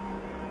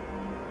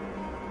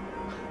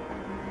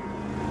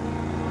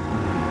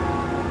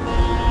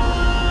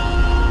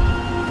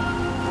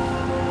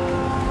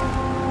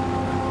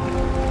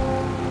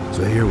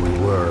 So here we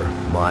were,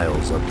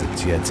 miles up the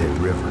Tietze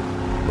River,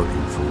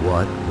 looking for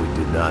what we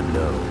did not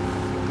know.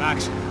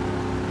 Max.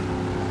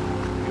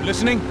 You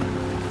listening?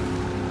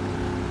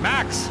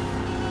 Max!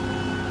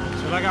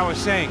 So like I was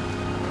saying,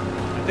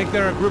 I think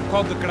they're a group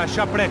called the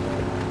Krashapret.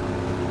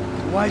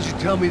 Why'd you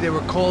tell me they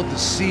were called the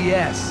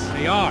CS?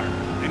 They are.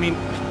 I mean,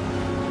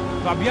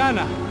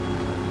 Fabiana,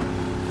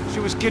 she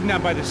was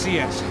kidnapped by the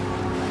CS.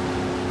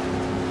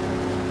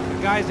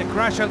 The guys that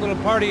crashed that little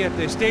party at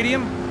the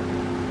stadium,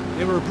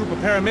 they were a group of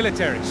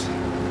paramilitaries.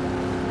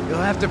 You'll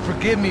have to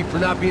forgive me for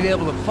not being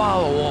able to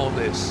follow all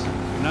this.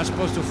 You're not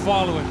supposed to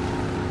follow it.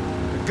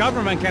 The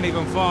government can't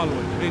even follow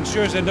it. It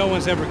ensures that no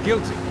one's ever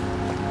guilty.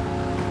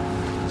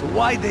 So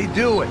why'd they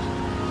do it?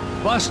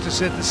 Bust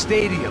us at the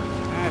stadium.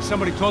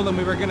 Somebody told them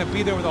we were gonna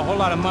be there with a whole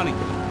lot of money.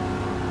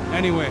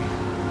 Anyway,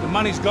 the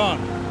money's gone.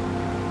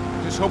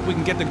 Just hope we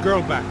can get the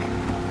girl back.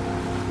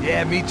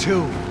 Yeah, me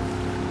too.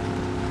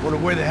 Wonder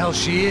where the hell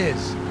she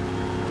is.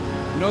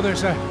 You know,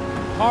 there's a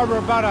harbor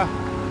about a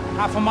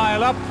half a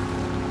mile up.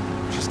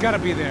 She's gotta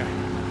be there.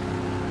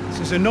 This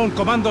is a known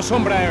Comando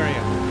Sombra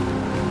area.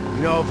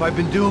 You know, if I've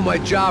been doing my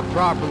job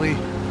properly,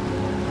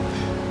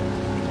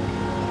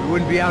 we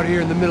wouldn't be out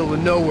here in the middle of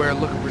nowhere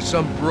looking for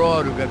some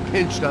broad who got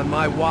pinched on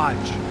my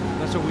watch.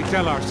 That's what we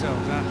tell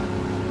ourselves, huh?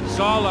 It's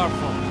all our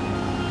fault.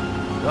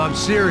 No, I'm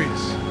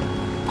serious.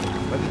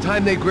 By the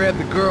time they grabbed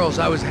the girls,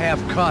 I was half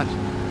cut.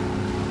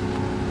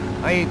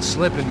 I ain't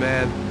slipping,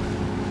 man.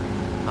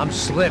 I'm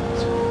slipped.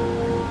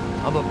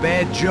 I'm a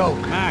bad joke.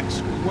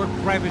 Max, we work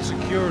private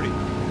security.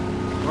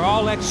 We're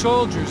all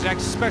ex-soldiers,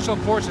 ex-special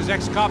forces,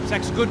 ex-cops,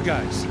 ex-good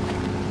guys.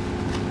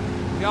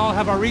 We all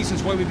have our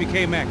reasons why we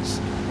became ex.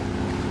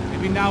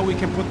 Maybe now we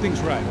can put things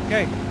right,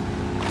 okay?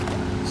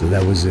 So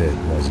that was it,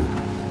 was it?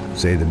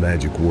 Say the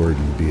magic word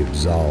and be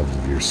absolved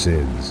of your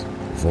sins.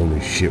 If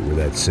only shit were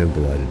that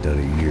simple, I'd have done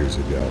it years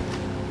ago.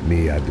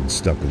 Me, I've been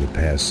stuck in the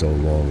past so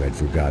long I'd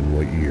forgotten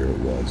what year it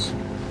was.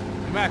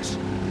 Hey, Max,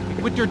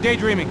 quit your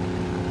daydreaming.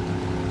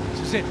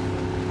 This is it.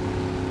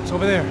 It's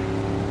over there.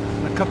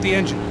 I'm gonna cut the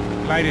engine.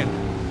 Glide in.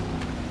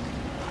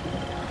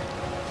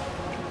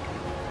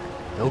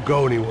 Don't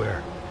go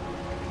anywhere.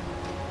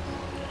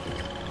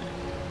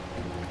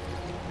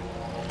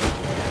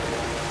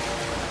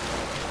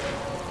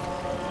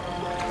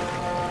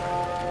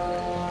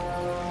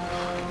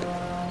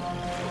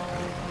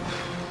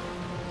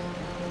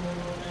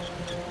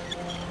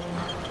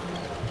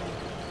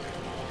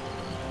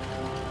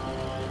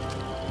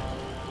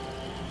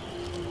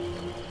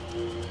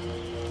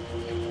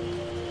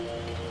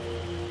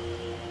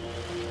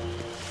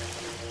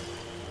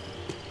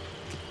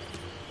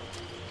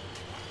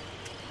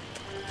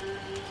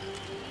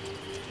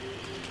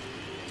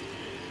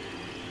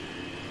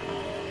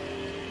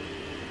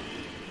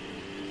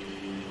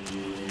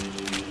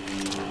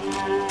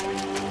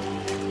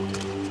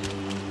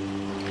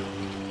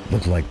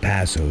 Looked like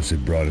Passos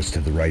had brought us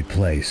to the right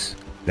place.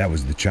 That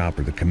was the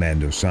chopper the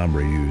Commando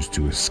Sombra used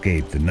to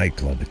escape the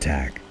nightclub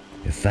attack.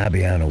 If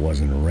Fabiana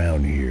wasn't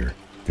around here,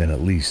 then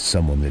at least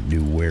someone that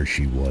knew where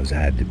she was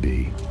had to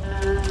be.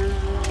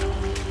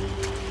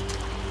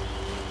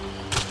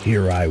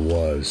 Here I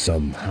was,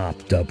 some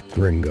hopped-up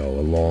gringo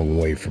a long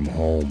way from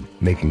home,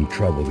 making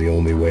trouble the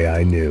only way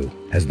I knew.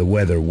 As the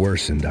weather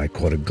worsened, I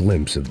caught a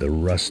glimpse of the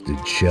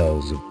rusted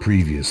shells of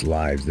previous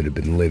lives that had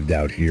been lived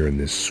out here in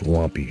this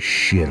swampy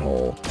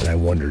shithole, and I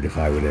wondered if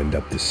I would end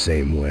up the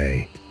same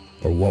way,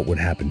 or what would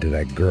happen to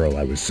that girl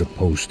I was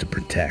supposed to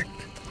protect.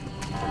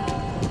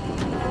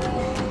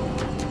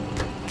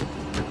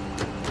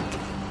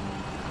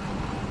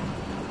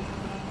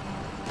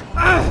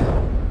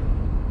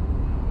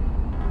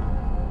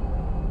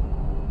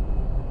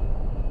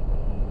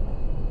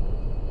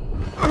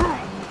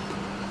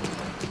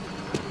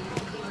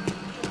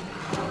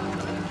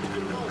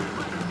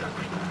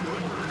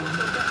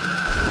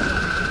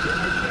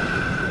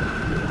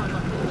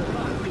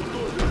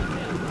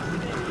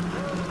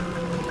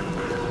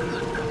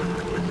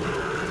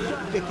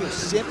 Que eu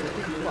sempre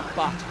fico a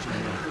parte de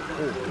mim.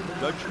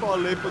 Pô, já te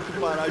falei pra tu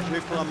parar de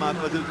reclamar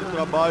fazendo teu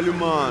trabalho,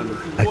 mano.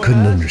 I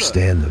couldn't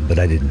understand them, but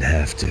I didn't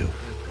have to.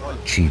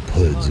 Cheap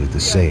hoods are the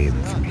same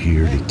from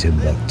here to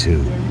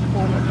Timbuktu.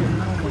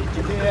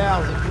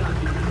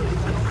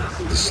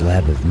 The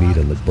slab of meat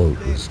on the boat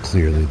was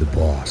clearly the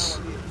boss.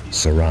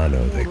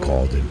 Serrano, they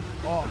called him.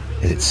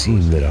 And it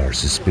seemed that our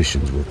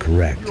suspicions were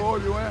correct.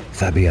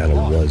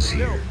 Fabiana was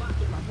here,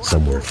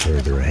 somewhere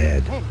further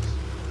ahead.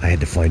 I had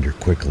to find her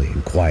quickly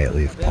and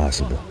quietly if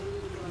possible.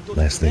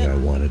 Last thing I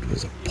wanted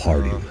was a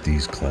party with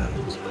these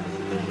clowns.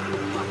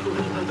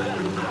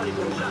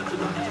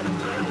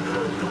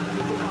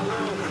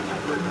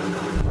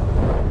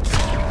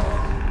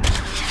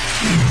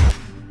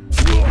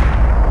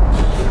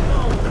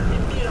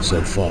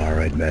 So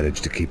far, I'd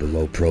managed to keep a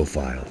low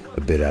profile,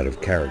 a bit out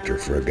of character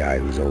for a guy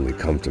who's only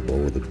comfortable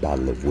with a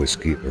bottle of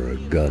whiskey or a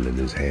gun in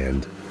his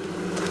hand.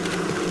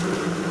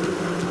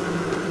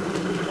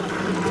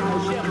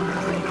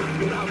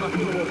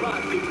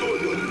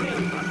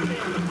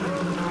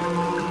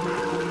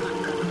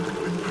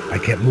 I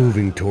kept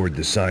moving toward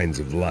the signs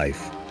of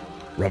life,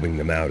 rubbing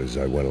them out as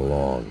I went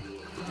along.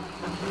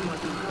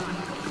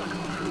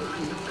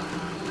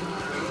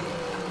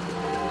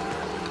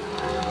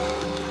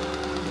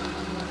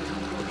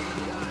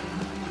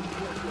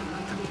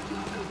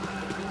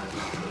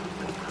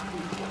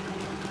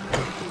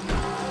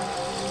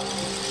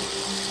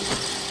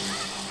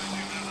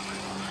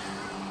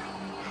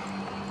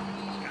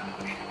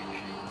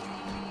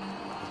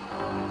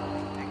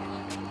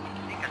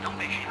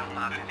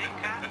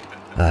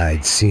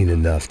 I'd seen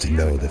enough to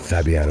know that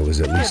Fabiana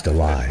was at least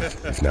alive,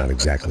 if not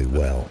exactly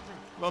well.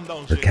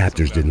 Her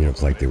captors didn't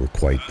look like they were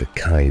quite the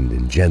kind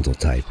and gentle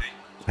type.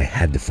 I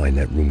had to find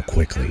that room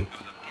quickly.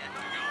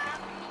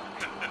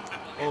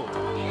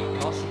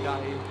 Nossa,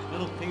 cara, eu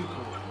não tenho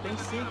como. Tem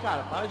sim,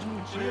 cara, para de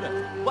mentira.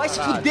 Vai se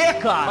fuder,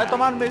 cara! Vai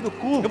tomar no meio do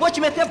cu. Eu vou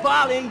te meter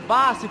bala, hein?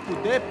 Vá se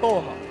fuder,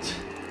 porra.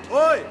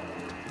 Oi,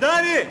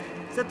 Dani,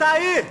 você tá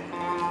aí?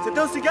 Você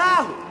tem um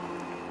cigarro?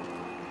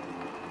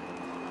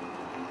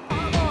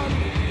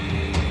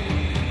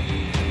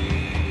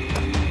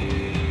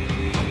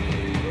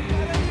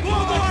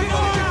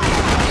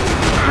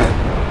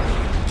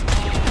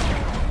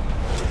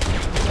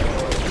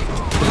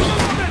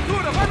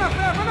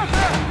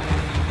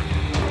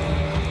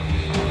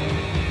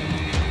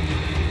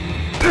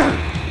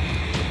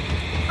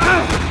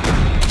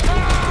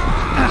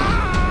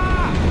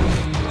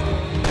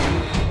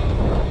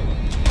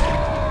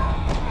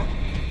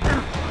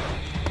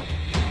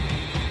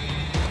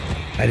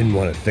 I didn't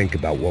want to think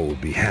about what would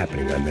be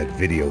happening on that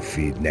video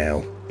feed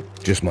now.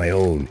 Just my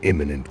own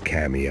imminent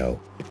cameo.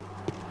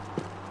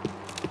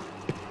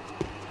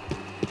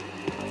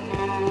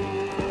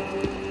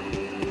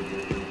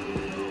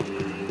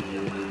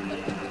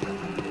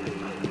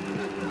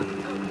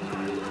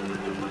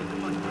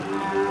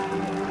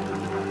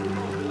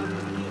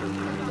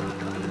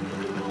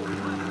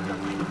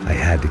 I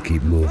had to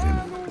keep moving.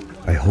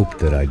 I hoped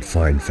that I'd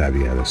find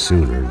Fabiana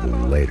sooner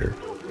than later,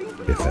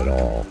 if at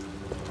all.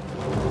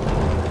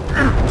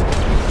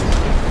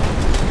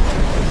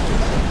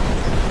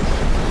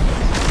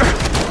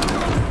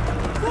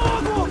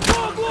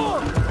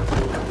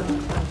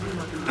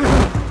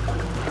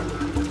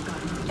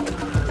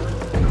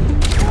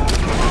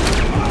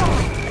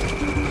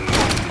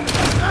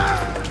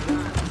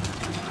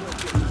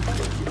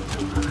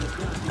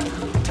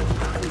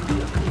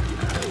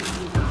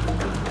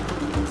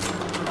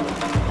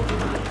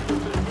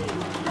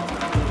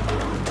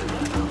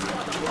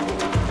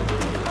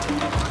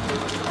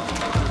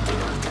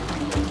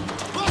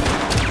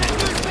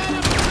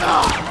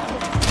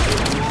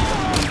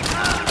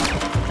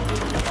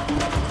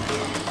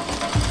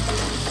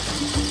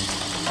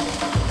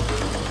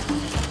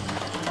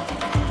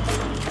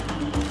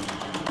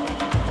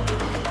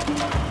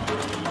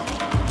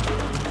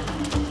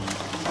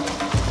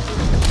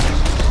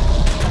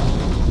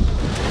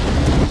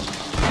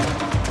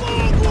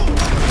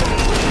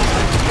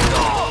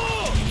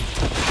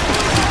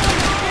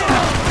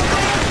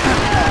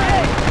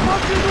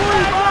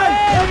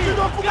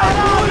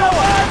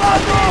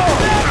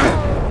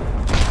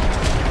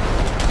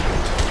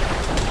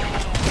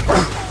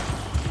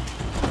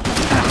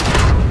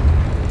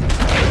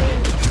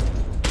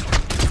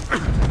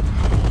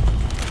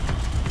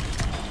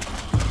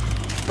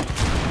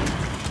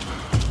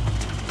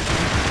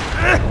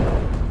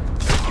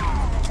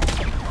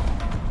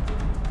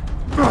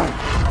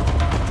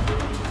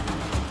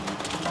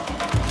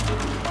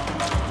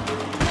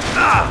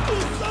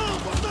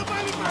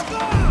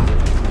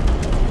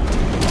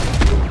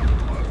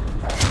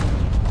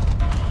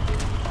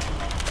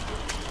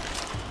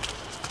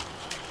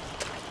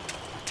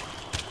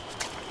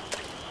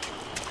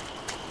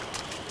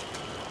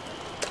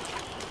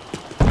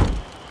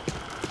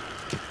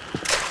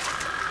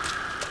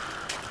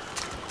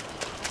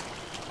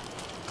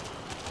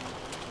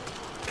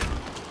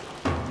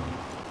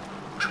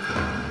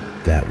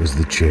 That was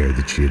the chair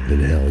that she had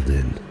been held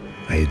in.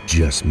 I had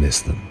just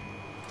missed them.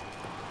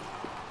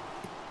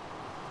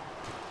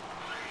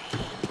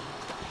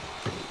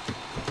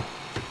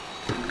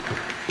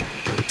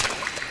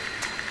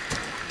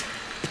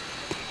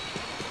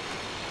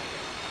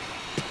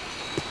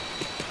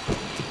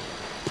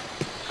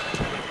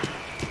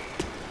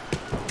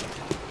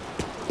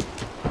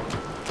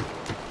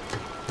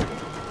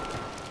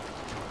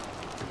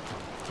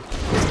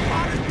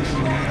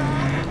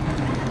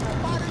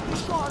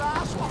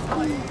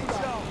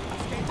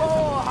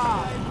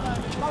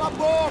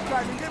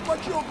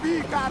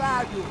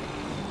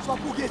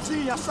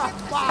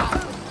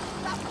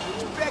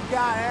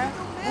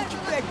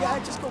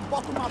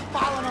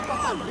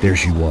 There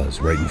she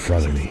was, right in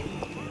front of me.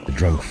 The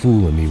drunk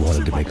fool in me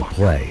wanted to make a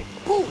play.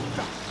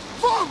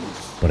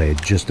 But I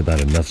had just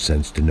about enough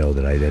sense to know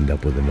that I'd end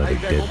up with another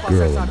dead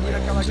girl in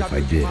my arms if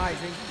I did.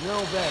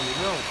 Não, velho,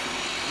 não.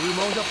 O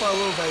irmão já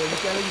falou, velho, ele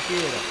quer ela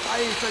inteira.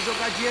 Aí, você vai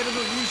jogar dinheiro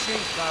no lixo, hein?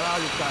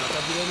 Caralho, cara, tá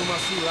virando uma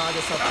cilada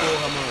essa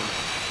porra,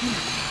 mano.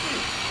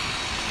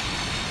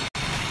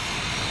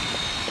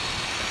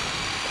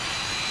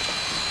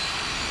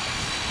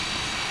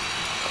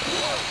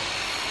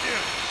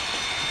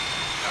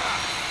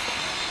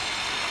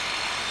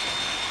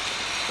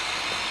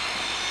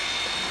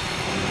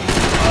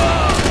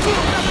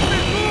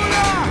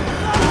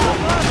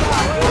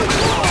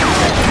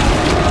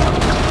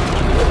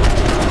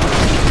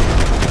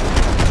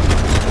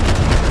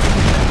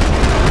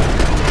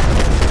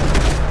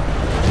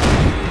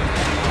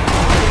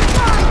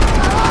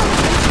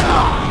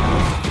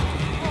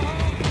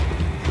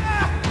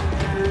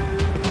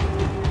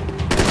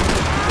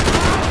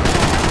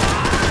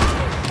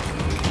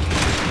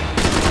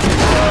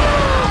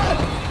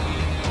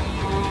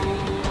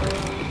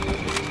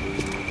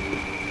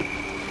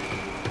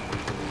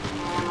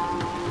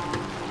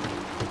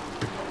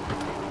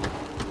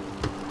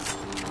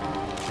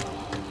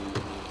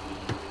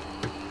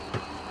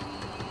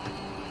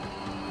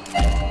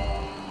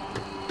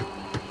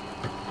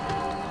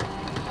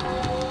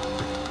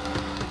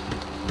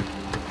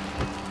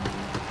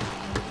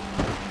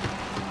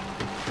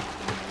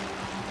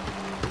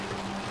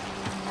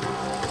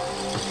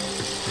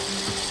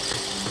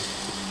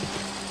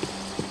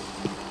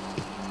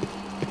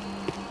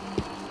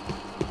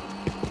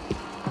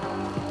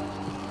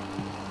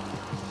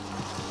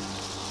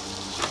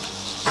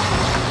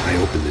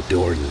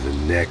 Door to the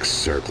next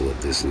circle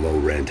of this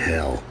low-rent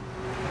hell.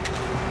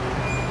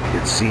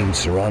 It seemed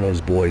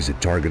Serrano's boys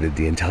had targeted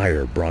the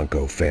entire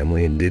Bronco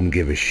family and didn't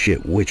give a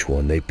shit which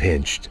one they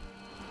pinched.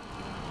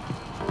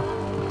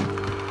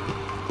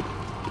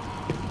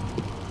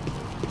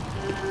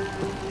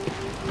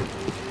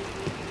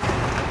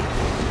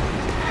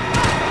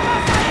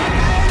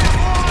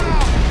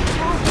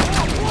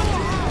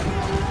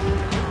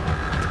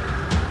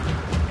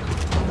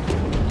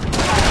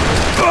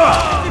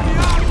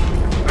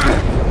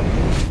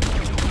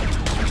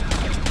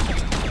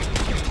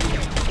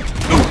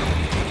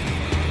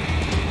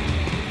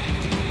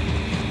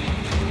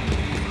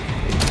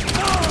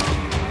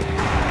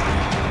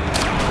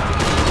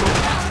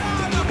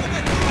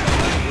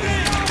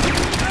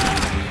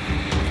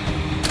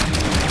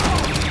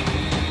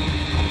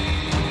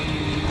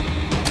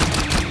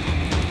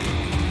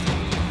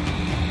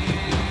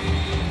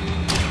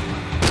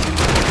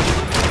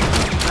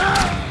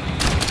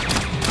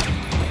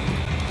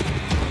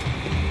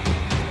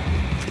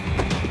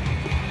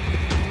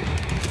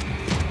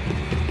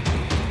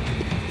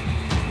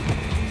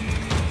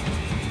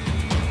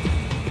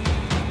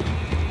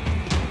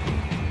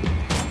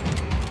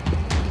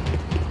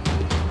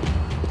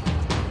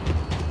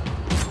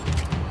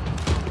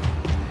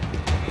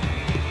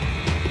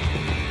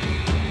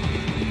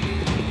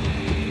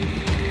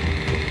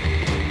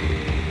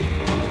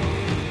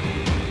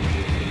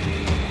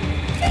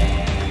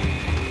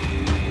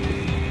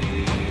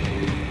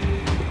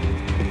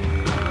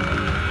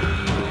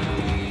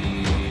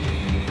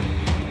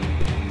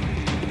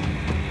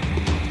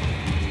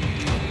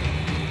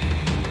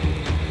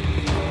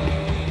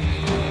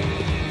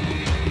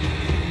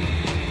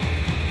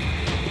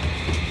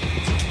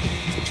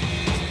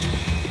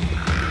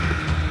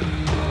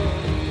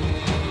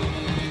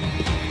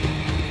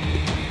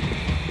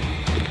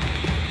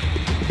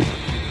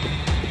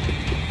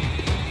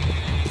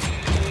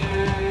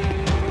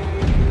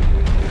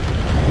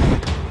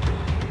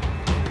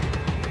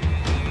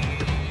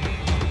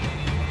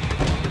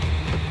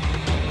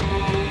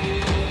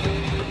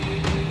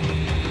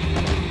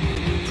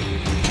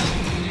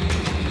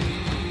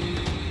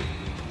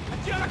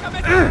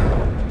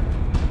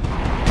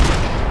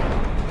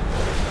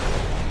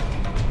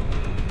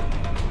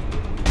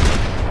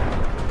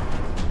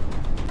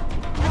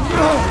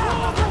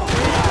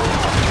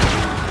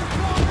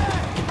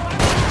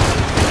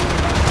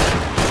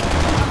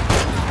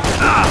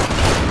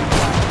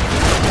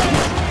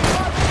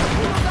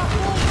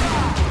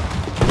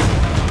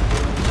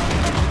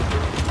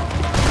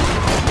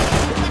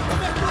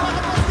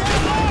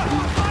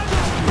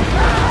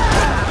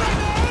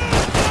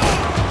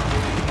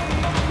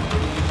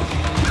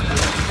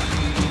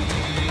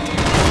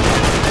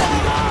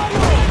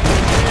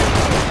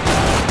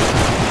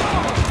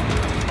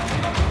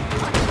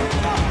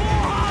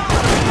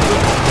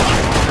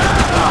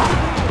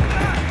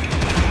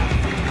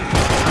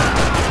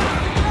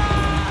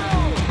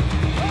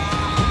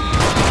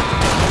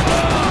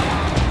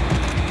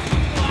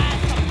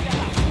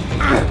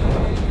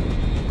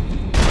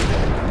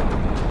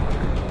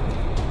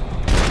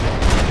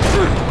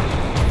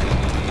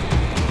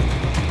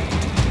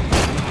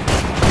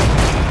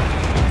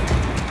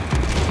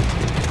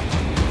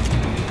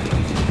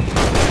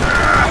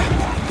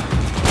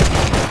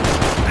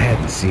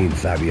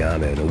 seen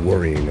Fabiana in a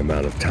worrying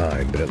amount of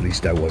time, but at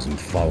least I wasn't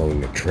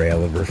following a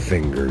trail of her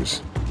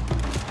fingers.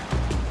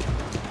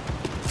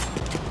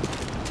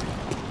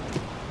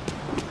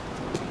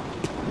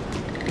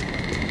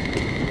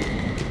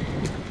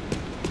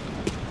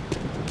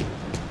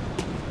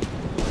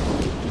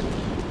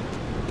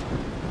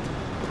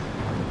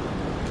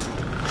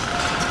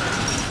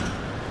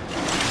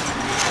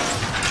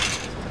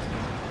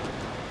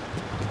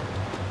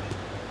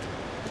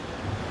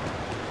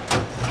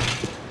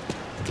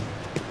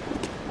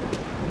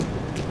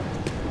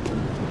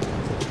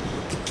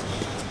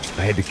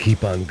 I had to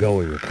keep on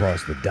going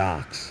across the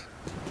docks.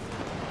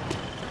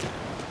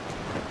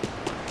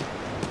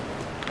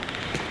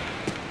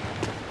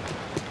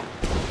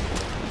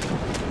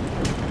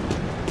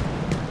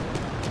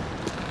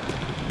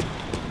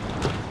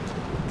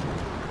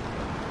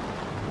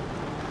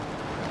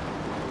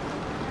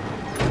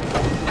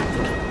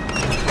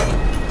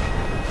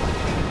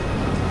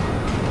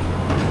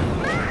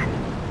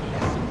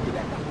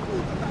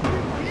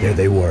 There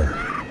they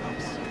were.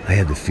 I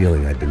had the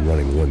feeling I'd been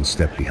running one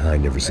step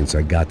behind ever since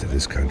I got to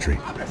this country.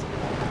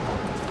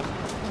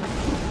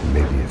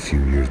 Maybe a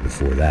few years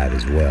before that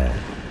as well.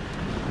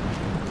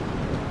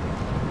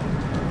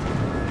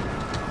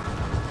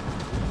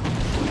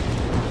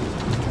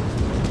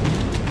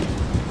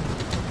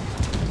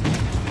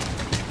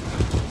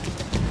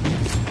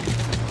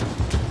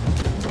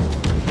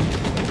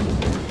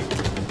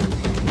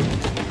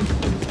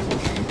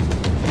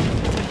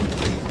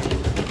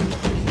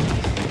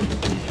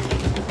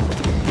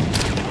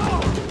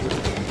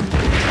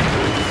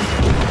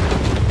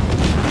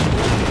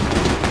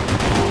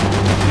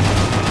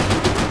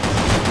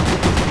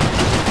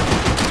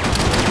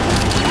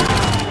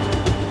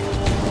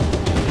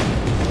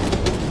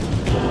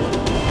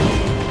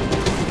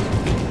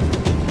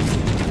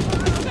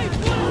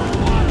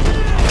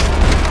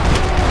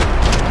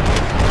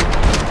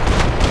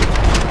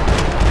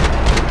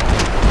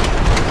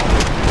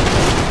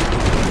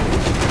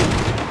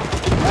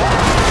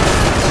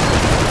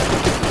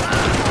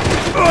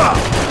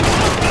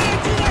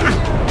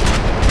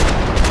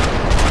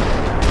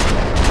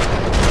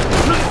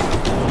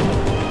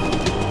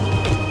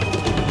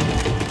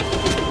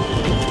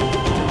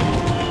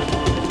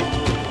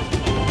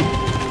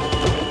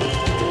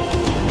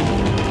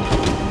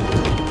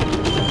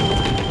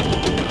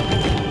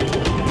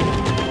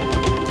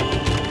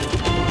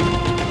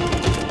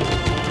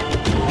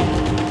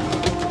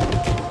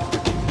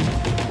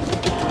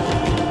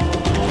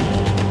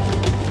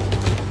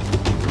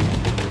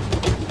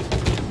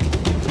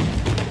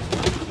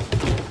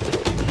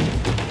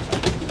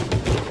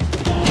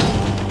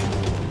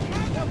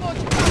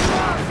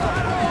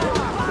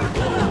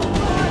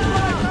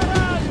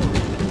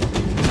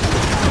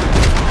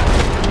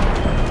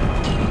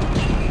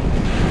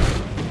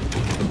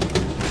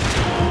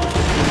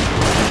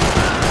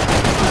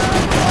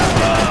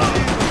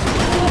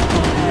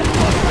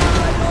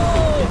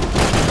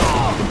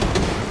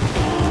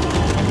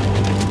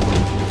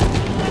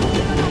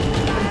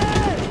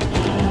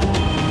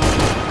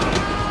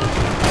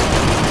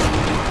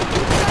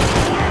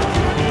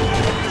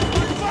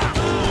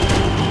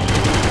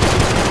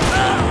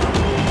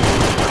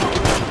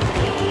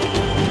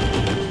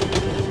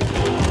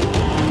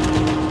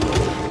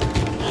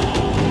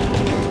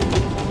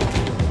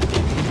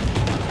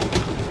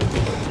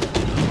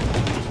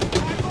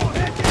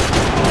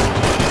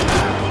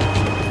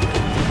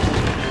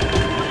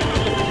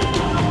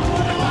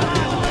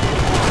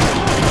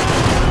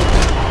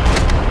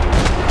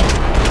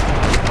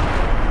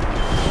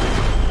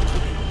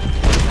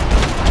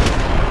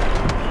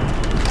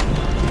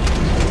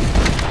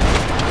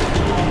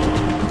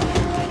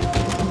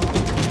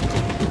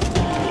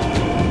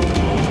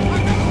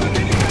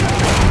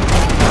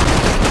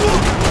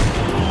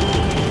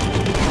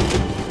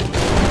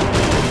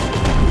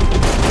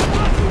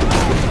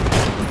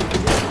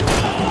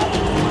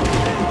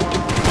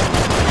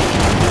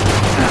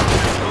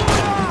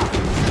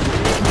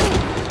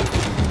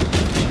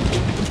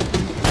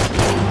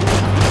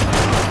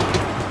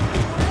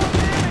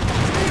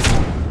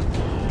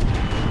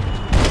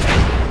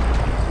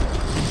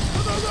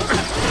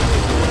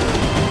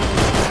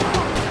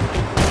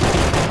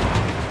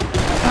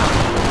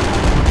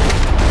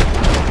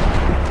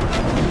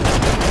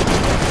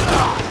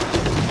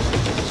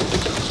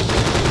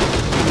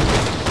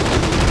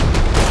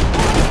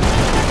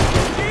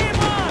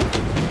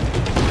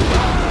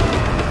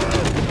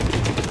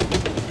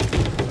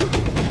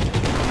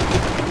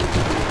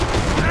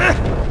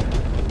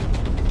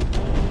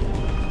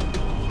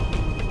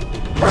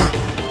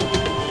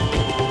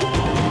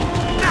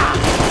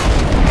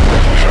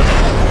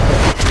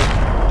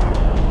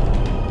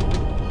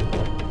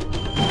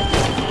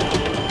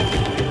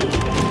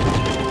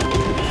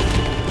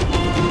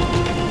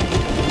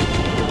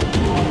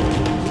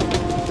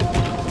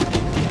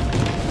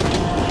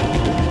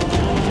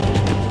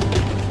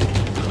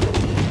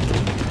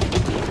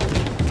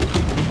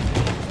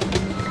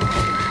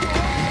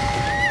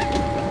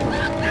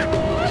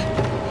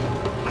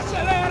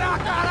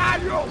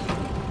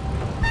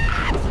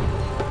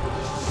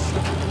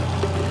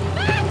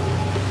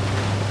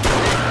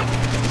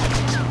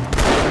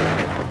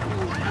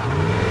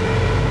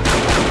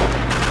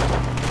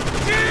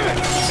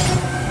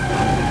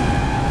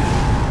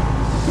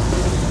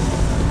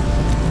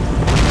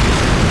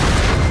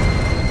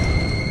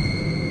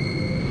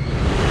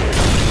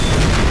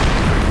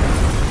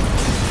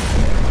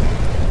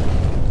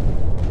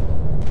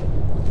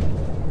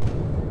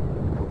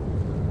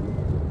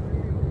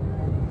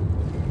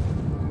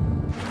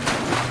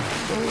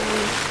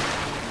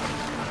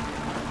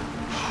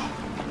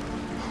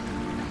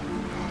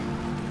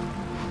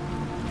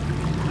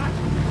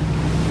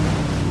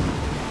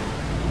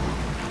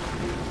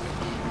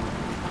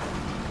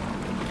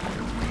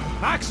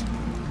 Max?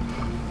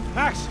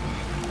 Max?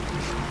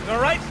 You all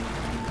right?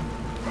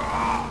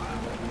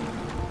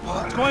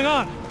 What's going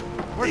on?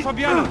 Where's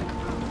Fabiana?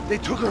 They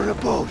took her in a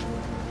boat.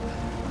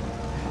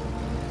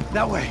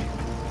 That way.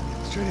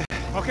 Straight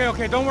ahead.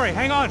 Okay, don't worry.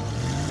 Hang on.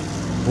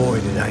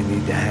 Boy, did I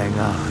need to hang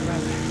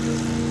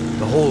on.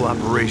 The whole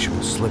operation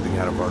was slipping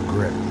out of our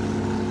grip.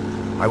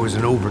 I was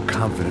an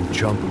overconfident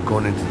chump who'd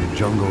gone into the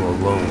jungle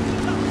alone.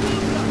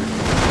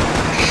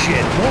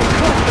 Shit, more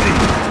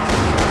company!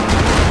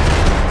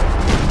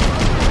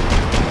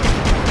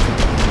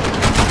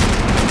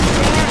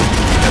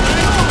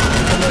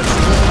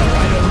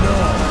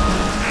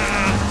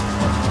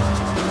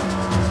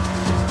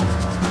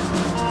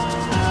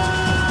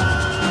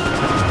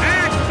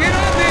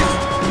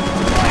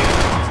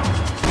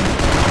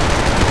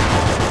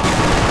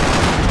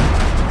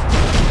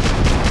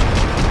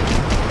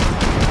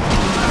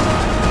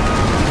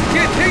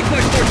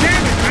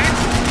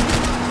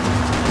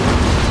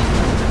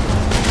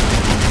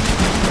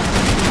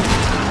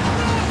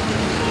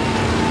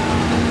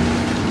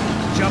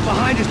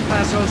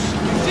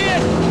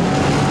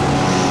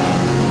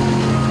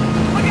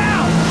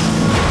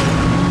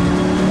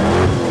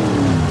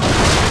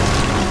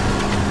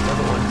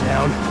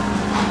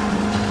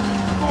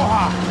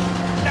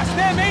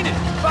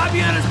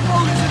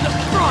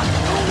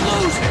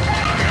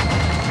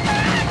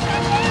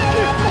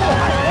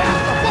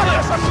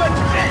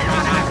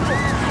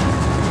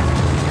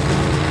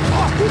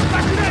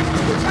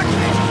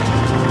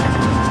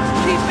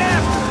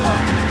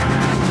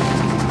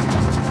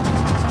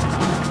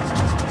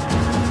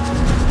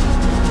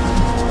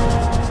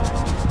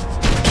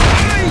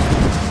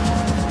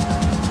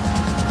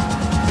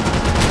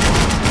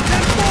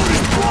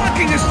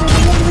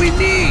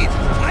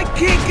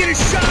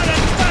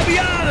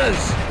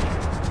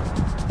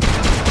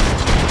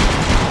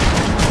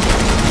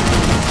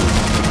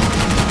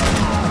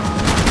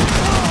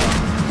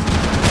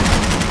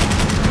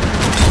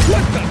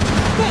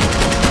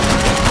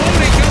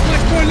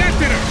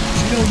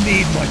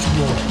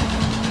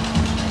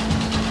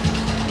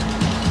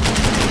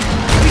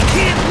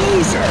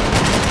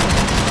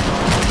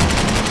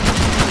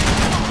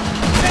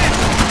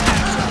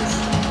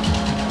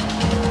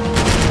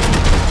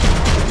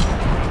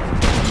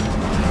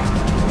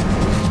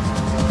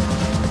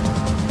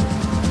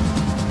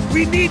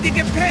 We need to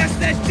get past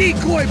that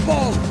decoy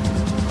boat!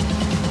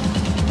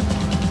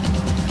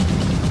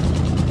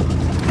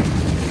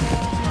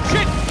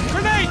 Shit!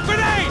 Grenade!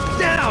 Grenade!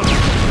 Down!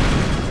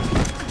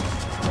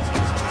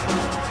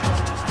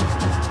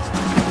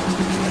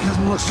 That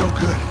doesn't look so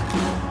good.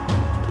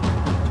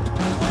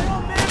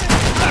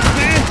 Fuck,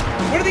 man!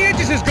 One of the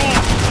engines is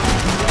gone!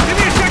 Give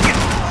me a second!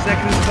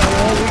 Second is about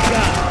all we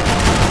got.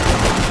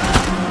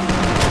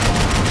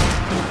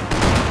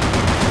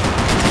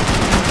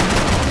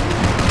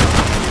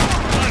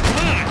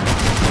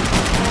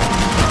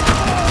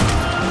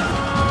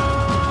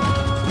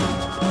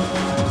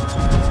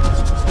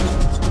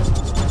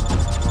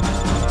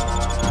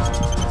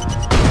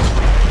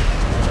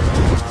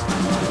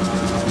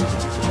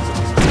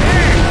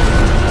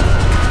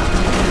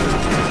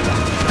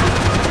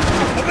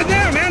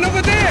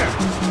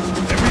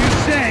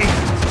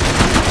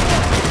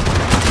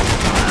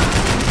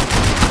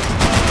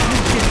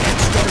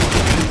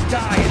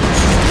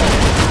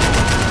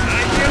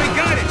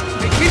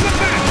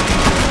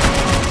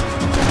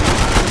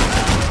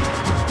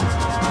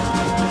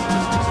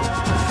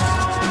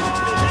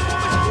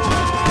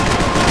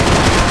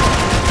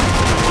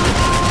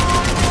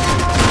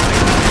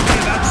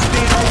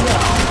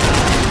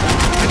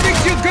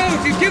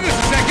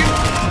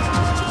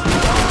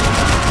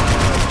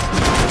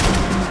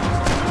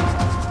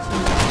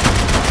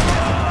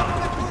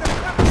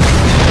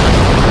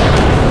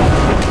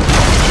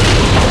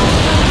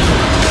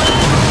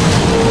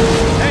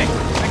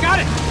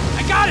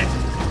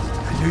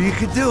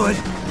 Do it.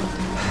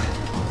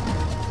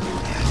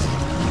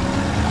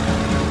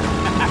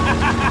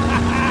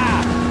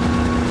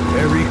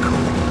 Very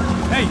cool.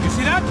 Hey, you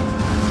see that?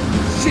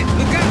 Shit,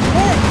 look out!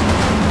 More!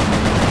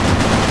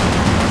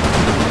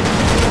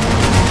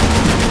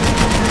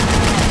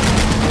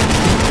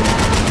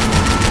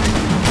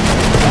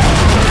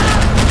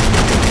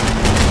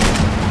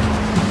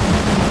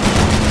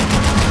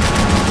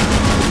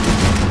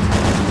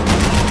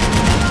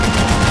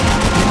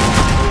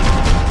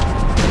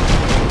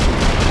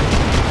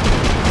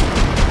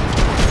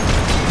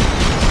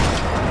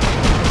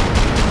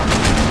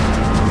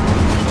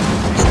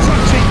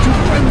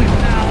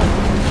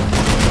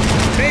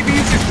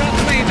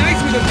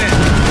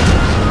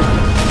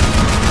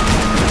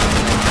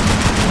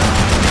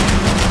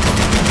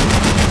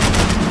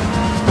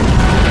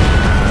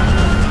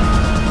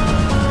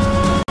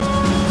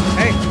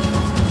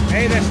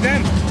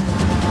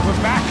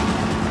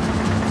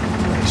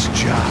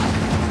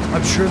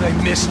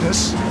 Missed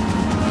us.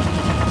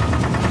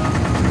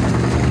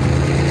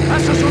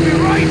 That's us on the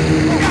right!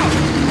 Look out!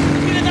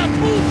 Get in that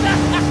puta!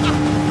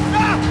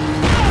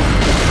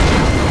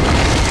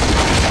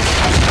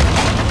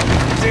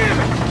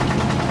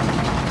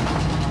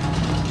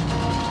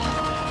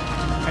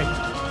 Hey,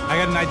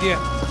 idea.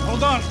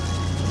 Hold on.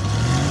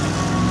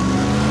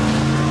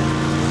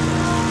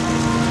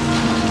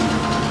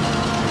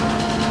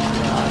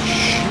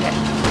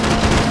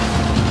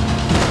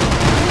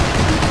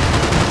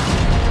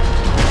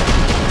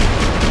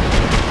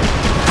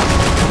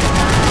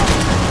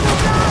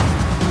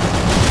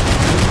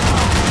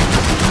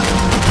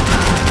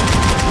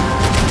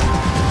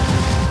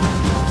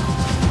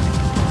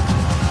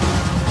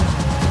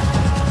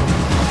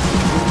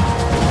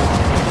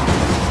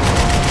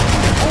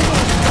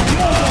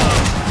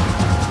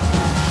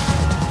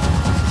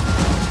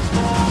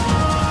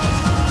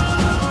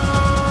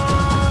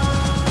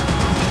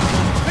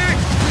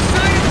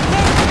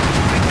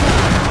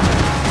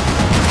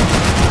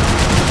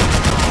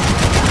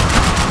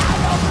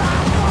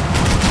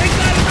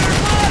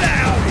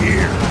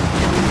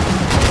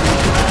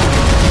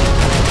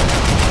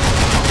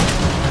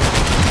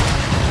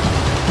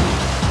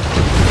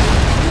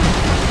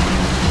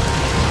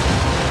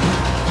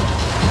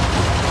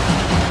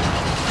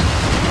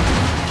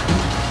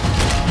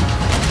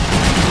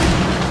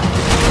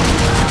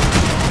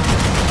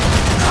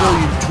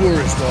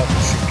 Tourist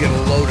office should get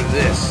a load of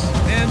this.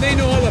 Man, they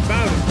know all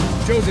about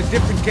it. Chose a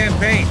different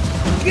campaign.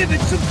 Give it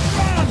some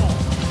throttle!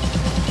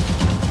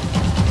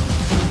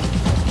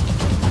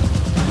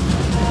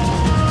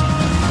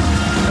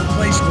 The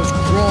place was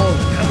crawling.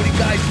 How many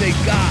guys they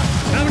got?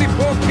 How many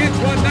poor kids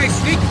want nice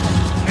sneakers?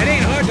 It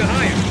ain't hard to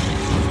hire.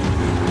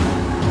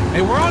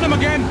 Hey, we're on him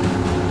again!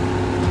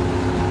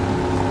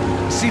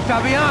 See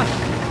Fabian?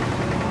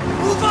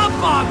 Move up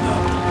on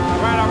them!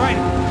 All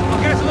right. I'll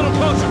get us a little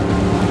closer.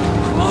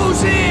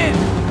 Close in!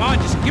 Come on,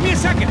 just give me a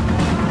second.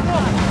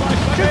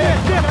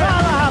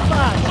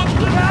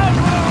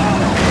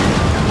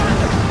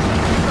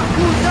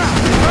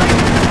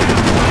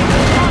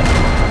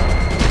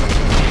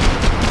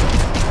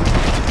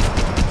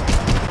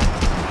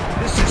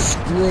 This is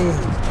screwed.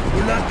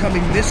 We're not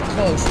coming this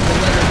close to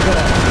let her go.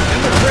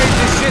 I'm afraid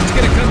this shit's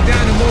gonna come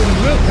down to more than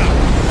willpower.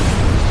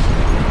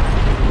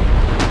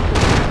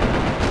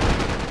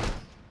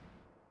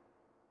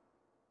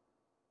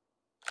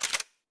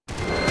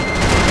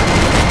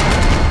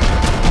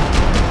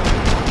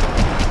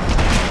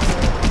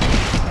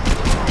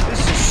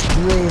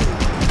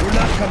 We're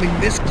not coming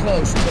this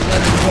close to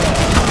let it go.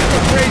 I'm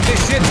afraid this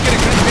shit's gonna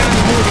come down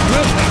to more than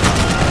willpower.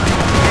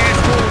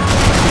 Assholes.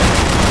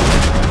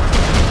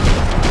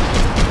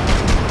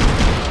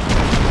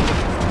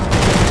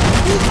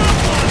 Move up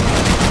on them!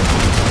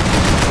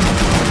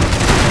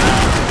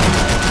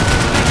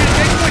 I'm gonna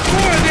take much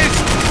more of this!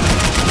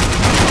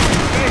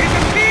 Gotta hit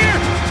the pier!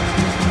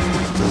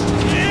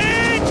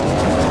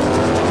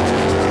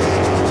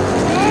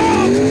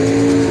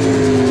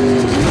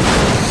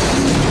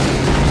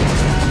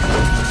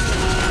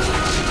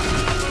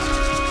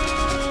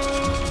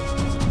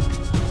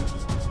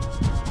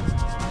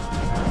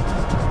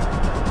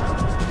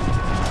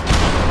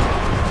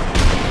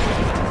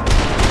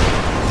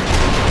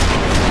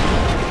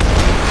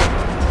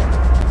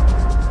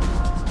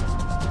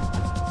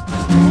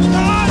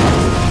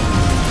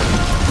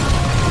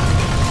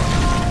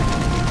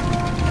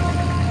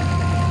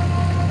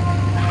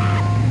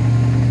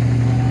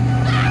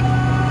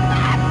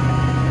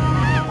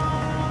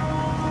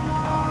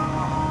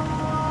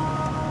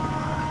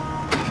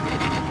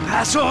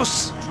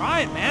 Passos!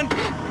 Try it, man!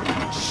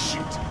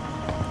 Shit.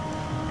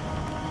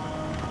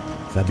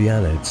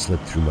 Fabiana had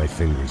slipped through my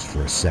fingers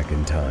for a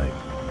second time.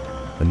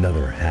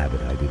 Another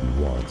habit I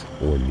didn't want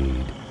or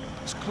need.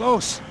 It's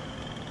close.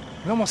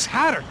 We almost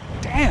had her.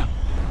 Damn.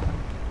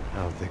 I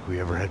don't think we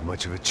ever had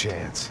much of a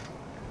chance.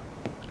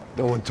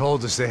 No one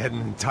told us they had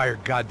an entire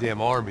goddamn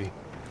army.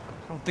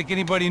 I don't think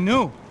anybody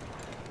knew.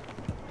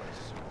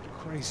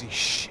 Crazy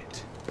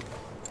shit.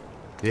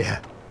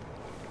 Yeah.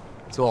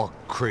 It's all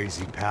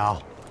crazy,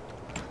 pal.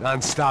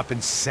 Non-stop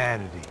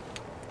insanity.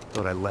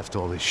 Thought I left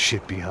all this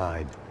shit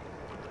behind.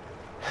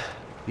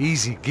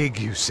 Easy gig,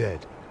 you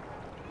said.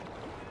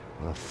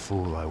 What a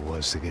fool I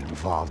was to get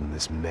involved in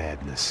this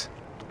madness.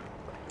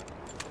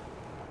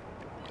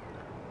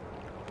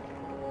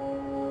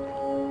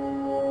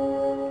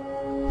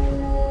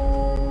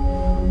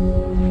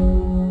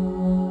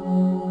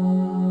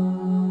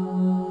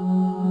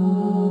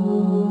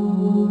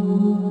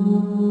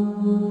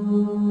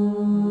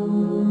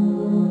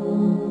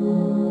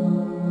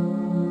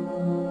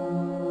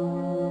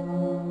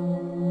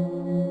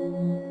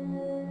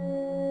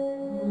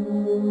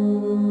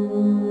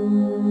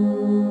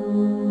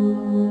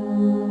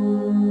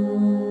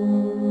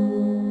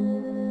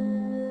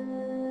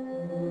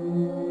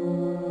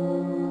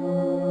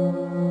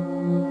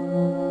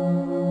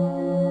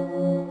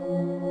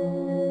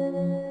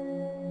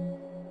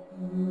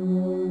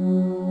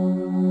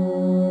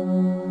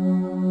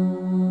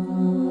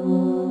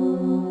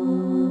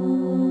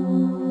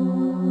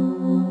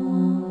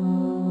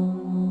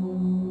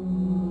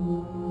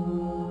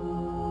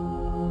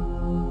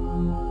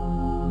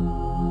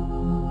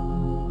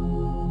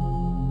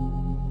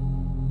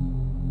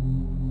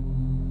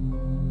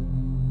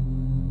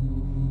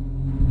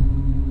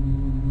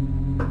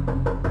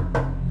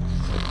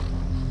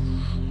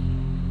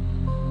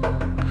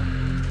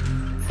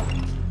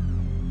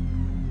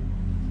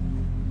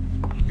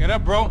 Get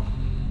up, bro.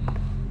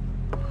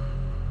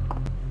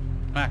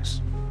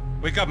 Max.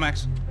 Wake up,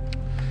 Max.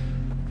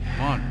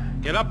 Come on.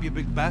 Get up, you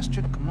big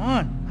bastard. Come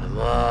on. I'm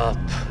up.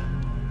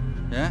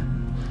 Yeah?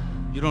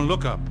 You don't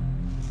look up.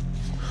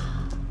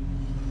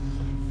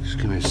 Just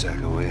give me a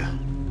second, will you?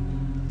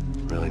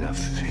 Really not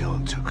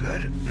feeling too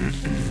good.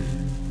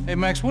 Hey,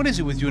 Max, what is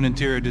it with you in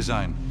interior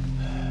design?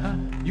 Huh?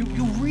 You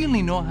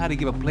really know how to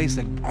give a place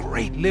a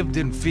great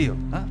lived-in feel,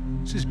 huh?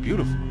 This is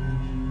beautiful.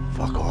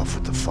 Fuck off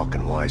with the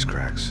fucking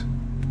wisecracks.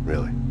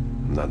 Really,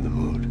 I'm not in the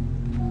mood.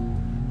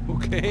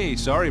 Okay,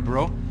 sorry,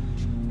 bro.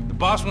 The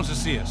boss wants to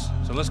see us,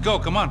 so let's go,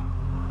 come on.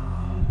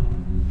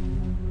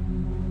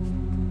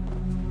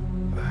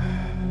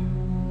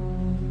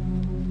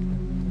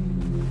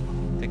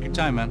 Take your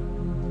time, man.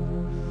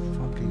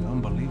 Fucking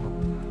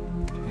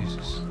unbelievable.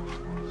 Jesus.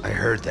 I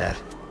heard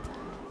that.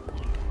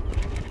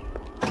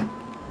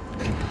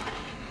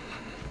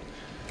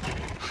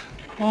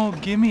 Oh,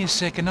 give me a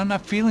second. I'm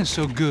not feeling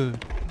so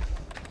good.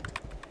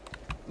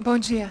 Bom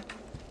dia.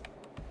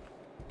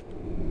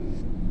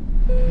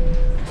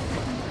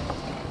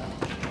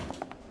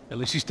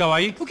 Alice estava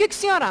aí? O que o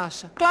senhor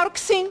acha? Claro que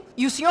sim.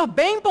 E o senhor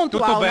bem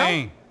pontual, Tudo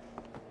bem.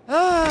 não?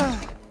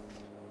 Ah.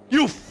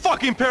 You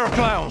fucking pair of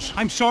clowns!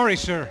 I'm sorry,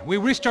 sir. We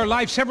risked our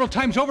lives several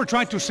times over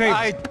trying to save...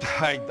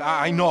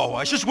 I know.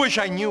 I just wish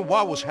I knew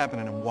what was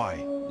happening and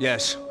why.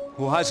 Yes.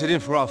 Who has it in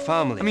for our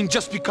family? I mean,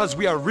 just because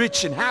we are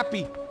rich and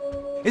happy,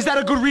 is that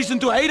a good reason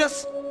to hate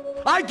us?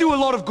 I do a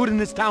lot of good in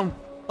this town.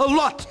 A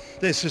lot!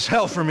 This is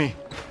hell for me.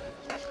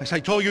 As I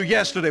told you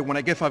yesterday, when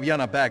I get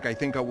Fabiana back, I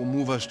think I will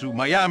move us to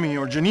Miami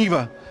or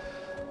Geneva.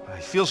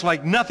 It feels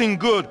like nothing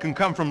good can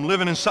come from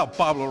living in Sao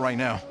Paulo right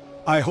now.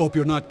 I hope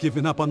you're not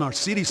giving up on our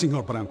city,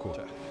 Senor Branco.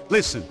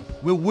 Listen,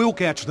 we will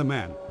catch the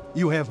man.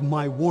 You have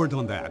my word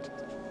on that.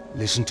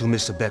 Listen to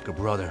Mr. Becker,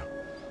 brother.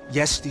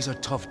 Yes, these are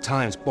tough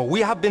times, but we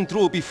have been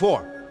through it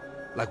before.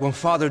 Like when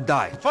Father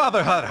died.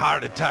 Father had a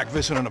heart attack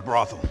visiting a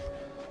brothel.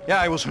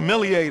 Yeah, it was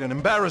humiliating,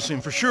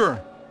 embarrassing, for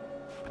sure.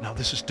 But now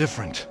this is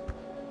different.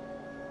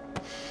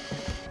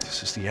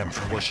 This is the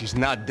Emperor. Well, she's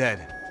not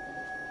dead.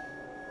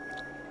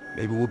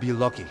 Maybe we'll be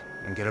lucky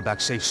and get her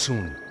back safe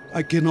soon.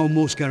 I can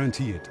almost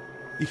guarantee it,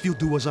 if you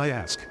do as I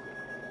ask.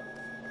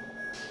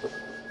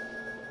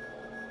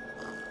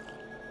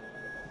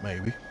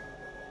 Maybe.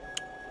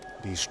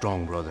 Be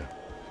strong, brother.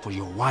 For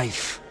your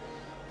wife.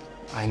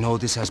 I know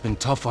this has been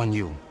tough on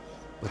you,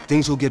 but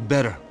things will get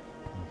better.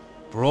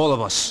 For all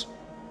of us.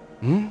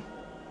 Hmm?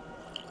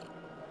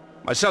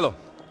 Marcelo,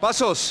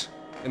 pasos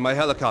in my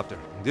helicopter.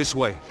 This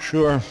way.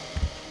 Sure.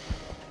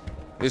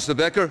 Mr.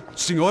 Becker?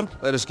 Senhor?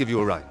 Let us give you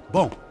a ride.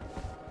 Bom.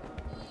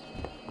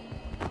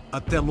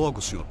 Até logo,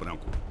 Senhor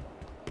Branco.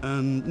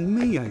 And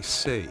may I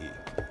say,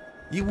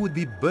 you would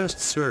be best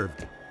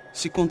served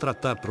se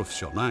contratar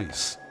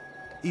profissionais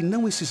e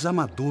não esses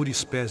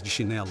amadores pés de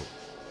chinelo.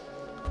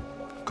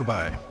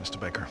 Goodbye, Mr.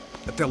 Becker.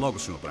 Até logo,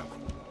 Senhor Branco.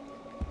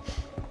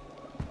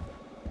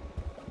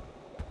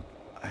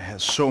 I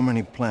had so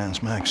many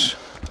plans, Max.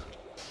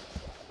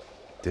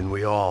 Didn't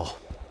we all?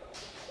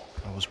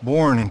 I was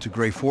born into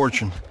great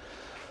fortune.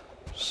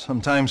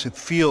 Sometimes it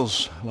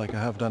feels like I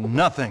have done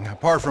nothing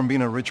apart from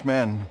being a rich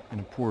man in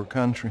a poor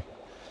country.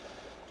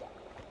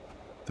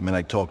 The men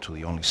I talk to,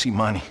 they only see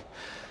money.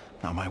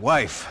 Now my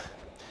wife,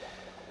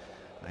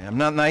 I am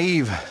not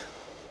naive.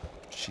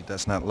 She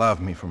does not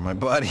love me for my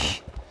body.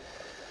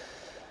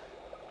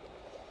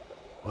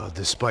 Well,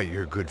 despite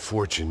your good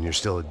fortune, you're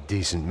still a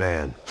decent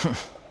man.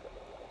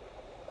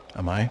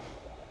 Am I?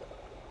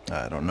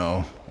 I don't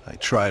know. I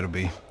try to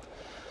be.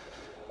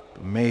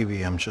 But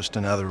maybe I'm just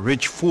another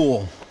rich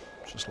fool,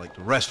 just like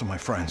the rest of my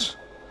friends.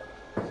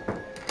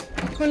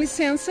 Com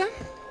licença.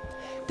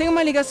 Tem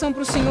uma ligação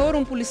para o senhor,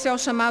 um policial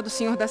chamado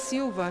Sr. da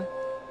Silva.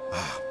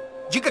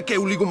 Diga que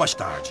eu ligo mais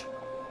tarde.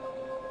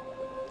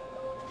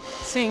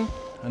 Sim.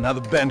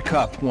 Another band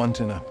cop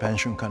wanting a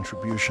pension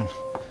contribution.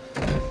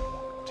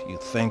 Do you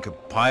think a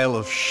pile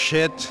of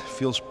shit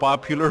feels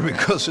popular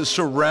because it's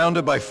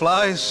surrounded by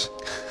flies?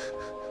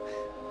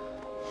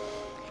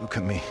 Look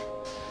at me.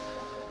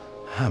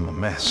 I'm a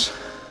mess.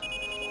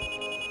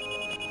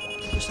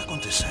 O que está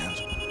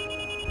acontecendo?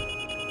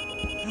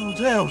 Meu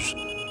Deus!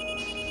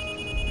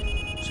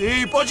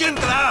 Sim, pode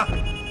entrar!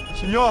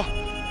 Senhor,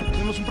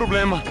 temos um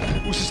problema.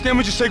 O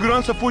sistema de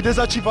segurança foi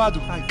desativado.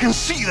 I can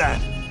see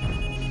that!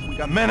 We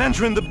got men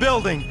entering the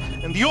building,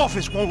 and the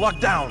office won't lock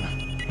down.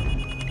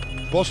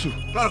 Posso?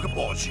 Claro que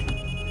pode.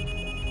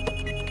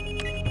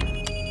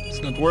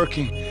 It's not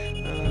working.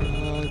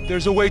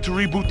 There's a way to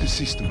reboot the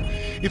system.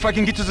 If I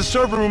can get to the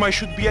server room, I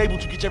should be able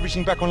to get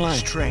everything back online.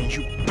 Strange.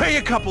 You pay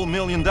a couple $1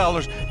 million,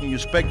 and you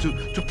expect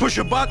to push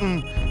a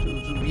button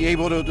to be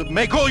able to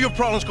make all your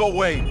problems go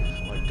away.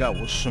 All I got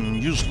was some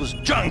useless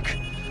junk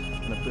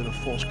and a bit of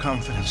false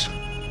confidence.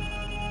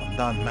 I'm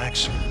done,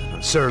 Max.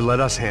 Sir, let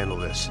us handle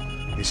this.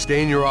 You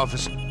stay in your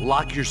office,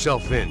 lock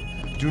yourself in.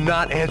 Do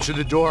not answer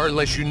the door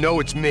unless you know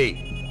it's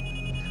me.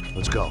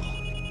 Let's go.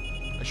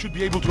 I should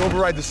be able to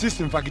override the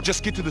system if I could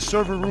just get to the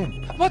server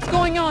room. What's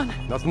going on?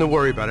 Nothing to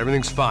worry about.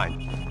 Everything's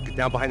fine. Get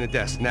down behind the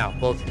desk. Now,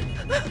 both of you.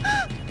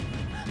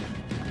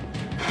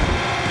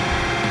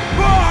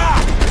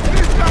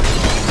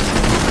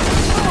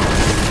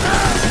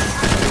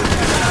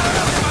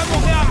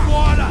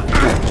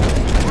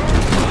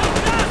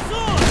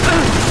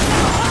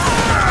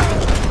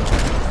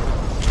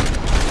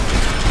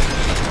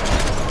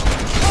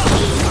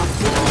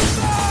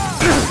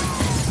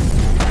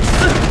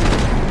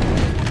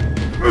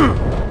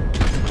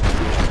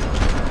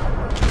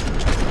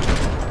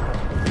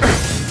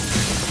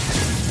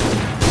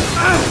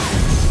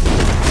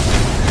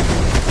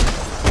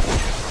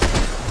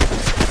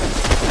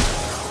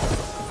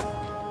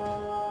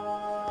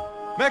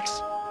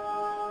 Max!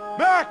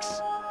 Max!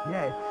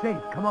 Yeah, it's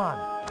safe. Come on.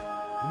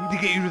 We need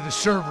to get you to the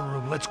server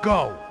room. Let's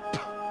go.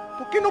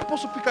 Por que não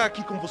posso ficar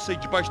aqui com você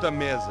debaixo da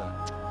mesa?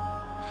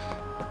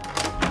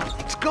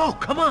 Let's go.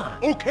 Come on.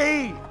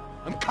 Okay,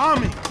 I'm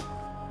coming.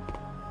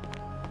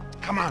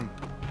 Come on.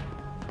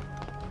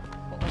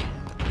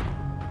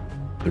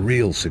 The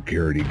real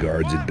security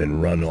guards had been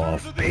run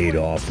off, paid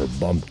off, or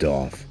bumped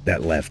off.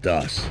 That left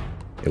us.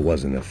 It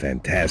wasn't a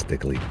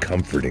fantastically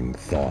comforting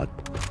thought.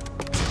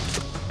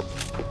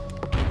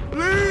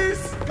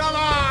 Please, come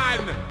on!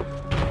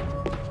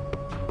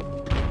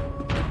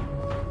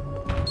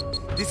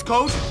 This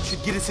code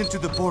should get us into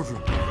the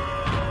boardroom.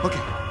 Okay.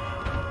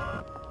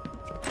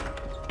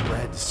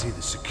 Glad to see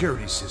the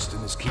security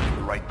system is keeping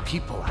the right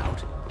people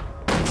out.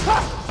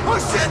 Ah! Oh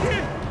shit!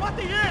 What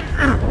the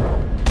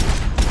hell?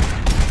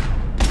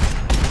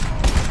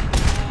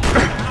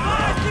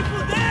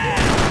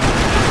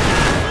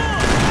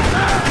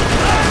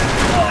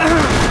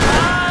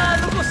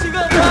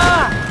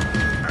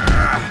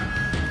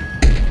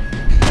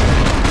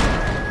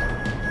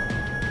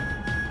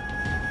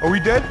 Are we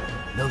dead?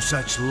 No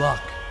such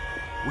luck.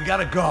 We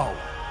gotta go.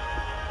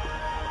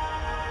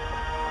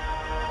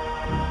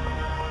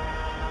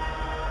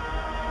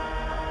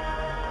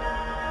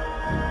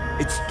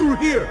 It's through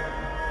here.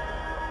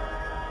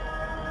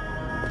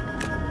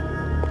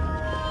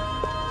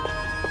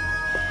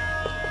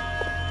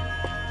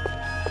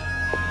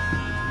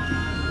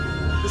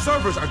 The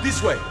servers are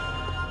this way.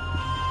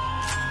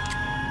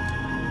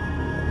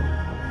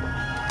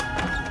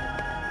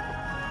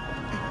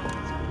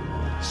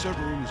 The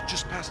server room is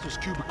just past those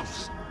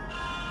cubicles.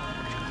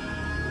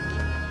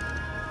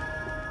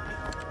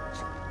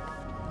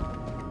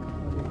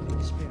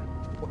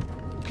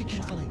 O que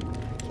eu falei?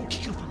 O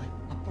que eu falei?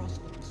 A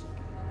próxima pessoa.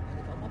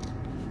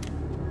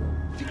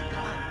 Fica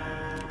calado.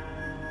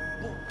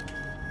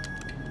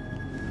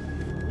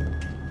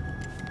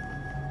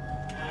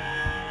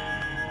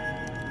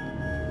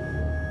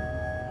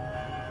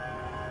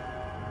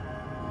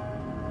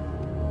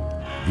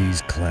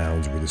 These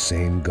clowns were the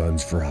same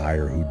guns for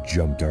hire who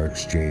jumped our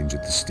exchange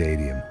at the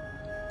stadium.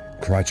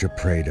 Crotcha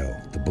Prado,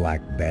 the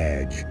Black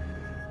Badge,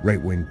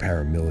 right-wing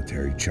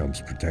paramilitary chumps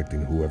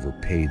protecting whoever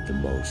paid the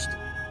most.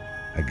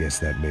 I guess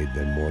that made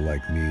them more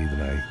like me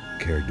than I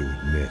cared to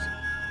admit.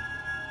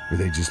 Were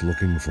they just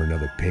looking for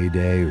another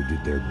payday, or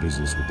did their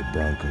business with the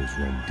Broncos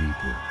run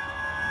deeper?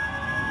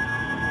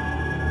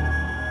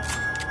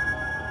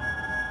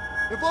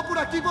 Eu vou por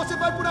aqui, você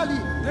vai por ali.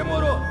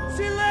 Demorou.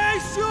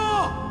 Silêncio!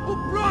 O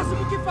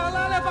próximo que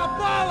falar leva a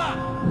bala!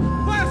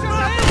 Vai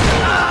acertar ele!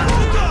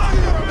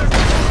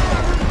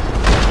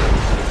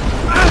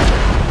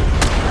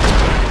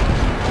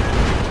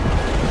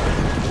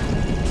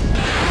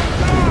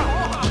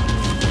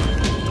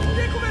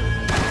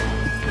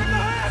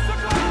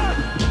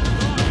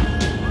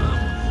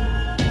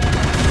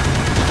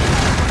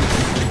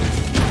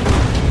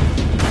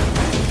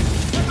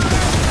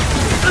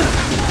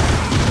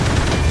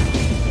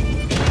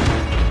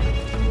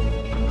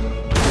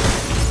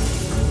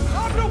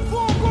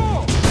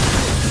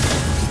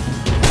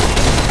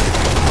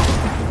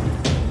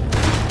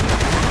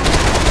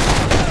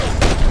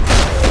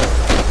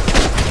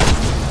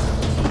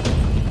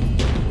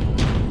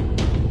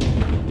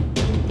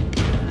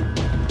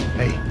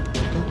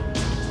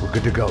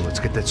 Good to go. Let's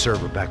get that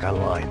server back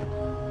online.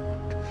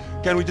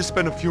 Can't we just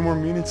spend a few more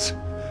minutes?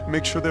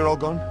 Make sure they're all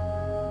gone?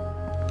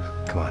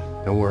 Come on,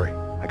 don't worry.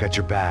 I got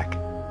your back.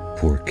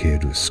 Poor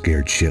kid was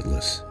scared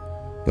shitless,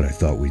 but I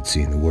thought we'd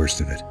seen the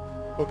worst of it.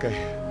 Okay.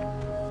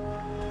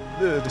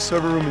 The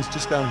server room is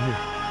just down here.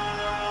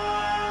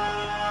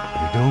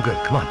 You're doing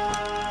good. Come on.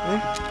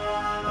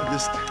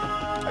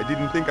 I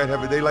didn't think I'd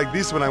have a day like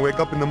this when I wake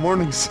up in the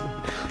mornings.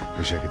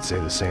 Wish I could say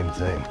the same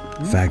thing.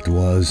 Fact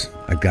was,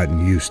 I'd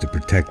gotten used to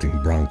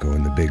protecting Bronco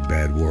in the big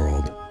bad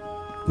world.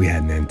 We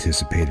hadn't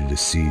anticipated a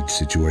siege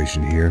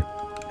situation here,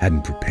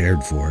 hadn't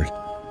prepared for it.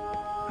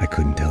 I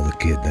couldn't tell the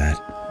kid that.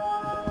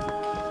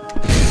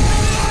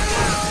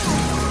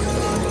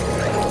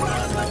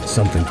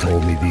 Something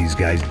told me these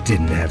guys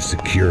didn't have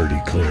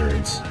security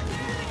clearance.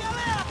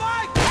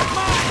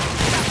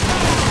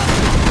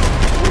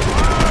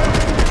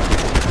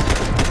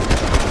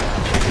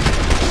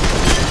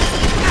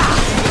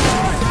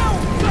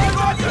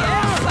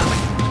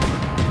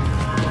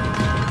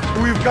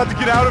 We've got to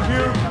get out of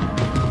here.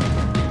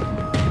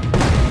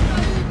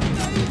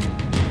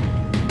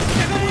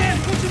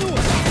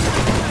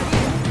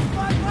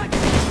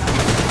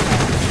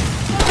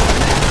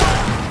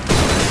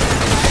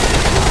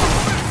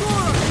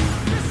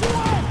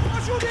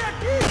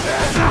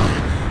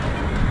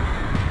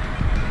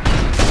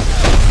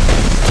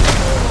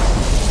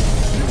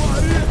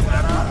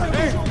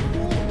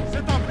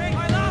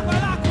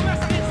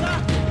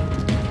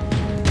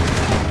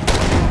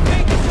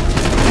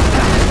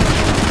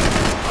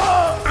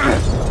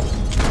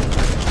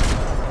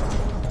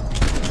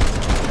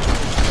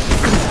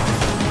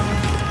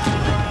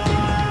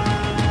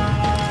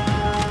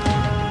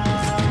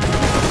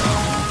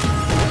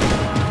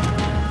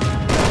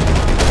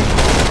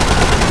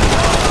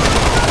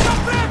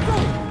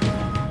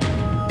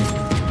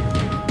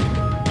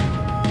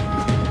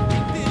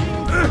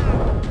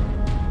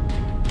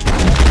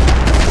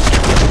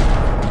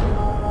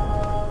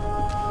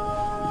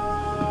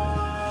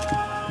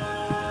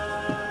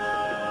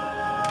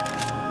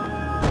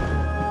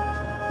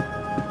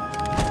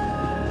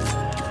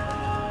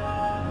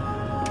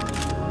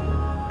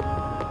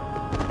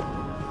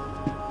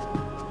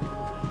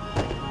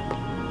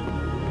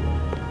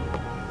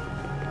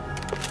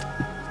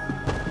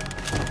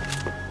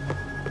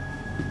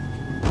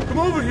 Come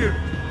over here!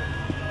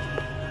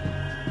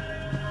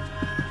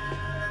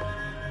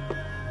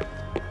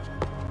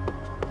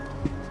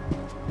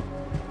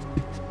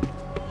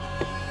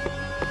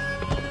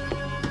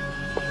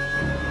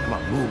 Come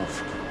on,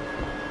 move.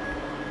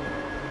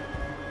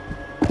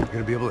 You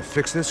gonna be able to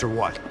fix this or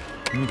what?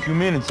 In a few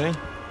minutes, eh?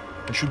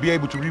 I should be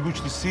able to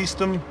reboot the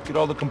system, get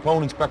all the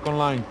components back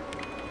online.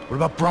 What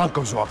about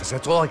Bronco's office?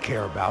 That's all I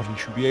care about. You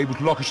should be able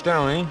to lock us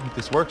down, eh? If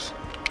this works.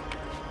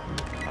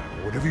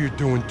 Whatever you're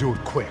doing, do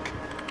it quick.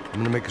 I'm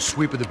gonna make a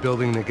sweep of the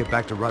building and then get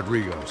back to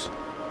Rodrigo's.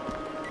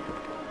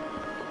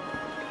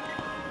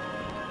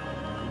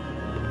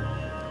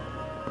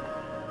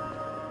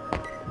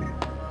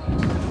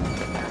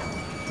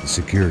 The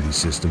security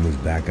system was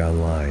back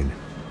online.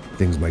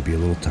 Things might be a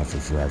little tougher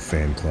for our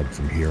fan club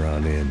from here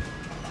on in.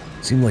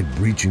 Seemed like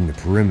breaching the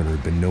perimeter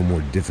had been no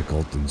more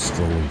difficult than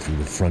strolling through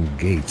the front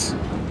gates.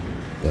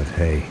 But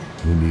hey,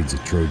 who needs a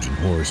Trojan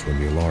horse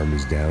when the alarm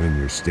is down and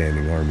your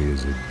standing army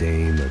is a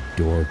dame, a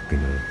dork,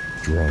 and a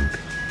drunk?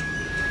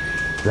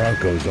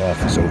 Bronco's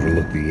office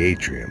overlooked the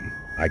atrium.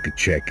 I could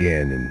check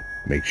in and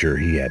make sure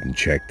he hadn't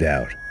checked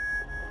out.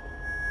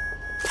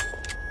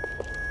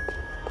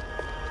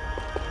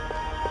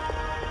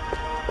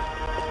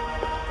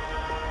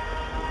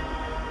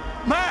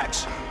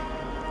 Max!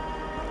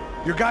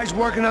 Your guy's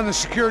working on the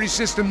security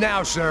system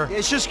now, sir.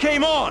 It just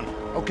came on.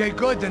 Okay,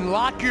 good. Then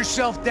lock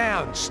yourself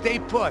down. Stay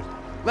put.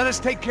 Let us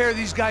take care of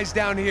these guys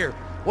down here.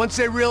 Once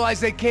they realize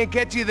they can't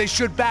get to you, they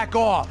should back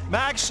off.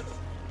 Max,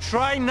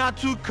 try not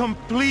to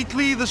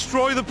completely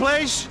destroy the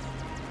place.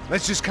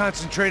 Let's just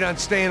concentrate on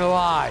staying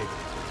alive.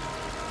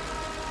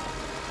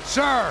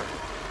 Sir!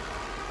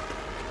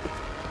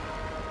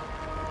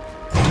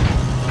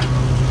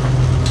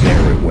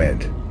 There it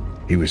went.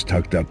 He was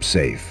tucked up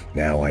safe.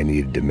 Now I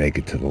needed to make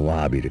it to the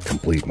lobby to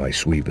complete my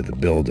sweep of the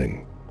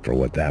building, for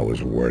what that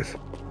was worth.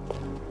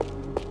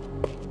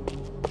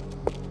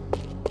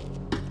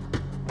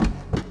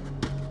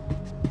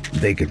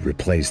 They could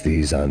replace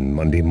these on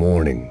Monday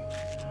morning.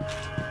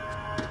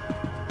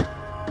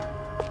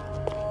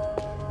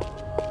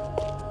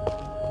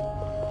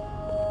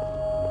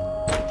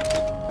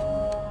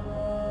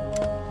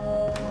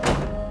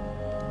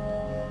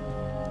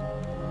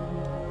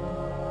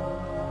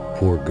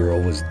 Poor girl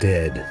was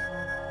dead.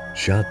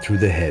 Shot through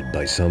the head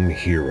by some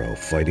hero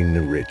fighting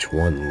the rich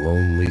one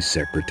lonely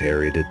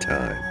secretary at a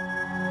time.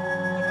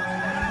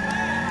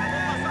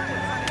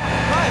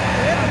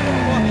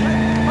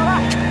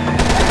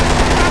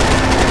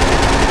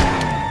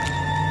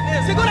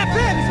 Segura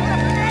firme,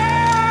 segura firme!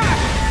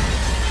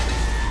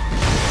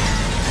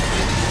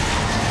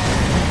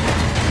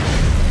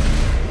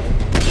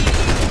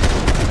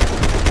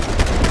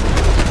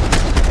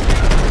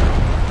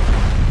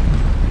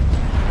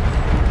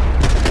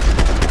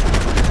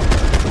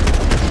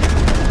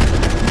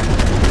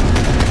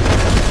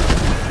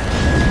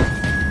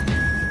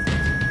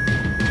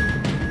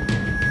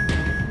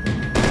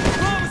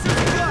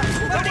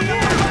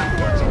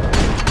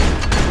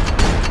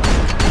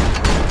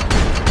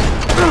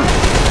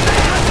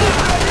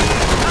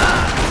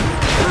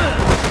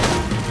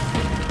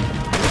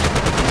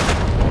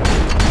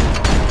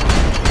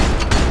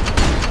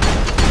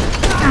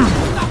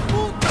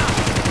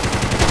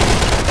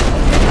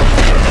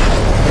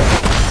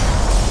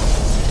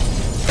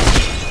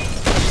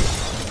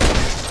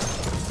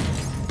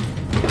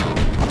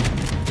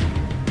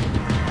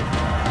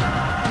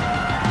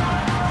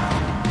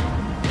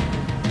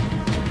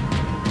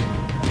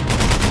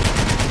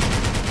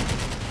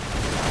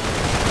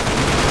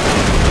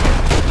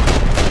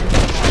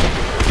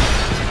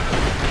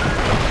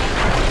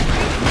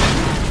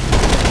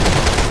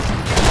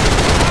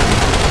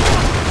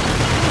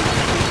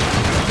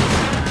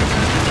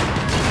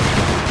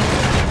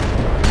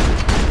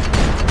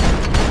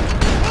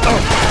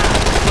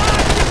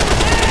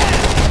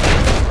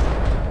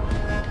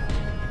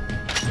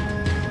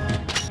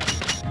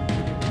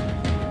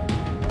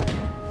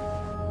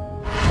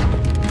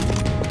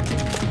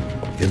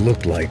 It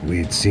looked like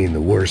we'd seen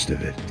the worst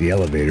of it. The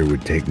elevator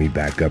would take me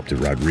back up to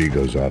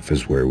Rodrigo's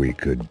office where we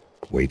could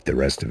wait the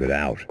rest of it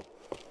out.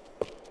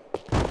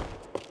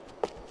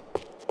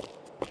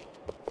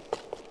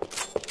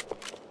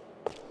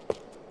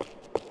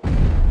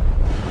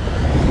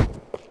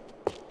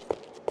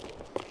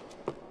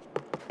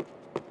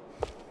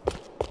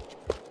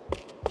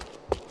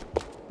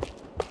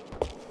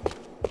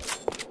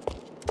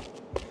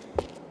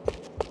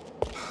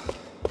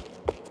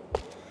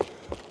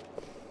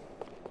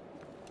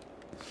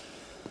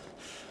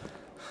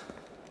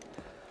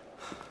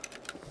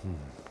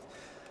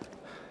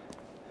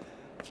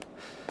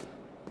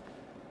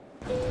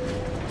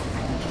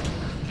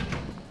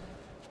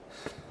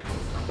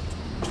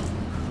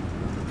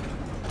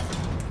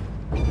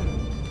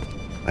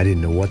 I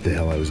didn't know what the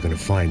hell I was going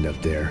to find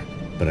up there,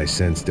 but I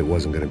sensed it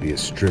wasn't going to be a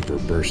stripper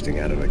bursting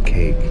out of a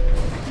cake.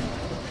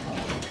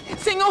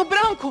 Senor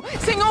Branco!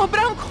 Senor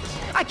Branco!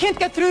 I can't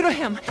get through to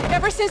him.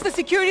 Ever since the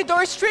security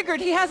door is triggered,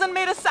 he hasn't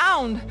made a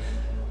sound.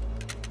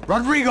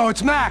 Rodrigo,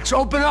 it's Max!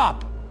 Open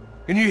up!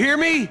 Can you hear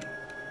me?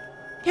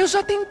 Eu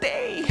já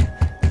tentei.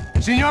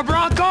 Senor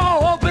Bronco,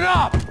 open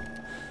up!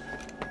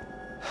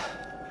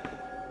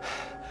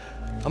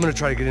 I'm gonna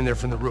try to get in there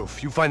from the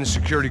roof. You find the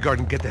security guard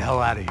and get the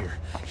hell out of here.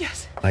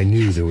 Yes. I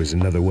knew there was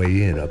another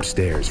way in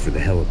upstairs for the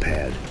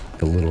helipad.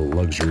 The little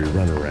luxury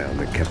runaround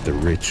that kept the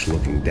rich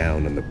looking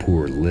down on the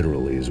poor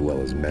literally as well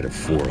as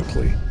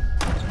metaphorically.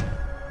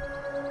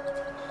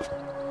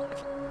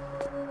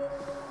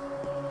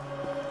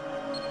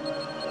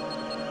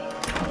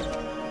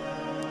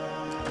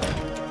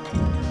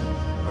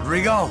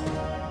 Rodrigo!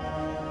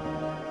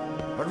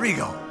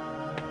 Rodrigo!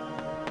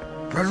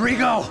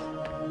 Rodrigo!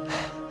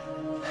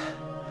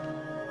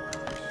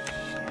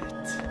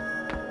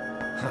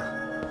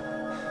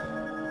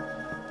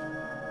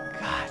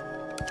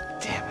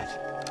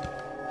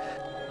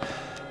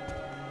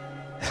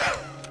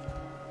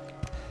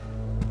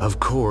 Of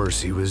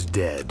course, he was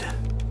dead.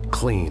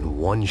 Clean,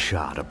 one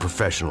shot, a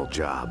professional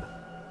job.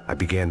 I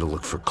began to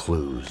look for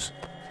clues.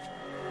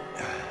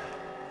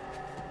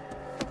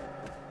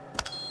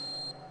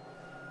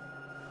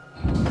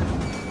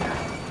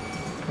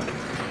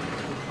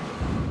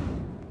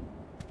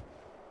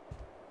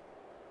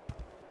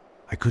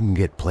 I couldn't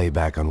get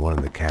playback on one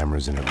of the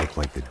cameras and it looked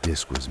like the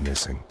disc was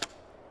missing.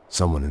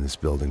 Someone in this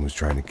building was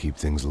trying to keep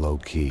things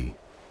low-key.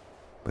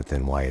 But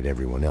then why had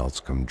everyone else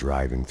come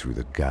driving through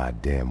the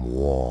goddamn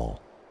wall?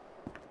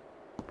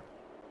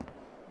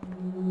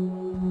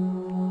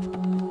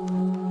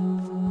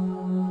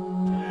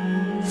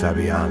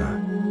 Fabiana.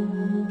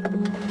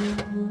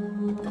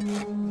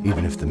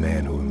 Even if the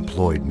man who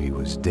employed me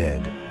was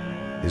dead,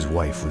 his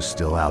wife was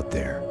still out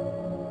there.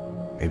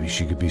 Maybe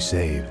she could be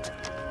saved.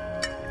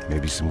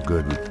 Maybe some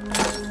good would...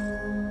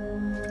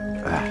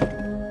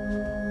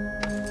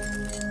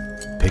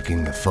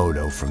 Picking the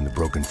photo from the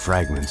broken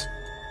fragments,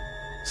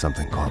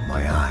 something caught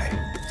my eye.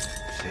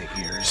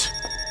 Figures.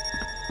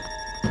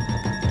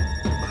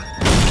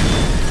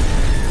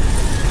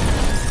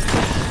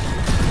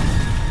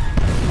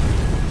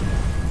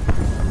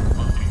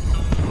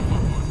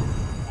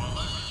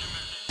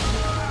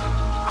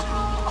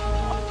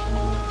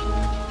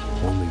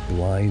 Only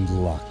blind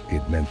luck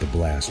it meant the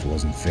blast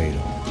wasn't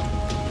fatal.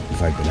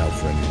 If I'd been out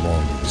for any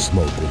longer, the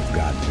smoke would have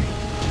gotten me.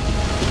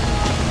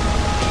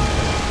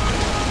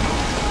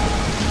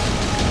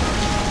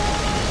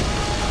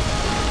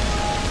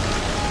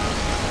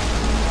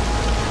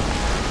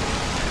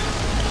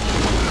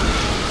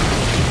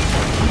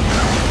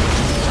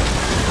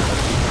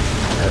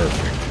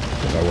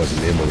 If I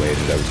wasn't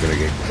immolated, I was gonna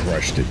get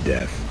crushed to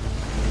death.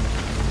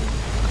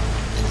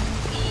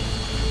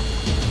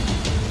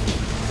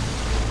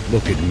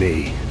 Look at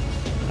me.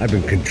 I've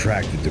been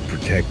contracted to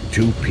protect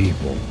two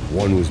people.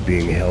 One was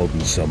being held in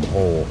some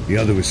hole. The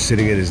other was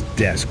sitting at his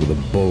desk with a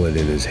bullet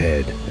in his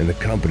head. And the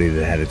company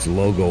that had its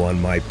logo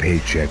on my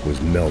paycheck was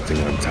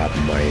melting on top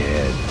of my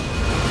head.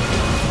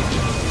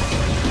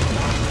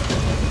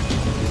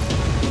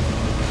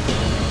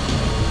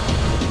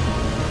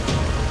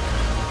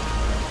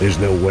 There's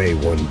no way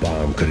one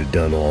bomb could have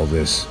done all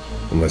this,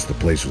 unless the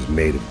place was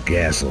made of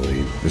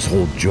gasoline. This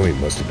whole joint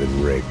must have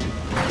been rigged.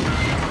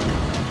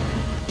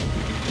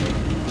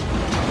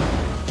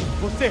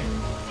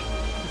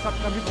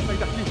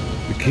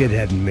 The kid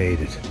hadn't made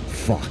it.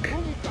 Fuck.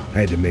 I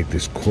had to make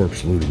this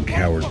corpse-looting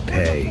coward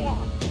pay.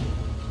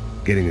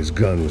 Getting his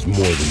gun was more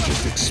than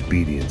just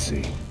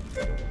expediency.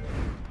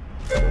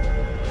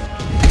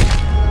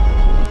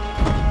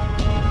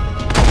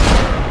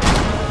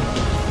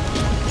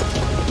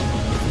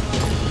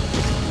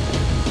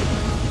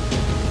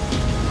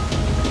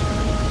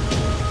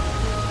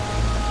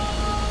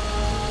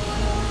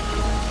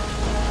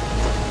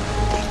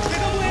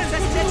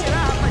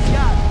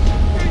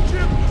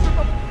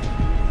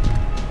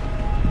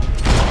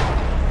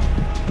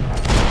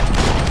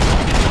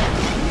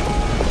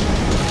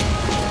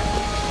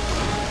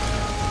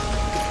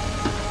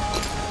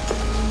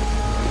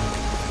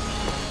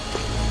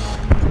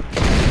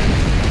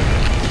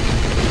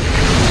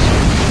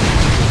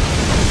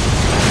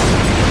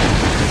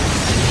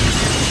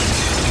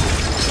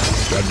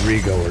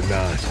 Rodrigo or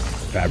not,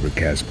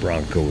 Fabricas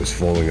Bronco was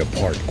falling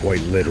apart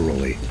quite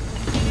literally.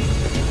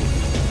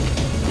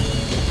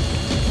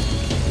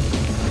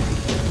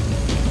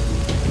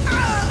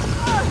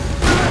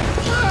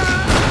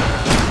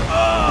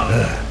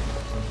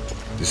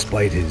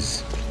 Despite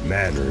his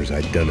manners,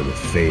 I'd done him a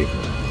favor.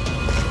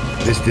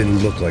 This didn't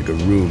look like a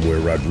room where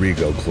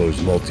Rodrigo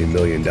closed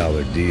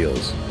multi-million-dollar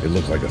deals. It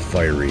looked like a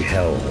fiery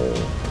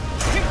hellhole.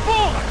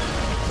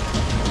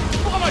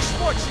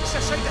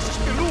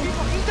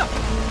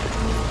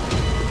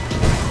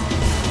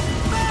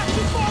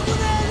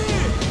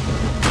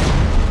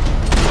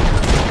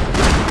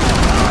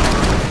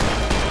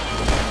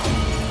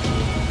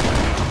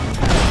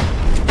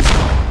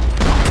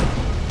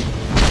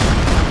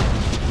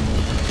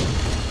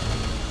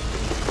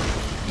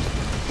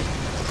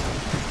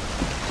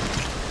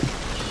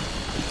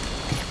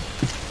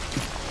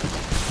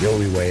 The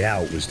only way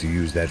out was to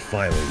use that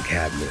filing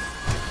cabinet.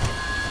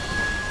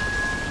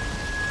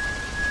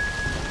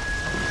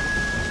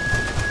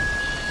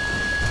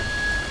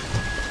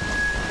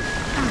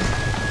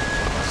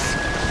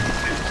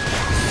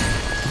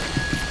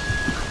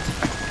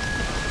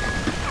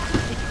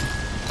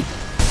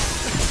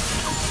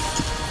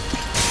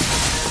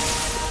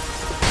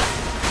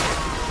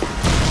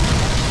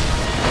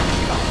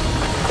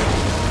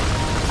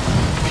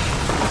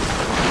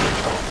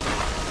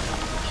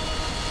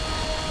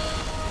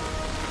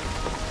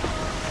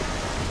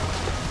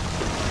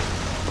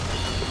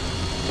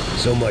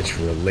 So much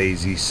for a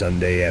lazy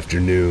Sunday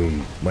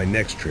afternoon. My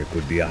next trick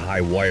would be a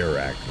high wire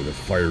act with a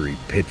fiery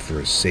pit for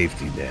a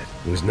safety net.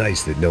 It was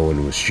nice that no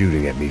one was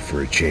shooting at me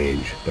for a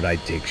change, but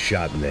I'd take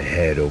shot in the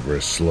head over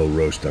a slow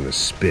roast on a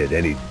spit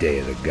any day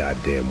of the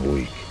goddamn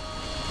week.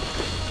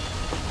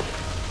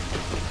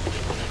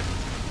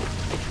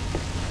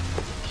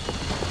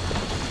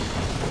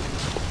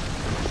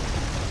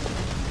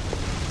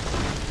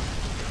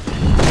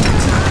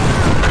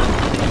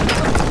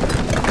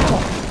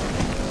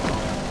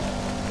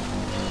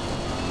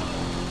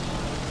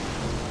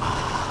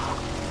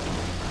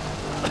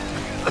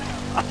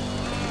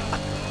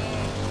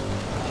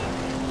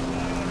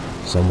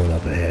 Someone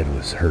up ahead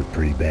was hurt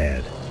pretty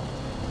bad.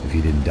 If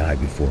he didn't die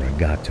before I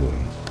got to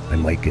him, I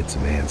might get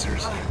some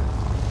answers.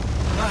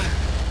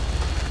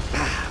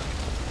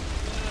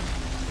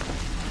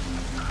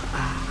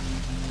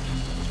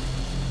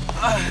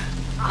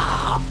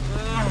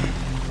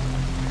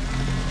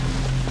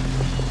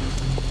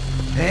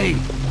 Hey!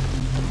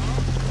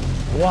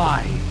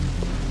 Why?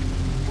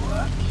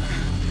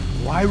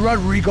 Why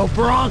Rodrigo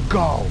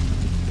Bronco?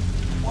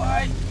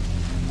 Why?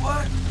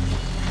 What?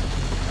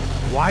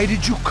 Why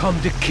did you come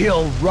to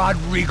kill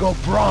Rodrigo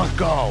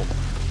Bronco?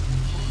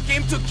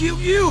 Came to kill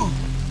you!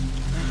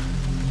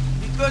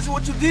 Because of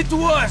what you did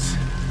to us!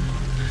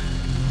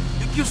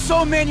 You killed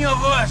so many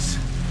of us!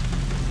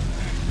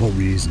 What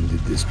reason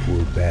did this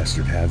poor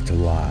bastard have to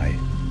lie?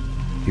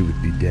 He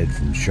would be dead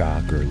from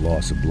shock or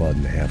loss of blood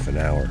in half an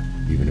hour,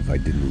 even if I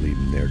didn't leave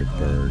him there to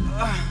burn.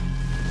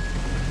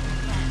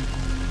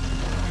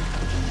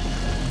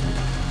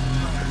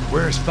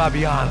 Where's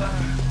Fabiana?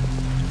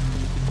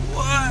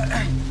 What?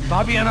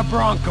 Fabiana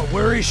Bronco,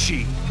 where is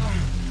she?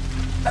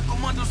 That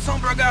Comando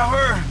Sombra got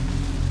her!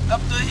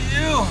 Up the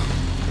hill!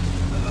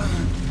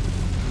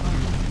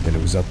 Then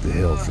it was up the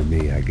hill for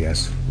me, I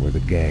guess, where the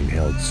gang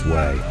held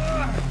sway.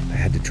 I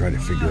had to try to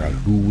figure out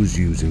who was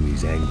using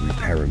these angry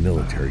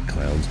paramilitary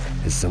clowns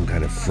as some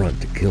kind of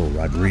front to kill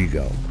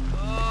Rodrigo.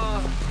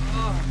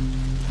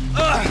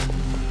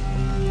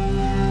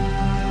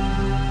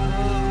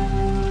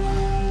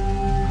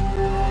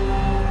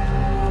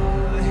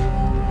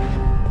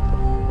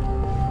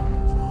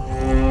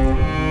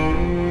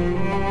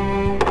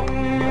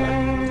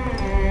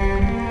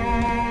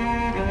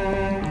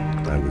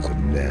 I was a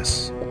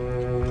mess.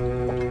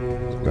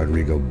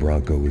 Rodrigo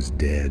Bronco was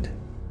dead.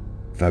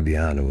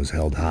 Fabiana was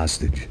held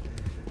hostage.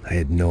 I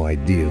had no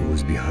idea who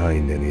was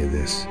behind any of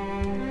this.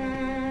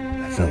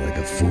 I felt like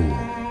a fool.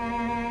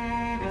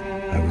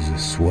 I was a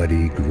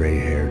sweaty,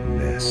 gray-haired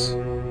mess.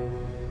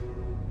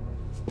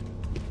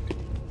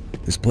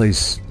 This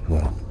place,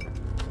 well,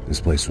 this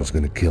place was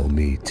gonna kill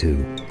me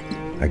too.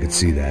 I could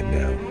see that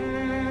now.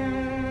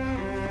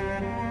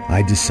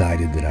 I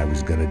decided that I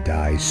was gonna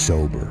die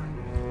sober,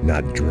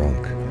 not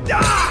drunk.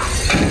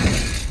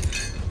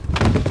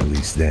 At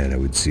least then I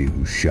would see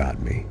who shot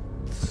me.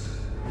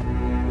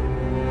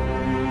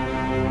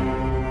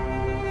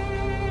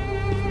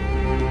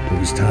 It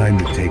was time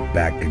to take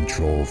back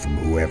control from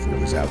whoever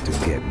was out to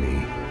get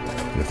me.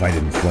 And if I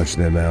didn't flush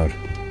them out,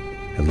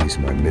 at least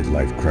my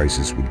midlife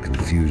crisis would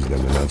confuse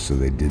them enough so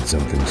they did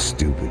something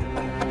stupid.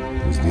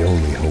 It was the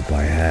only hope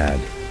I had.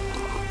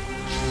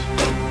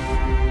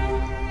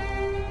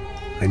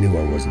 I knew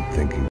I wasn't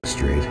thinking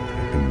straight.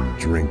 I'd been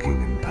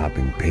drinking and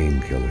popping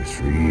painkillers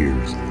for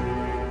years.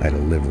 I had a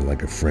liver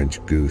like a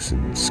French goose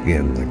and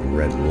skin like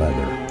red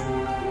leather.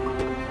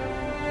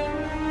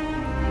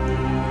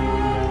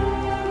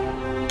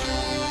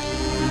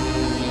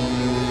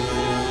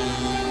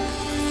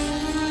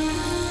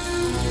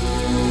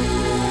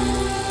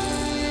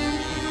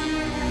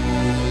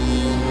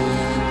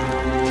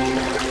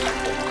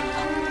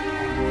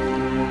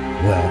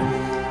 Well,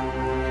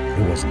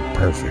 it wasn't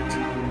perfect.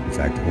 In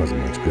fact, it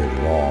wasn't much good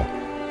at all,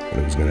 but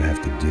it was gonna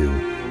have to do.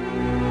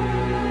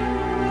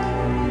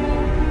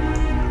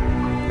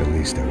 At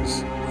least I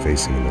was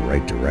facing in the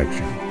right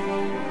direction.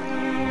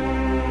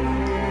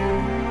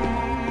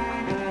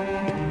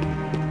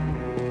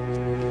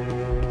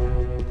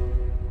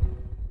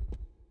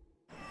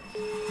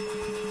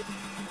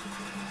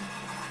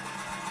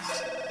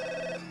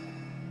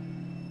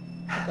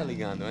 Tá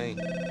ligando, hein?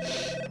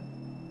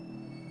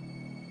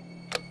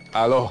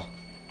 Alô?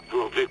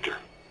 Hello, Victor.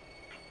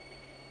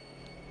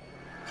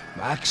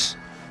 Max?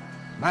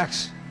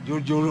 Max, you're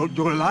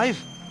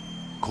alive?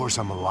 Of course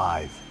I'm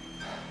alive.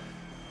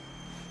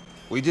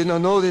 We did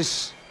not know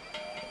this.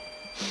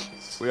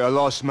 We are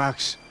lost,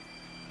 Max.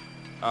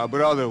 Our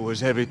brother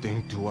was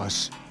everything to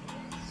us.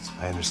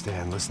 I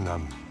understand. Listen,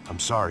 I'm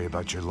sorry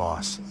about your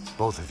loss.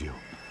 Both of you.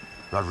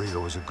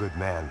 Rodrigo was a good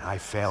man. I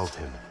failed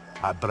him.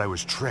 But I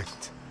was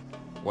tricked.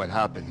 What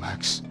happened,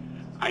 Max?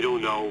 I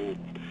don't know.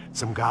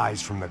 Some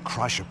guys from the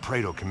Crush of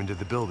Prado came into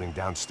the building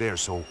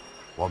downstairs, so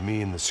while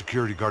me and the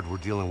security guard were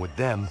dealing with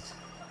them,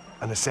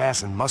 an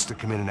assassin must have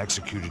come in and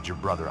executed your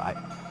brother.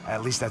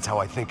 At least that's how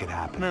I think it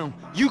happened. No,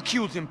 you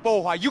killed him,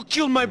 Poja. You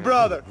killed my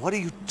brother. What are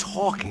you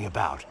talking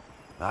about?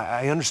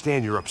 I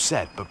understand you're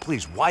upset, but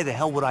please, why the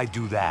hell would I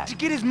do that? To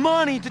get his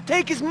money, to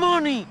take his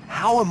money.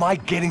 How am I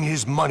getting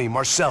his money,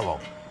 Marcelo?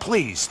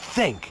 Please,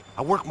 think.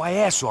 I worked my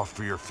ass off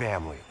for your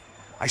family.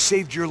 I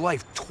saved your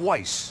life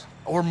twice,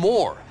 or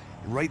more.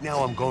 And right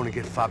now I'm going to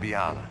get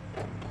Fabiana.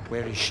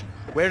 Where is she?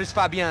 Where is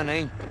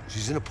Fabiana, eh?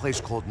 She's in a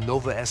place called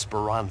Nova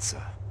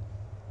Esperanza.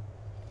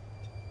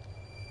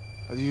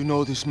 How do you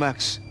know this,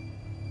 Max?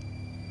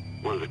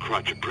 One of the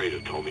Crotcher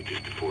Prater told me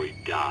just before he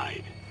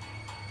died.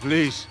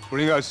 Please,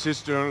 bring our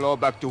sister-in-law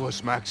back to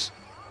us, Max.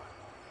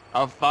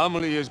 Our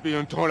family is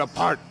being torn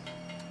apart.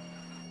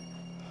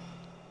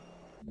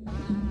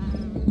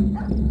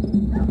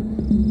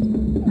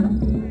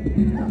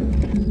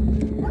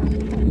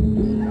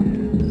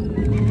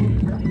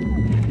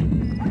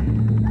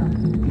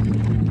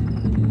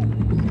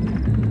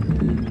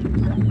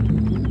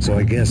 So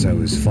I guess I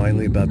was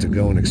finally about to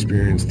go and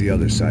experience the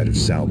other side of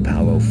Sao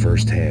Paulo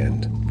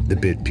firsthand. The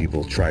bit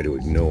people try to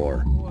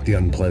ignore. The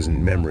unpleasant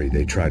memory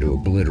they try to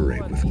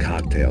obliterate with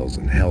cocktails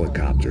and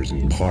helicopters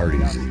and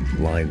parties and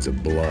lines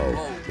of blow,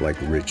 like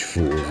rich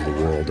fools the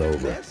world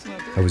over.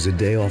 I was a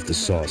day off the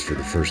sauce for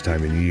the first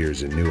time in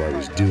years and knew I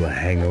was due a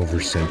hangover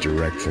sent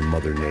direct from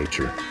Mother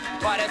Nature.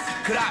 Parece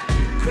crack,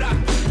 crack,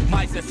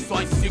 mas é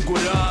só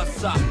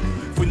insegurança.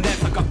 Fui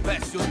nessa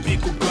capeste, os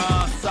bico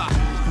cansa.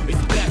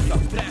 Expressa,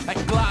 é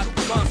claro,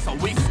 cansa.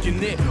 Whisky,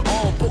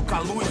 neon, pouca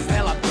luz,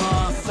 ela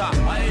dança.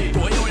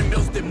 Tô eu e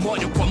meus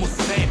demônios como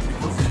sempre.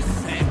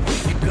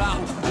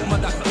 Cigarro, uma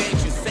da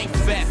frente, sem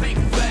fé.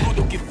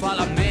 Tudo que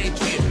fala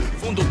mente.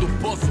 Fundo do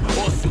poço,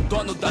 osso,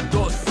 dono da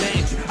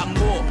docente.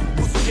 Amor,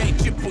 busquei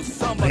tipo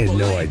samba. I had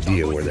no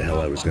idea where the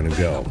hell I was gonna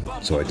go,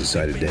 so I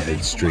decided to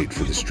head straight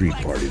for the street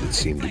party that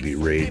seemed to be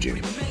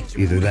raging.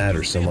 Either that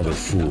or some other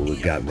fool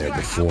had gotten there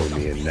before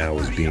me and now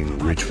was being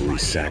ritually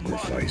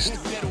sacrificed.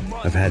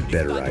 I've had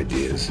better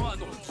ideas,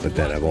 but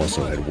then I've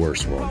also had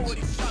worse ones,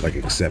 like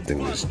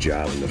accepting this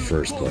job in the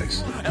first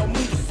place.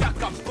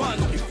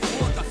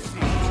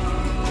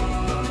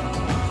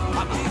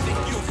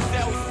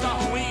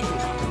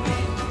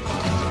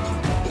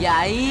 E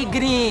aí,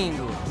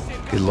 gringo?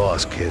 Get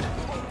lost, kid.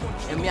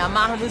 Eu me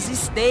amarro nos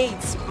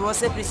States.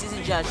 Você precisa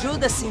de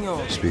ajuda,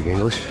 senhor? Speak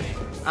English?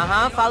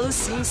 Aham, falo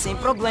sim, sem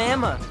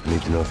problema. I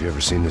need to know if you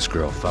ever seen this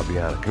girl,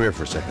 Fabiana. Come here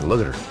for a second.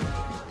 Look at her.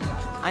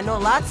 I know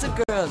lots of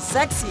girls.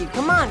 Sexy.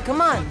 Come on, come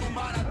on.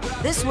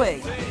 This way.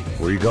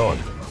 Where are you going?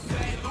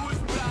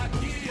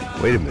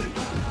 Wait a minute.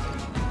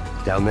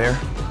 Down there?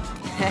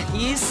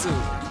 Isso.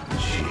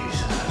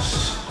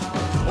 Jesus.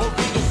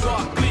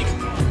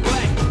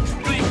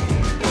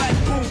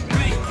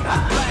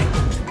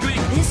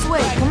 This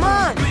way, come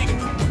on.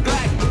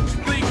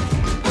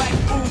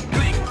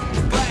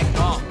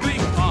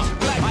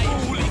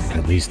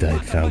 At least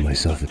I'd found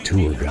myself a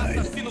tour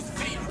guide.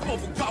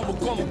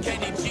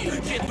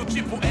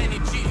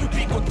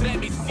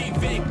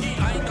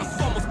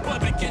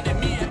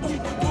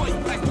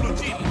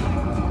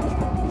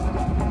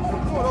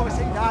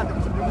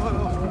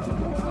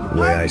 The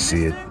way I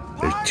see it,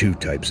 there's two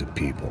types of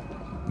people.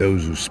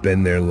 Those who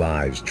spend their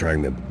lives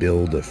trying to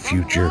build a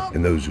future,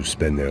 and those who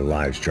spend their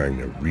lives trying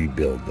to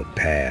rebuild the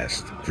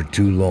past. For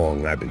too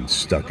long, I've been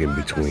stuck in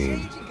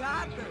between.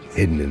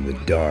 Hidden in the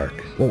dark.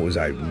 What was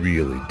I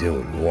really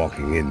doing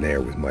walking in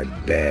there with my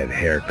bad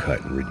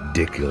haircut and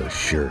ridiculous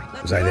shirt?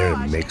 Was I there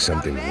to make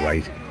something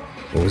right?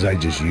 Or was I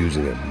just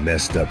using a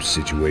messed up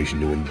situation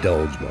to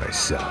indulge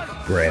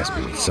myself,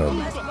 grasping at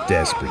some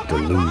desperate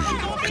delusion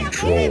of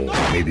control?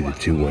 Maybe the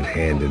two went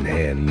hand in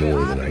hand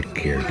more than I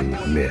cared to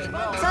admit.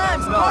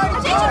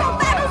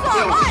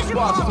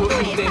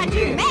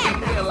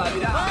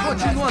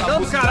 Continua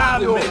andando,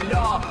 caralho!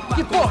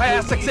 Que porra é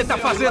essa que você tá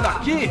fazendo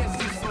aqui?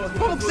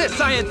 Como que você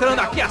sai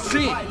entrando aqui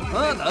assim?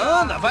 Anda,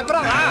 anda, vai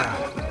pra lá!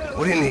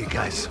 What do you need,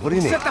 guys? What do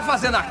you O que need? você tá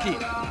fazendo aqui?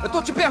 Eu tô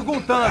te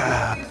perguntando.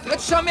 Eu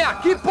te chamei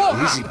aqui,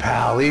 porra! Easy,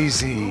 pal,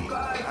 easy.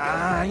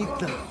 Ah,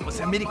 então.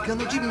 Você é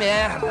americano de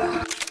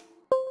merda.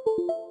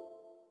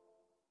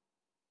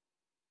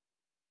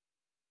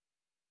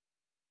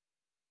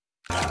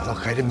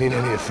 Look, I didn't mean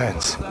any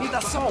offense. Me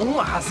dá só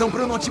uma razão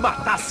pra eu não te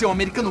matar, seu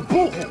americano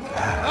burro.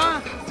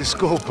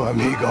 Desculpa,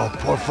 amigo,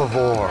 por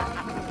favor.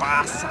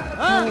 Passa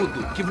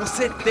tudo que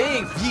você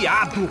tem,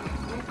 viado.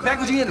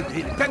 Pega o dinheiro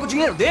dele, pega o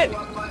dinheiro dele.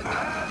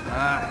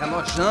 Ah,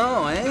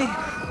 relojão, hein?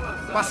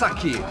 Passa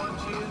aqui.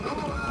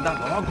 Dá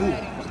logo.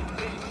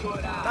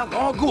 Dá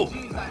logo.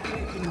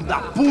 Filho da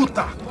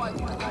puta.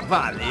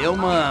 Valeu,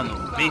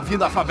 mano.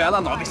 Bem-vindo à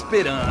favela Nova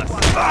Esperança.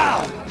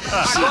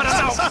 Agora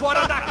não,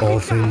 fora daqui. All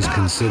things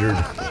considered,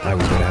 I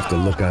was gonna have to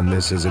look on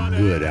this as a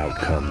good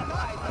outcome.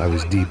 I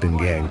was deep in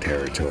gang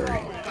territory.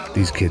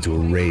 These kids were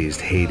raised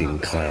hating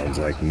clowns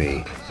like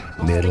me.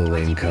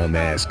 Middle-income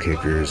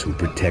ass-kickers who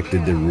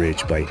protected the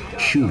rich by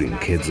shooting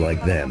kids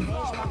like them.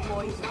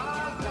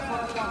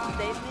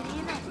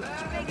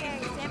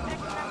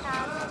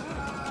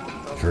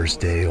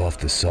 First day off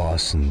the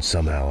sauce, and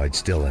somehow I'd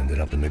still ended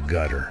up in the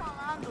gutter.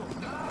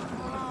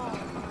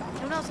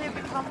 Eu não sei o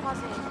que vamos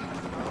fazer.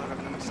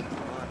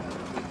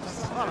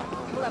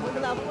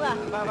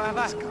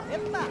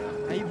 Epa.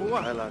 Aí,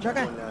 boa.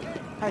 Joga.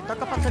 Aí,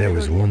 toca pra If there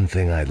was one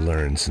thing I'd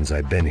learned since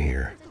I've been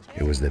here,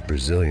 it was that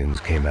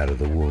Brazilians came out of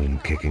the womb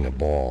kicking a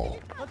ball.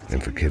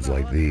 And for kids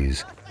like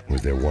these, it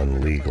was their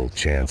one legal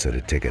chance at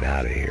a ticket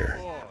out of here.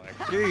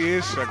 Que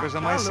isso, a coisa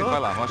mais simples. Vai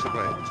lá, mostra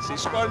pra ele. Você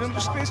escolhe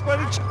dos três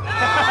para te...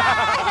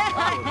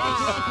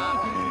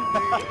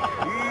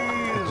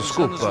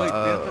 Desculpa,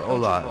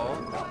 olá.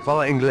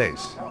 Fala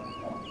inglês.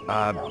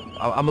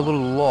 I'm a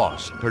little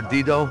lost.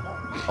 Perdido?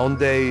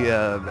 Onde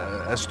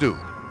és tu?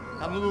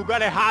 Tá no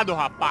lugar errado,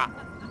 rapá.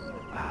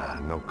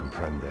 No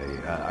comprende.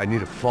 I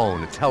need a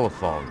phone, a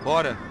telephone.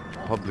 Bora.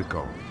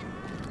 Publico.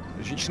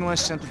 A gente não é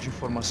centro de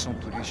informação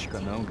turística,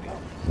 não, Gri.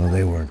 Well,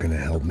 they weren't gonna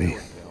help me.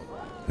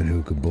 And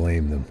who could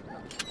blame them?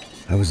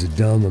 I was a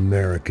dumb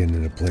American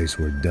in a place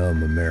where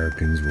dumb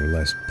Americans were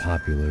less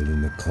popular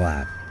than the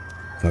clap.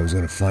 If I was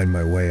gonna find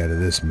my way out of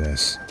this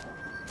mess,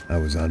 I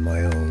was on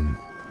my own.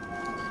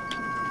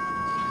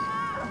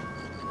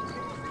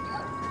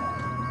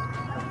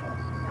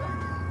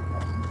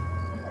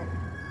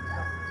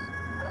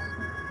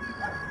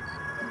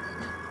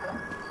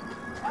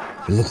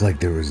 It looked like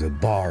there was a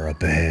bar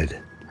up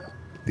ahead.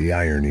 The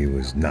irony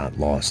was not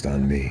lost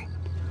on me.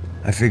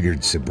 I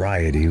figured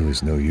sobriety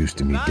was no use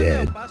to me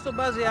dead. Não, passa o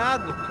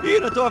baseado. Ih,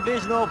 não é tua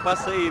vez não,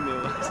 passa aí,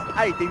 meu.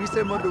 Aí, tem visto a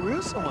irmã do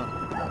Wilson, mano?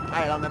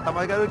 Ah, ela não tá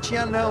mais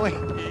garotinha não, hein?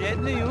 De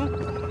jeito nenhum.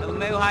 Pelo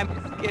meio raio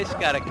que esse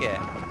cara quer.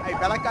 Aí,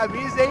 bela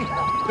camisa, hein?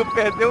 Tu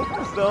perdeu o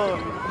cuzão,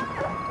 amigo.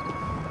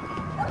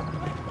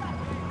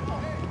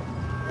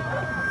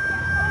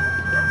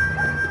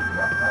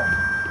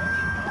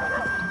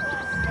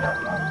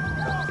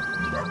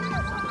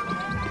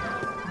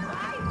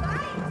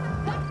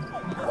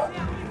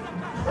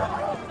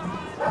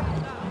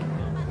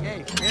 E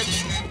aí, Pedro?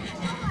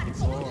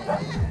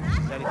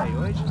 Série tem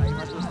hoje? Aí,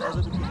 mais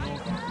gostosa do que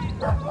nunca.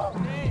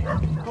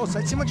 Ô,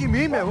 sai de cima de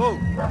mim, meu! Ô.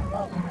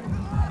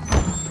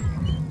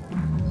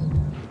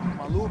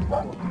 Maluco,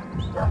 pô.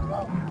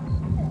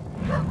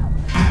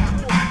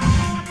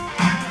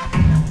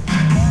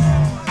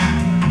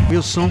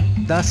 Wilson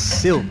da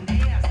Silva.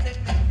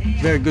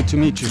 Very good to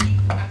meet you.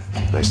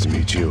 Nice to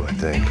meet you, I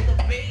think.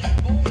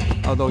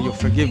 Although you'll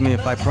forgive me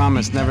if I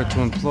promise never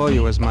to employ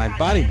you as my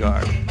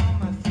bodyguard.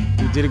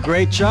 You did a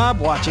great job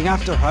watching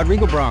after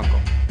Rodrigo Bronco.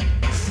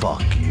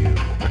 Fuck you.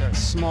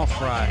 Small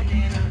fry.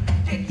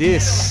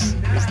 This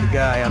is the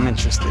guy I'm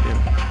interested in.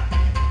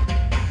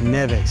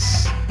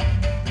 Neves.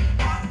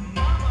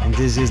 And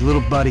this is his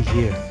little buddy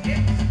here.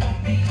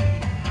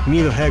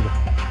 Milo Hegel.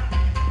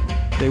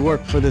 They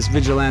work for this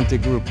vigilante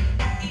group,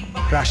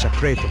 Crasha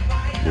Preto.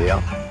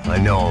 Yeah, I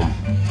know him.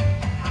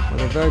 Well,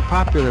 they're very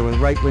popular with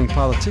right-wing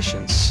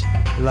politicians,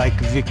 like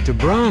Victor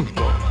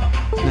Bronco.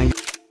 Now,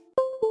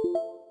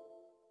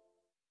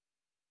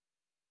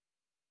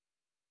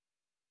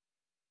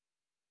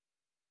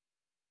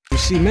 you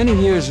see, many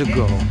years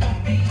ago,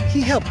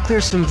 he helped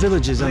clear some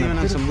villages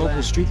on some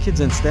local street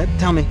kids instead.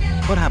 Tell me,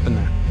 what happened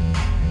there?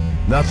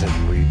 Nothing.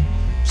 We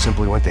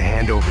simply went to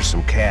hand over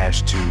some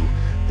cash to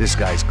this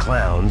guy's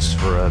clowns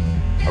for a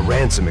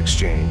ransom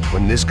exchange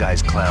when this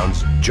guy's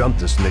clowns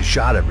jumped us and they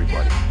shot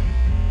everybody.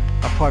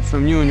 Apart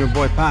from you and your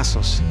boy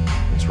Passos.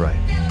 That's right.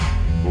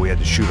 But we had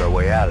to shoot our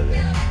way out of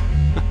there.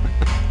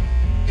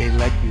 They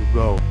let you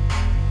go.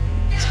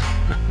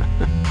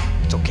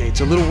 It's okay,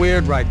 it's a little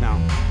weird right now.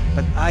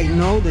 But I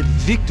know that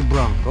Victor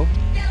Bronco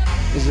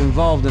is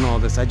involved in all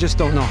this. I just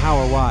don't know how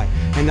or why.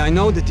 And I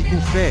know that the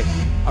UFE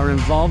are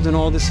involved in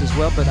all this as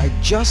well, but I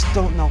just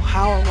don't know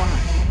how or why.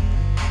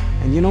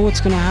 And you know what's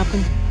gonna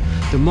happen?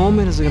 The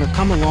moment is gonna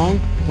come along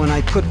when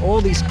I put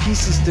all these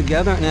pieces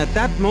together, and at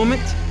that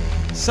moment,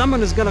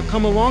 someone is gonna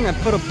come along and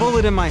put a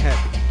bullet in my head.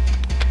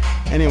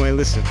 Anyway,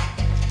 listen.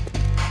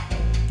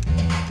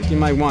 I think you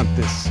might want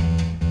this.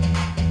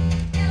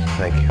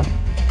 Thank you.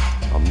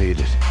 I'll need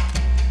it.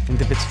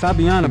 And if it's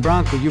Fabiana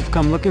Bronco you've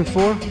come looking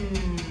for,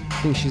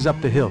 I think she's up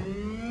the hill.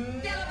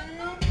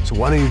 So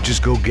why don't you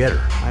just go get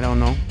her? I don't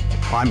know.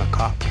 Well, I'm a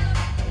cop.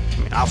 I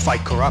mean, I'll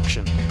fight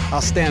corruption.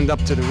 I'll stand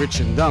up to the rich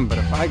and dumb, but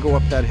if I go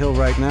up that hill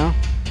right now,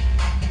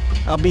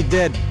 I'll be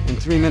dead in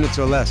 3 minutes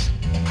or less.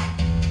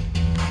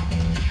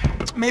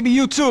 Maybe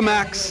you too,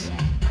 Max.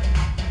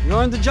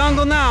 You're in the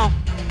jungle now.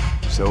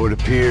 So it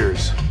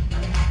appears.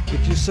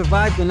 If you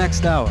survive the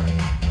next hour,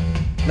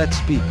 let's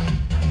speak.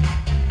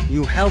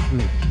 You help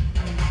me.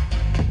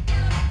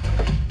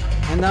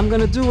 And I'm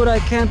gonna do what I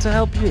can to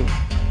help you.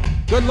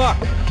 Good luck.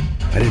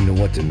 I didn't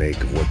know what to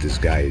make of what this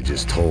guy had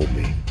just told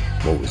me.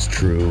 What was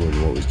true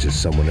and what was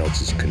just someone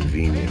else's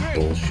convenient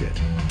bullshit.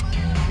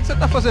 O que você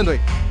tá fazendo aí?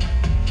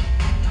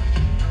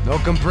 No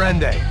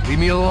comprende. Leave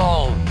me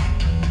alone.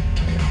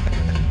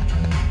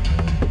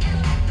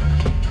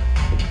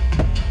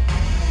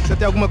 Você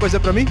tem alguma coisa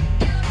pra mim?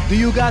 Do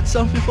you got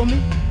something for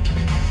me?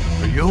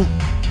 For you?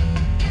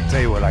 I'll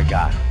tell you what I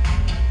got.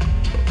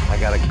 I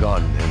got a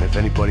gun, and if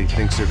anybody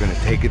thinks they're gonna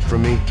take it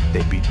from me,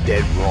 they'd be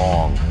dead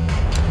wrong.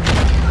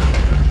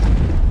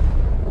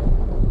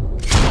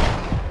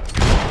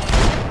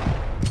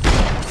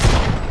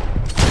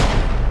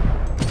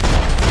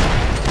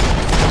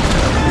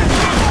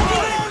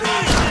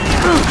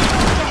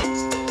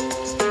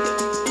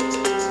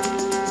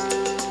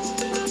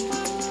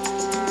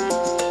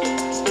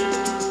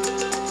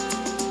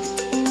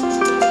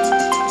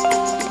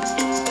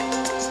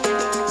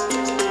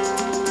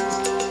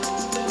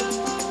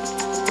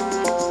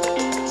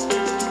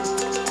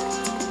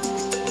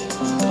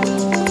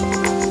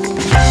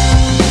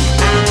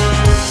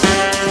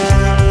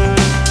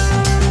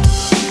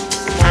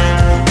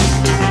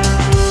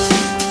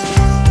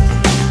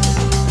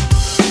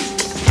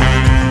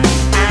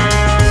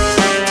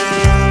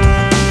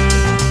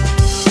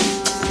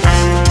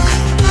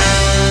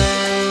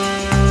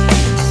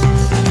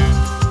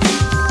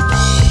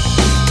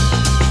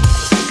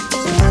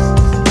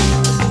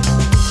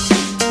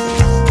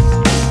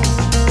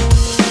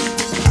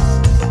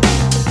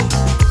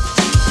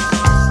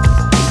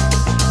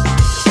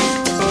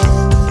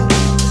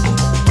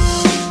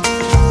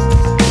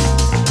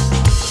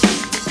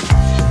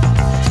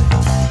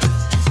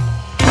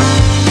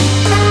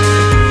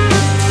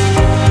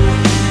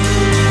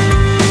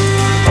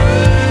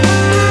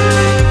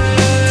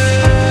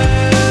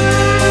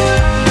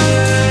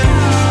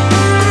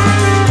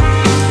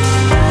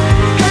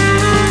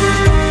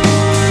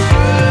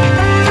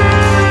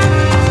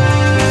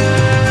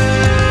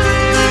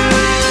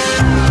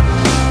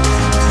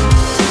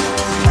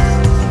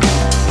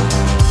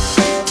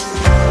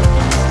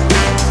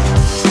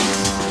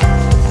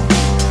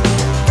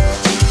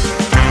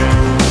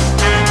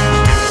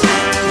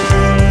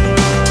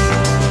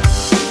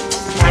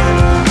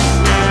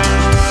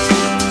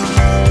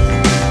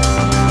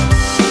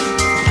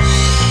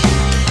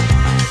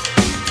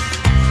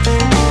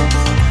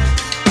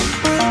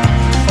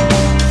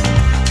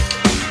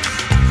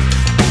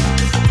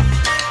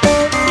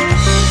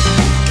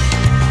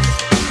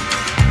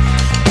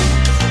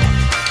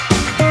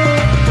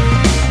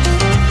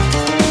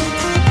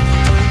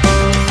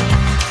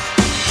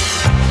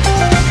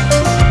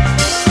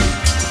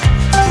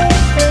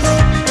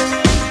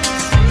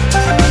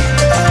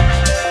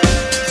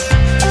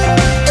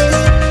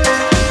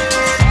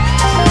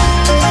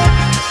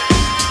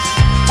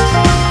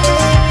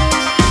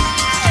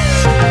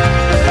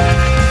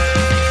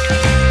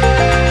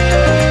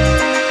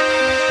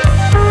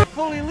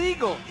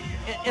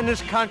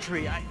 this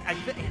country. I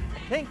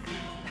think...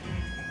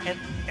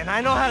 And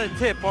I know how to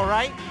tip, all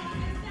right?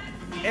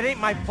 It ain't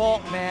my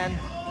fault, man.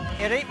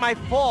 It ain't my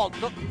fault.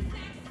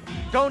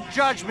 Don't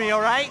judge me, all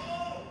right?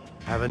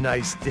 Have a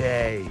nice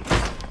day.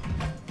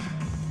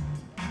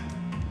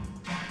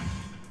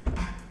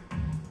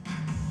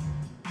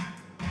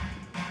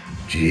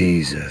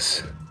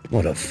 Jesus,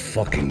 what a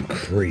fucking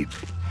creep.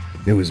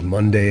 It was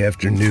Monday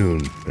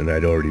afternoon, and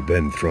I'd already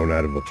been thrown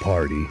out of a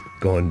party,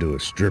 gone to a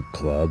strip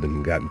club,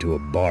 and got into a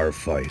bar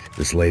fight.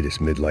 This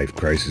latest midlife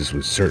crisis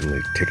was certainly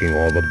ticking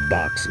all the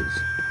boxes.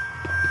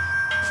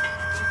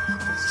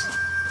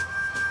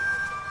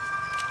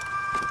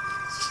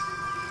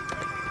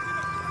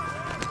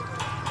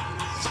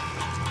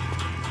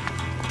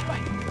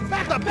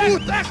 Puta,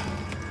 puta!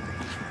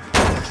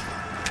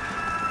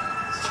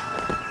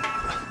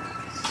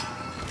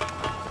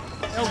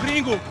 É o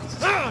gringo!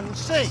 Ah, não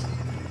sei!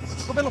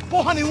 Tô vendo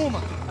porra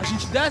nenhuma! A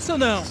gente desce ou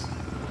não?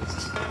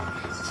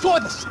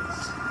 Foda-se!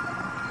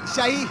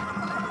 Isso aí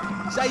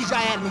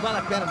já é, não vale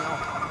a pena não.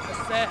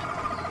 Tá certo.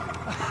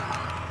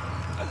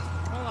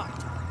 Vamos lá.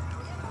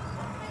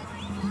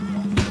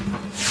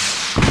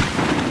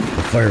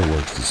 The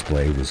fireworks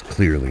display was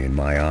clearly in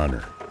my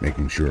honor,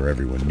 making sure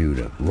everyone knew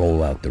to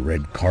roll out the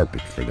red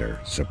carpet for their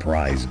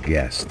surprise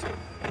guest.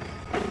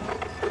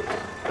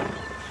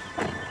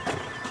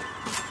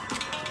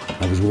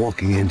 I was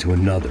walking into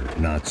another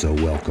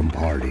not-so-welcome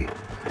party.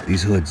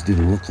 These hoods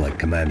didn't look like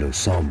Commando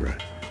Sombra.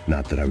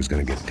 Not that I was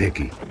gonna get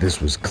picky. This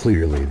was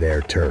clearly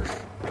their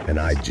turf, and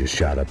I'd just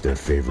shot up their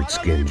favorite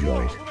skin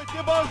joint.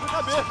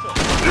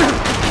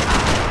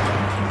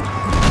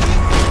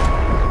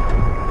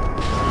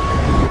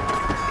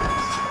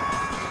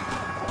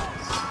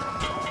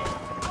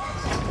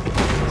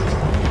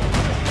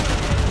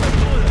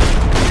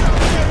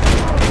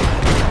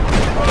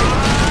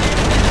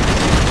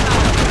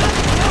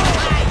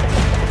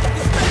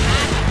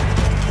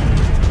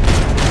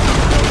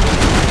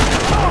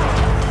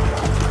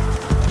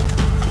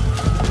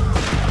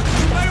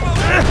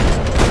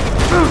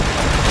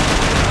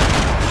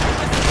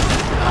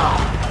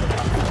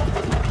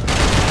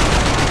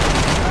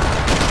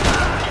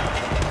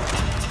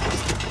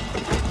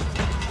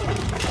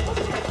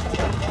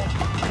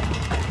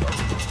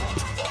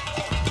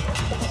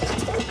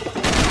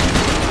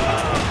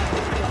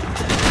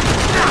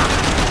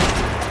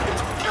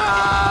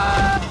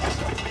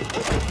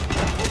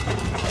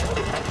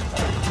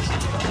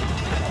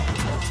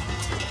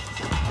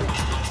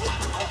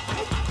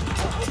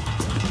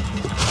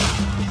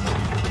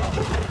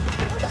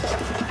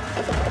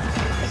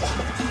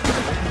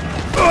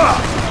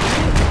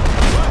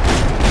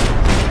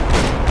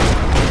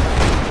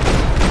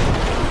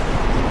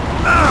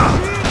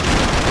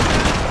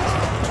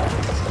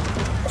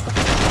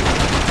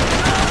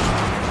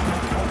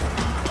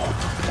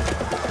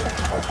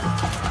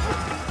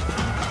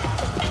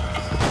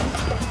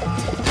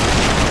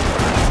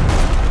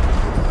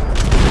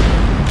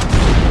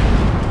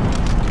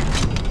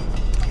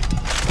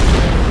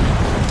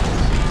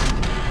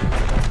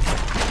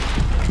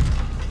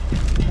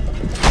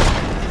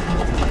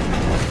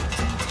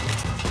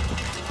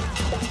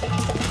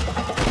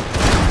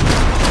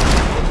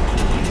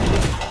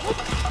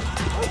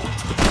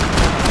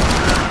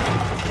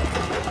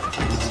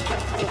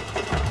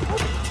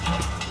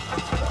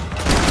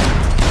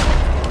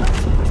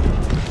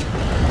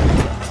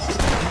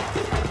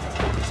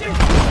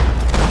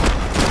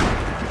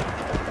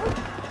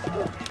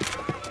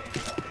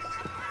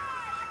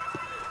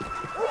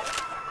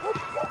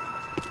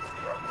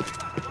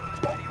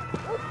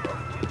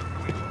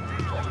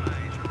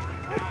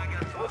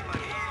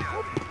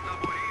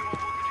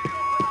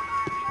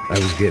 I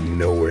was getting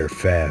nowhere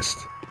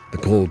fast. The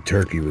cold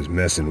turkey was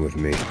messing with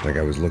me, like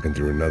I was looking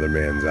through another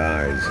man's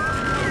eyes.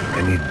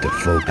 I needed to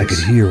focus. I could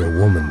hear a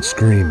woman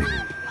screaming.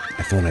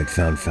 I thought I'd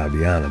found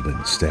Fabiana, but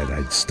instead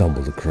I'd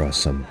stumbled across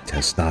some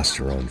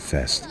testosterone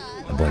fest.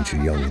 A bunch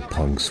of young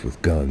punks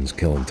with guns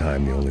killing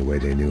time the only way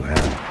they knew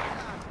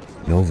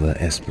how. Nova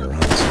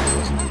Esperanza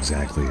wasn't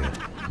exactly a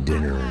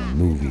dinner and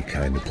movie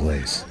kind of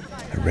place.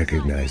 I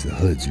recognized the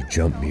hoods who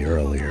jumped me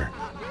earlier.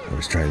 I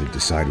was trying to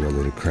decide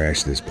whether to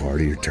crash this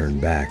party or turn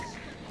back,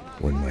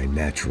 when my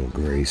natural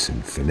grace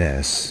and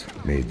finesse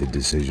made the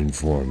decision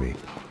for me.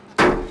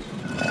 Pega,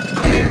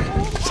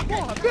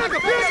 pega,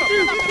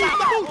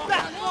 pega!